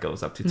it that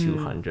goes up to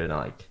 200. And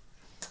like,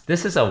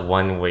 this is a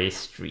one-way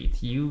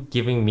street. You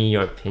giving me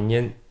your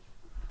opinion.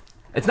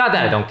 It's not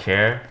that I don't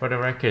care, for the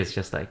record. It's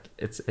just like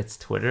it's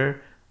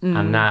Twitter.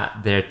 I'm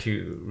not there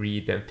to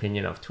read the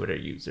opinion of Twitter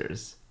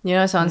users. You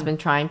know, someone's been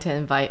trying to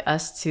invite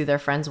us to their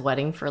friend's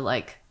wedding for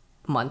like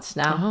months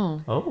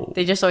now. Oh.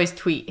 They just always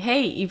tweet,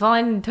 "Hey,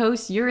 Yvonne and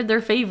Toast, you're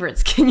their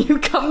favorites. Can you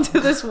come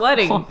to this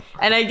wedding?"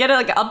 And I get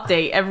like an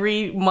update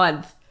every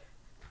month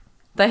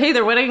that, hey,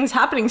 their wedding's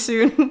happening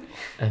soon.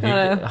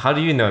 How do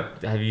you know?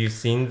 Have you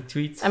seen the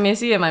tweets? I mean, I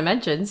see it in my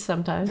mentions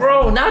sometimes.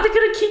 Bro, now they're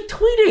gonna keep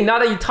tweeting. Now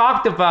that you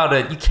talked about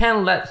it, you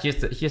can't let.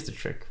 Here's the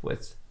trick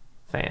with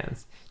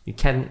fans. You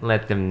can't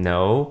let them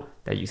know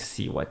that you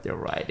see what they're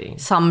writing.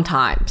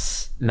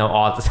 Sometimes. No,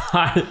 all the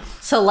time.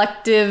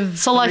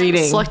 Selective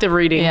reading. Selective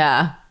reading.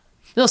 Yeah.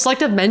 No,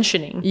 selective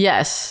mentioning.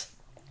 Yes.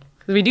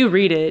 We do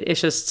read it. It's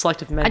just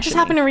selective mentioning. I just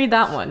happened to read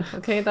that one.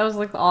 Okay, that was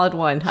like the odd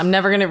one. I'm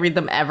never gonna read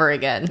them ever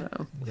again.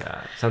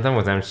 Yeah.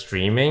 Sometimes when I'm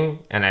streaming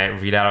and I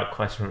read out a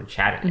question from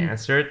chat and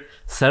answer it,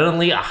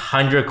 suddenly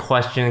 100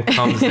 questions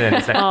comes in.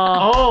 It's like,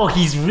 oh,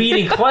 he's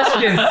reading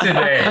questions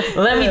today.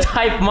 Let me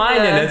type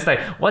mine in. It's like,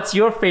 what's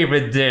your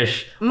favorite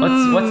dish?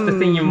 What's the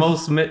thing you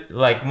most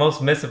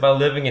miss about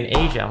living in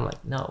Asia? I'm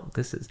like, no,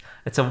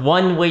 it's a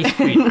one-way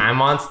street.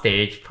 I'm on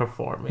stage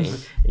performing.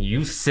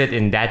 You sit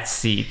in that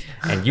seat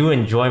and you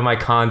enjoy my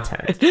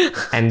content.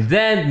 And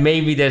then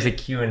maybe there's a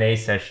Q&A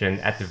session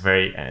at the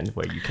very end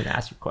where you can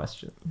ask your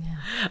question.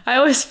 I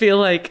always feel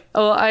like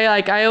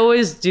I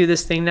always do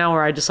this thing now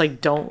where I just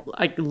like don't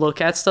like look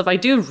at stuff. I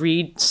do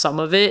read some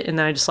of it and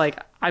then I just like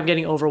I'm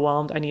getting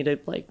overwhelmed. I need to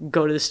like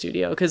go to the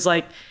studio because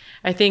like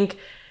I think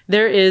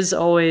there is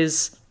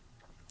always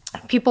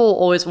people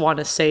always want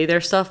to say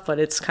their stuff, but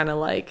it's kind of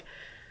like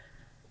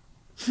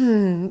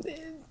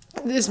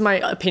is my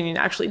opinion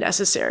actually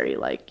necessary?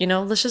 Like, you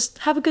know, let's just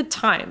have a good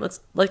time. Let's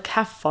like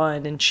have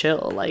fun and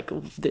chill. Like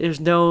there's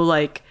no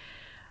like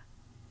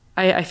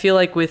I feel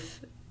like with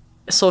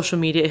social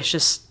media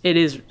it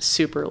is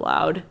super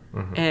loud,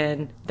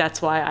 and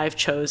that's why I've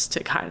chose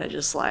to kind of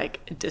just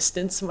like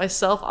distance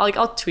myself.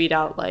 I'll tweet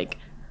out like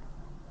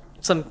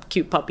some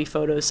cute puppy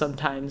photos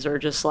sometimes, or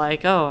just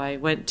like, oh, I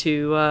went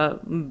to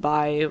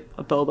buy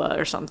a boba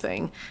or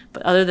something,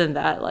 but other than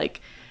that, like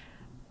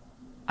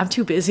I'm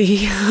too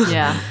busy.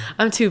 Yeah.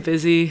 I'm too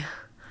busy.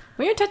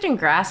 When you're touching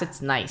grass,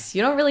 it's nice.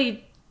 You don't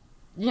really,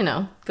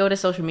 go to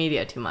social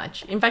media too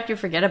much. In fact, you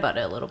forget about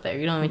it a little bit.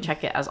 You don't even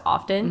check it as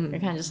often. You're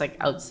kind of just like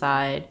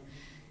outside,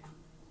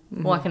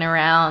 walking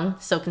around,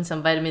 soaking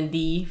some vitamin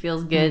D.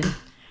 Feels good.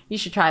 You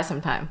should try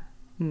sometime.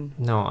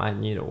 No, I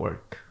need to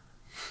work.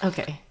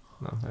 Okay.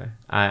 Okay.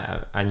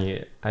 I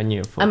need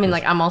to focus. I mean,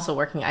 like, I'm also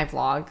working. I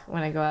vlog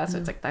when I go out, so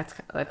it's like that's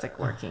like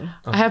working.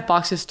 I have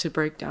boxes to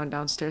break down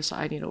downstairs, so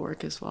I need to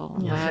work as well.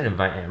 I should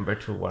invite Amber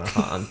to one of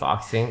our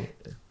unboxing,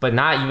 but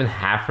not even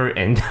have her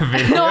in the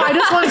video. No, I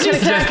just want to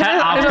just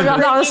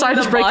on the side,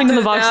 just breaking into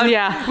the boxes.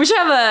 Yeah, we should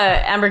have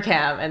a Amber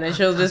cam, and then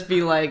she'll just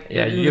be like,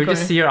 yeah, you'll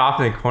just see her off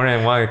in the corner,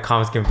 and one of the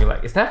comments can be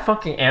like, "Is that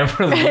fucking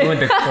Amber Liu in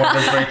the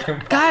corner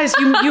breaking?" Guys,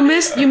 you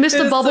missed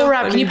the bubble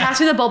wrap. Can you pass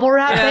me the bubble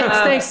wrap?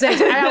 Yeah. Thanks.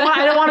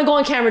 I don't want to go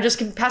on camera.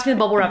 Just pass me the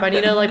bubble wrap. I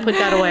need to like put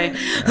that away.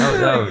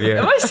 Oh yeah.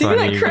 Am I seeing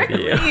that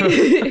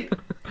correctly?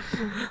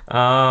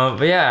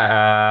 But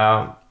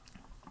yeah.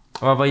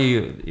 What about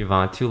you,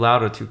 Yvonne? Too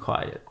loud or too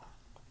quiet?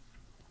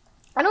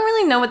 I don't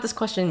really know what this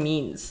question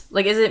means.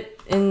 Like, is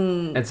it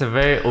in? It's a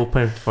very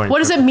open for. What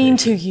does it mean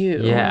to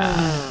you?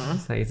 Yeah.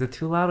 It's like, is it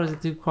too loud or is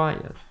it too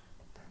quiet?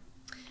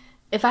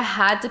 If I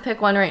had to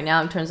pick one right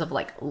now in terms of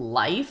like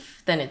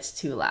life, then it's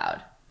too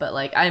loud. But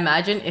like, I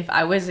imagine if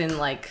I was in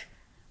like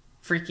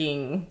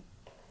freaking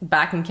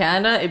back in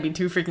Canada, it'd be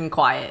too freaking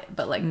quiet.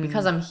 But like,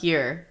 because I'm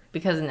here,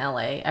 because in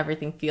LA,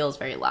 everything feels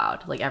very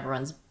loud. Like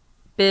everyone's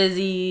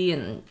busy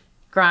and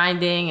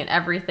grinding and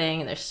everything,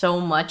 and there's so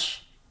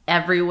much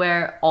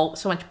everywhere,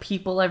 so much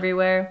people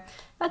everywhere.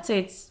 I'd say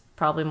it's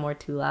probably more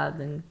too loud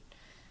than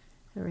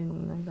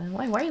everything like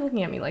that. Why are you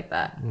looking at me like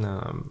that?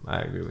 No,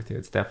 I agree with you.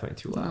 It's definitely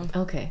too loud.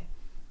 Okay.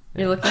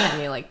 You're looking at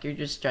me like you're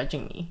just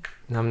judging me.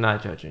 No, I'm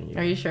not judging you.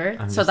 Are you sure?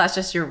 So that's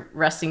just your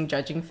resting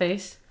judging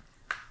face?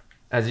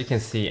 As you can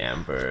see,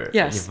 Amber,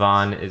 yes.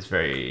 Yvonne is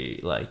very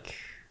like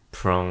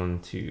prone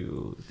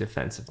to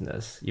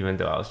defensiveness, even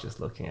though I was just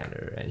looking at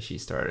her and she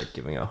started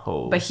giving a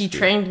whole But he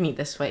trained me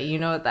this way. You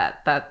know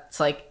that's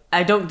like,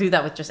 I don't do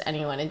that with just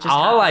anyone. It just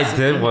all I happens.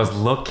 did was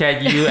look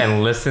at you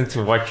and listen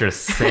to what you're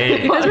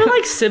saying. You guys are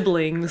like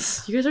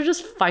siblings. You guys are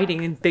just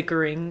fighting and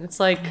bickering. It's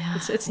like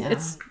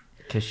it's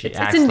Because she It's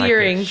acts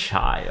endearing. like a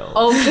child.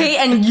 Okay,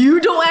 and you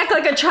don't act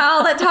like a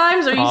child at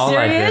times? Are you All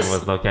serious? I did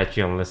was look at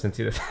you and listen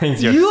to the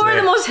things you're You saying.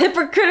 are the most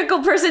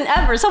hypocritical person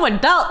ever. Someone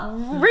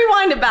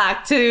rewind it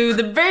back to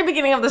the very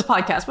beginning of this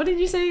podcast. What did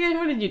you say again?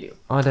 What did you do?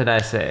 What did I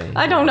say?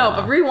 I don't know,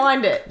 but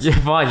rewind it.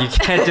 Yvonne, you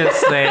can't just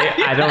say,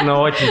 I don't know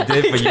what you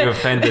did, but you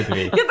offended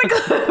me. Get the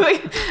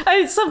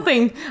clip.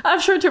 Something. I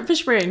have short-term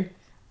fish brain.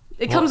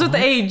 It comes with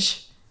the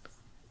age.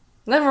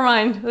 Never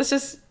mind. Let's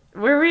just...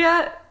 Where are we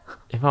at?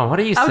 Yvonne, what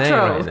are you saying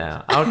Outro. right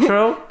now?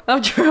 Outro?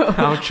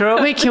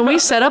 Outro? Wait, can we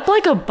set up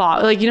like a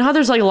like you know how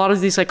there's like a lot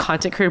of these like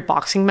content creator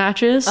boxing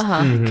matches?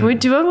 Can we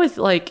do it with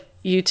like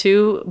you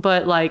two?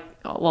 But like,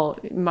 well,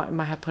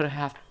 might have put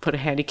a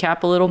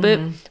handicap a little bit,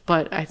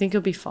 but I think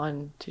it'll be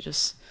fun to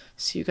just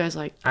see you guys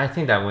like. I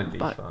think that would be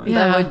fun.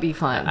 Yeah. That would be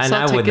fun. And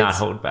Sell I would not tickets.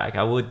 hold back.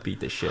 I would beat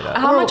the shit out.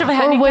 How much of a or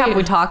handicap wait.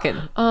 we talking?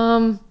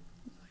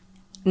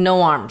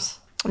 No arms.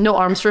 No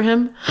arms for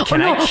him.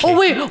 Can oh I no! kick? Oh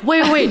wait.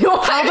 How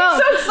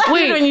about so excited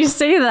wait? when you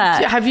say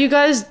that. Have you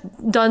guys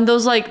done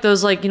those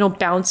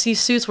bouncy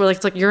suits where like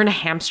it's like you're in a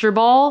hamster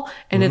ball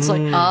and it's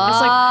like and you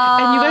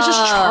guys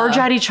just charge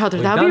at each other?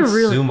 We've That'd be done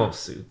really sumo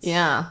suits.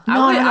 Yeah.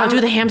 no, do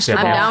the hamster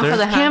I'm ball. down for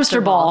the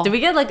hamster ball. ball. Do we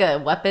get like a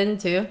weapon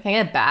too? Can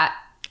I get a bat?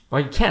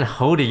 Well, you can't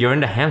hold it. You're in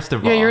the hamster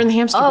ball. Yeah, you're in the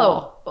hamster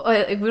ball.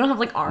 Oh, we don't have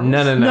like arms.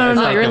 No. No,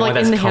 It's you're the like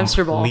one in that's the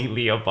hamster ball.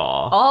 completely a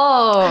ball.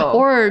 Oh.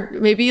 Or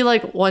maybe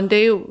like one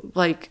day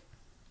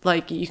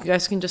like you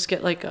guys can just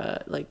get like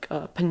a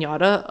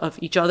piñata of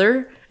each other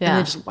and Yeah.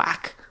 then just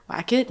whack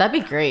it. That'd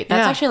be great.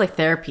 That's Yeah. actually like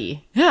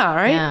therapy. Yeah,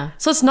 right? Yeah.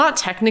 So it's not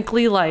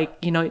technically like,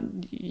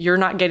 you're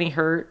not getting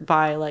hurt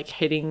by like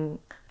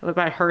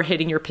by her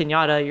hitting your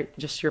piñata.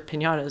 Your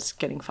piñata is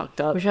getting fucked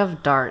up. We should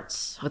have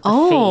darts with the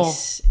Oh.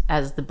 face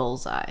as the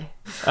bullseye.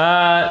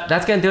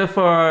 That's gonna do it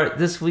for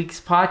this week's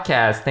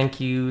podcast. Thank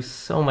you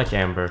so much,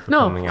 Amber, for No,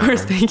 coming of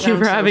course. on. Thank you I'm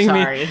for so having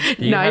sorry. me.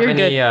 Do you No, have you're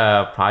any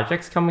good.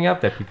 projects coming up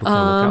that people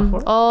can look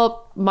out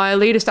for? My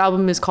latest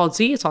album is called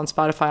Z. It's on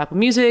Spotify, Apple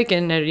Music,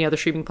 and any other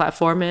streaming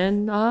platform.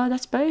 And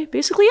that's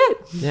basically it.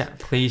 Yeah,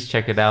 please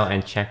check it out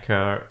and check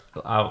her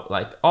out.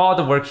 Like all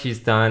the work she's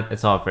done,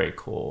 it's all very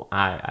cool.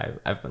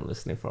 I've been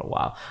listening for a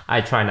while.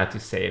 I try not to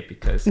say it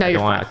because No, I you're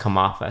don't want to fine. come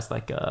off as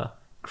like a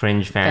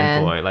cringe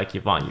fanboy like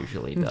Yvonne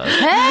usually does.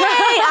 Hey,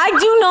 I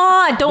do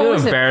not. Don't You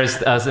listen.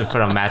 embarrassed us in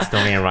front of Matt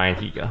Stoney and Ryan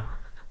Higa.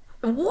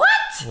 What?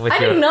 With I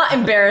your- did not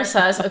embarrass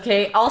us.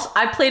 Okay. Also,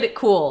 I played it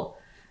cool.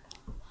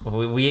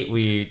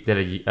 We did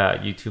a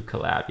YouTube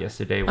collab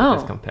yesterday with Oh.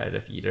 this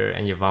competitive eater,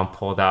 and Yvonne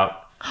pulled out.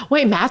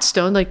 Wait, Matt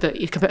Stone, like the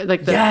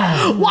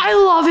Yeah. Well, I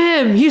love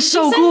him. He's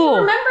so He said cool. he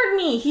remembered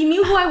me. He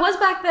knew who I was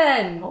back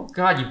then. Oh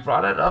God, you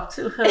brought it up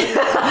to him.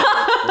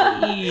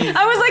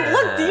 I was like,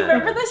 look, do you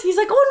remember this? He's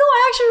like, oh no,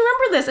 I actually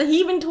remember this. And he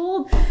even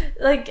told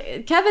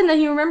like Kevin that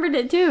he remembered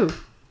it too.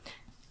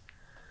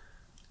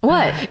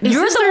 What? Is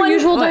this their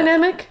usual what?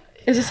 dynamic?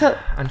 Is this how?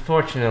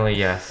 Unfortunately,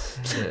 yes.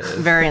 it is.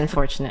 Very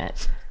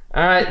unfortunate.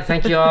 All right,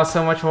 thank you all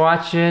so much for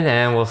watching,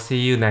 and we'll see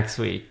you next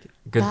week.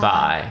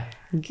 Goodbye.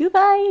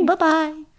 Goodbye. Bye bye.